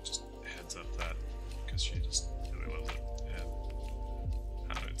usually just heads up that because she just really loves it, and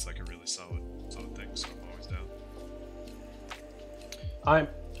I don't know, it's like a really solid thing. So I'm always down.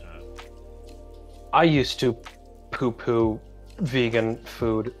 I used to poo-poo vegan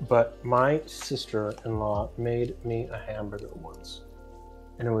food, but my sister-in-law made me a hamburger once,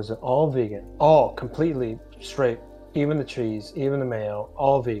 and it was all vegan, all completely straight, even the cheese, even the mayo,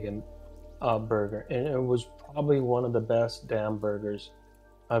 all vegan burger, and it was probably one of the best damn burgers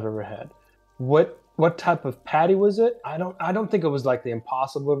I've ever had. What type of patty was it? I don't think it was like the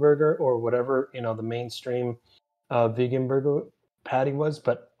Impossible Burger or whatever, you know, the mainstream vegan burger patty was,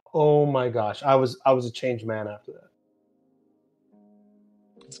 but oh my gosh, I was a changed man after that.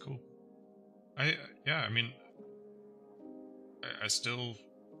 That's cool. I mean,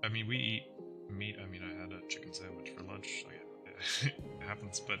 we eat meat. I mean, I had a chicken sandwich for lunch. Like, it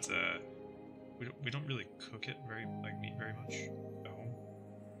happens, but we don't really cook it meat very much at home.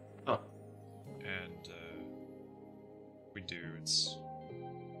 Oh. And we do. It's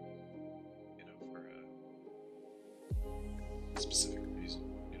for a specific reason,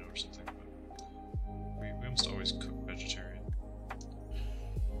 or something. But we almost always cook vegetarian.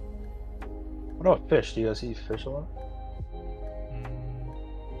 What about fish? Do you guys eat fish a lot?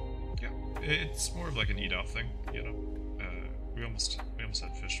 Yeah, it's more of like an eat-out thing, we almost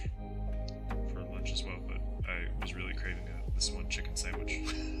had fish for lunch as well, but I was really craving this one chicken sandwich,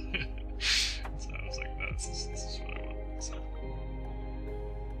 so I was like, no, this is what I want. So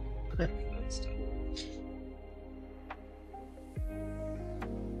that's done.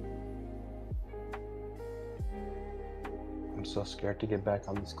 I'm so scared to get back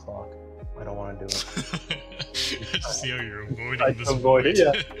on this clock. I don't want to do it. I just see how you're avoiding this. Avoid it,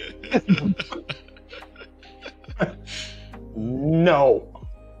 yeah. No.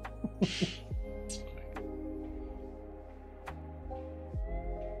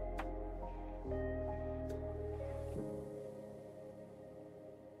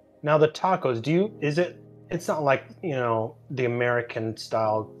 Now the tacos, it's not like, the American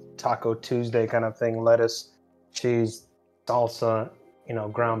style Taco Tuesday kind of thing, lettuce, cheese, salsa,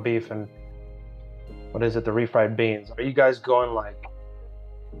 ground beef, and what is it, the refried beans. Are you guys going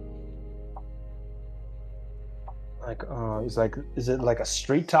is it like a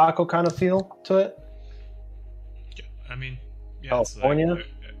street taco kind of feel to it? Yeah, I mean, yeah, California? it's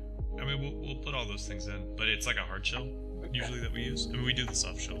like, I mean, we'll put all those things in, but it's like a hard shell usually that we use. I mean, we do the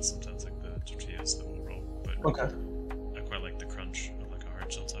soft shells sometimes, like the tortillas that we'll roll, but Okay. I quite like the crunch of like a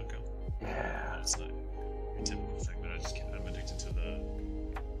hard shell taco. Yeah. It's not your typical thing, but I'm addicted to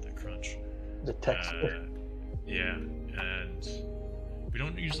the crunch. The texture. Yeah, and we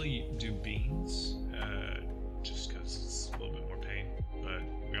don't usually do beans, just because it's a little bit more pain. But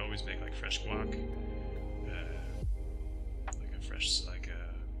we always make like fresh guac, like a fresh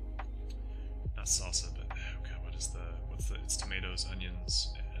not salsa, but oh god, it's tomatoes,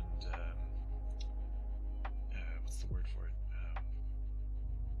 onions, and what's the word for it?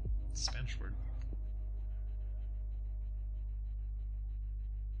 It's a Spanish word.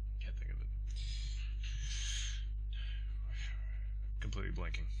 Can't think of it. Completely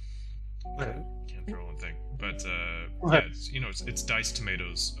blanking. Can't draw one thing. But yeah, it's diced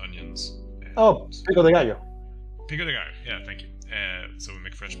tomatoes, onions. Oh, pico de gallo. Pico de gallo. Yeah, thank you. So we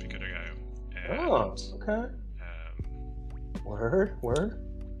make fresh pico de gallo. And, Oh, okay. Word.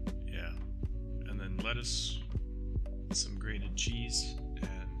 Yeah, and then lettuce, some grated cheese,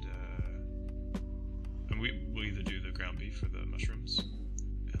 and we'll either do the ground beef or the mushrooms,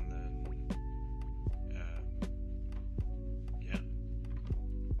 and then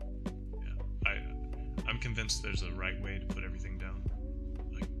I'm convinced there's a right way to put everything down.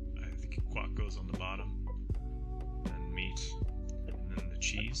 Like, I think guac goes on the bottom, then meat, and then the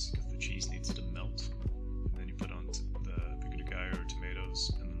cheese, because the cheese needs to melt. And then you put on the pico de gallo or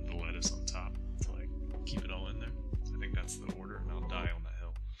tomatoes, and then the lettuce on top to like keep it all in there. So I think that's the order, and I'll die on that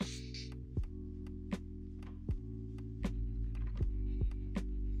hill.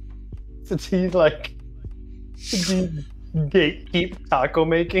 So he's like gatekeep taco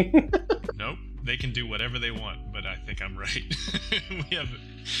making. Nope, they can do whatever they want, but I think I'm right. We have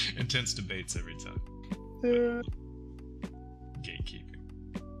intense debates every time. Yeah. Gatekeeping.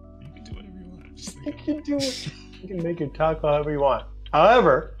 You can do whatever you want. Just You think can do it. You can make your taco however you want.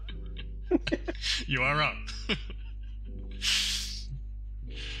 However, you are wrong. Are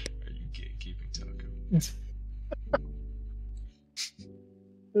you gatekeeping taco?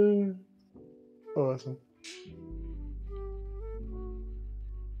 Awesome.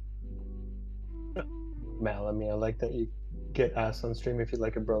 Malamy, I like that you get asked on stream if you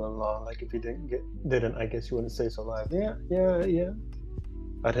like a brother-in-law. Like if you didn't, I guess you wouldn't say so live. Yeah.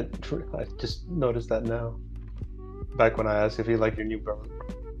 I just noticed that now. Back when I asked if you like your new brother.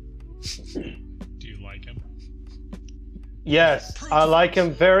 Do you like him? Yes, I like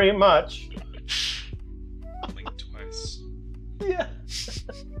him very much. Blink twice. Yeah.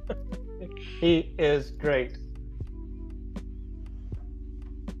 He is great.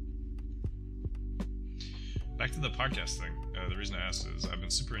 Back to the podcast thing. The reason I asked is I've been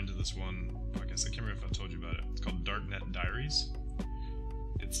super into this one podcast. I can't remember if I told you about it. It's called Darknet Diaries.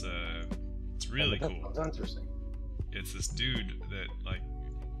 It's really cool. That's interesting. It's this dude that like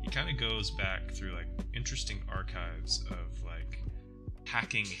he kind of goes back through like interesting archives of like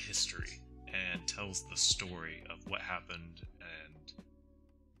hacking history and tells the story of what happened and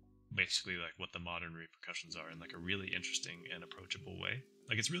basically like what the modern repercussions are in like a really interesting and approachable way.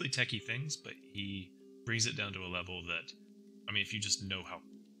 Like it's really techie things, but he brings it down to a level that, I mean, if you just know how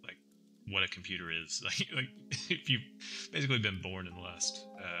like what a computer is, like if you've basically been born in the last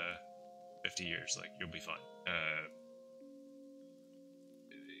 50 years, like you'll be fine.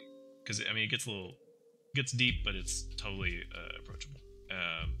 Because I mean, it gets deep, but it's totally approachable.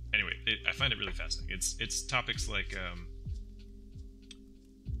 Anyway, I find it really fascinating. It's topics like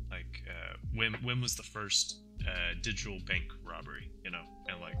when was the first digital bank robbery, and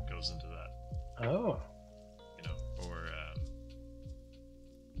like goes into that. Oh. Or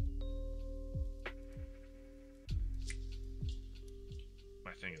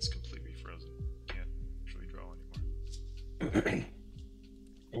my thing is completely frozen. Can't actually draw anymore.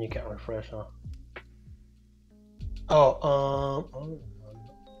 And you can't refresh, huh? Oh,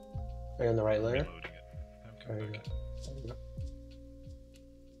 are you in the right layer? Reloading it. I'm coming back in. There you go.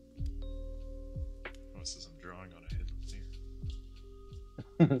 Oh, it says I'm drawing on a hidden layer.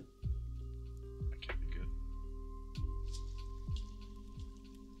 That can't be good.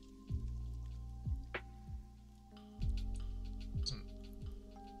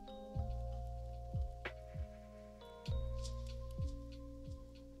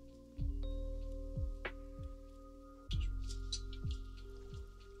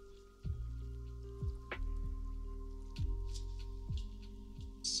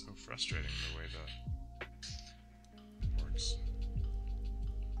 frustrating the way that works.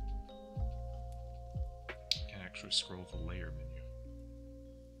 I can't actually scroll the layer menu.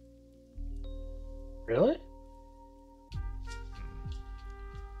 Really?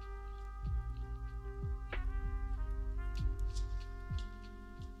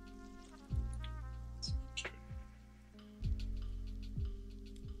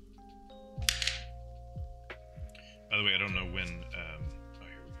 By the way, I don't know when. Oh,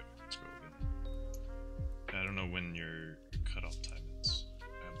 here we go. Let's go again. I don't know when your cutoff time is.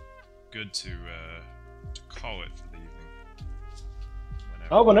 Good to call it for the evening.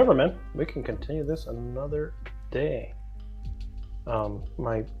 Oh, whenever, man. We can continue this another day.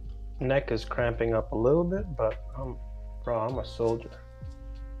 My neck is cramping up a little bit, but bro, I'm a soldier.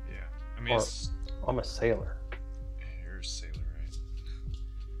 Yeah, I mean, I'm a sailor. You're a sailor, right?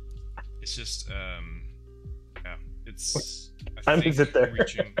 It's just, yeah, it's. I think is it there?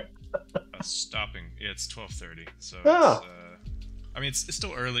 Reaching a stopping. Yeah, it's 12:30, so. Oh. I mean, it's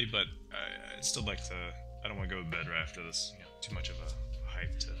still early, but I still like to. I don't want to go to bed right after this. You know, too much of a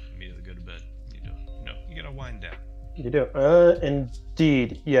hype to immediately go to bed. You gotta wind down. You do.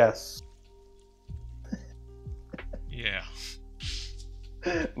 Indeed, yes. Yeah.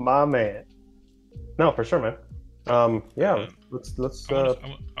 My man. No, for sure, man. Yeah. Let's.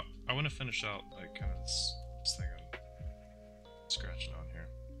 I want to finish out like kind of this thing I'm scratching on here.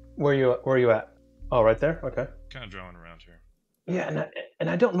 Where you at? Oh, right there. Okay. Kind of drawing around here. Yeah, and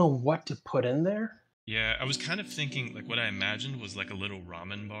I don't know what to put in there. Yeah, I was kind of thinking like what I imagined was like a little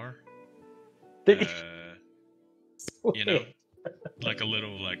ramen bar. You know, like a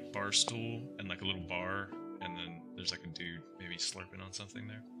little like bar stool and like a little bar, and then there's like a dude maybe slurping on something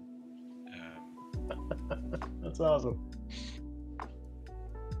there. That's awesome.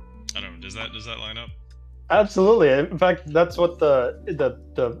 I don't know. Does that line up? Absolutely. In fact, that's what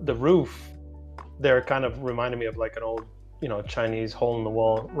the roof there kind of reminded me of, like an old, Chinese hole in the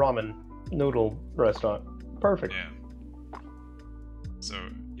wall ramen noodle restaurant. Perfect. Yeah. So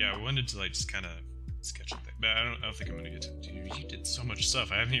yeah, I wanted to like just kind of sketch a thing, but I don't think I'm gonna get to it. Dude, you did so much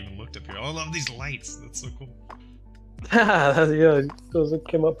stuff. I haven't even looked up here. I love these lights. That's so cool. Yeah, those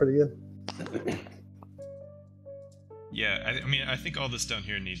came up pretty good. Yeah, I mean, I think all this down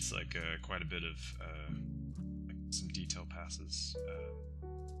here needs like quite a bit of like some detail passes,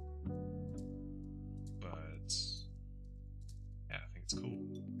 but yeah, I think it's cool.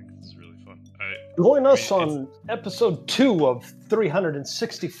 I think this is really fun. Join us on episode 2 of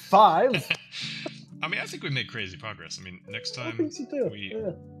 365. I mean, I think we made crazy progress. I mean, next time I think so too.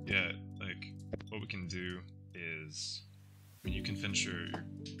 Yeah, like what we can do is, I mean, you can finish your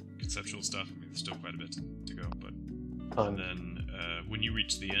conceptual stuff. I mean, there's still quite a bit to go, but. And then when you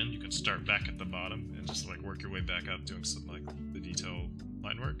reach the end, you can start back at the bottom and just like work your way back up, doing some like the detail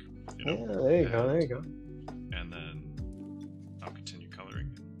line work. Yeah, there you go. And then I'll continue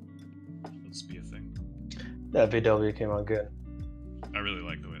coloring. It'll just be a thing. That VW came out good. I really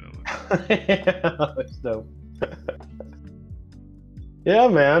like the way that looks. Yeah, it's dope. Yeah,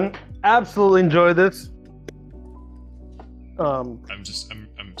 man, absolutely enjoy this. I'm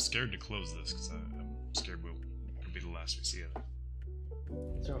scared to close this because I'm scared we'll be the last we see of it.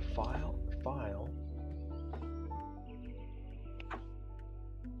 Is there a file?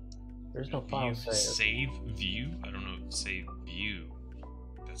 There's no file saved. Save view? I don't know. Save view.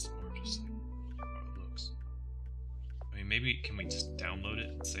 That's more just like how it looks. I mean, maybe can we just download it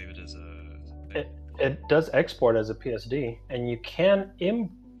and save it as a thing? It does export as a PSD, and you can you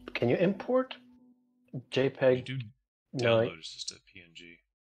import JPEG? You do No, download as just a PNG.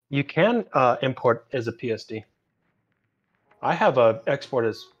 you can import as a PSD. I have a export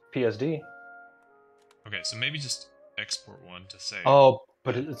as PSD. Okay, so maybe just export one to save. Oh,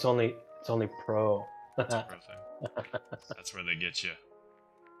 but it's only Pro. That's a Pro thing. That's where they get you.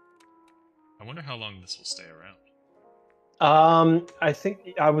 I wonder how long this will stay around. I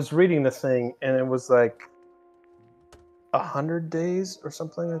think I was reading this thing, and it was like 100 days or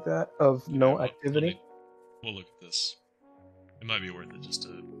something like that of no activity. We'll look at this. It might be worth it just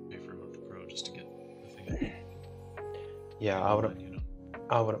to pay for a month of Pro just to get the thing. Yeah, I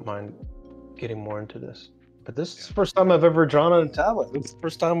wouldn't mind getting more into this. But this is the first time I've ever drawn on a tablet. It's the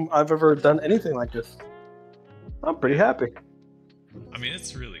first time I've ever done anything like this. I'm pretty happy. I mean,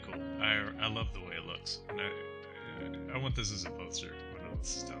 it's really cool. I love the way it looks. And I want this as a poster when all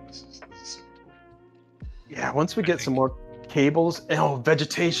this is done. This is super cool. Yeah, once we get some more cables. Oh,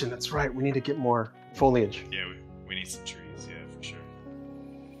 vegetation. That's right. We need to get more foliage. Yeah, we need some trees. Yeah, for sure.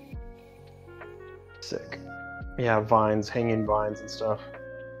 Sick. Yeah, vines, hanging vines and stuff.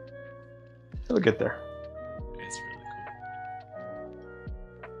 It'll get there. It's really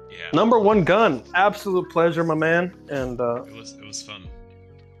cool. Yeah. Number one gun. Absolute pleasure, my man. And it was fun. It was fun.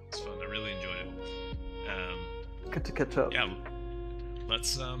 I really enjoyed it. Good to catch up. Yeah.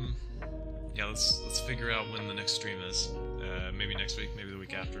 Let's let's figure out when the next stream is. Maybe next week, maybe the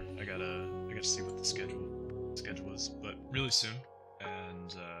week after. I gotta see what the schedule is, but really soon.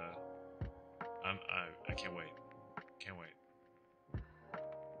 And I can't wait. Can't wait.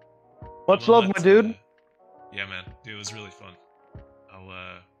 Much love, my dude. Yeah, man. Dude, it was really fun.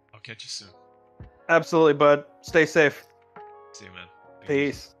 I'll catch you soon. Absolutely, bud. Stay safe. See you, man.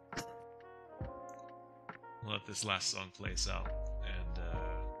 Peace. We'll let this last song play us out, and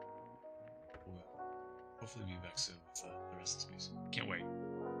we'll hopefully be back soon with the rest of this music. Can't wait.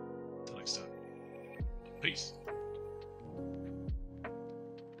 Until next time. Peace.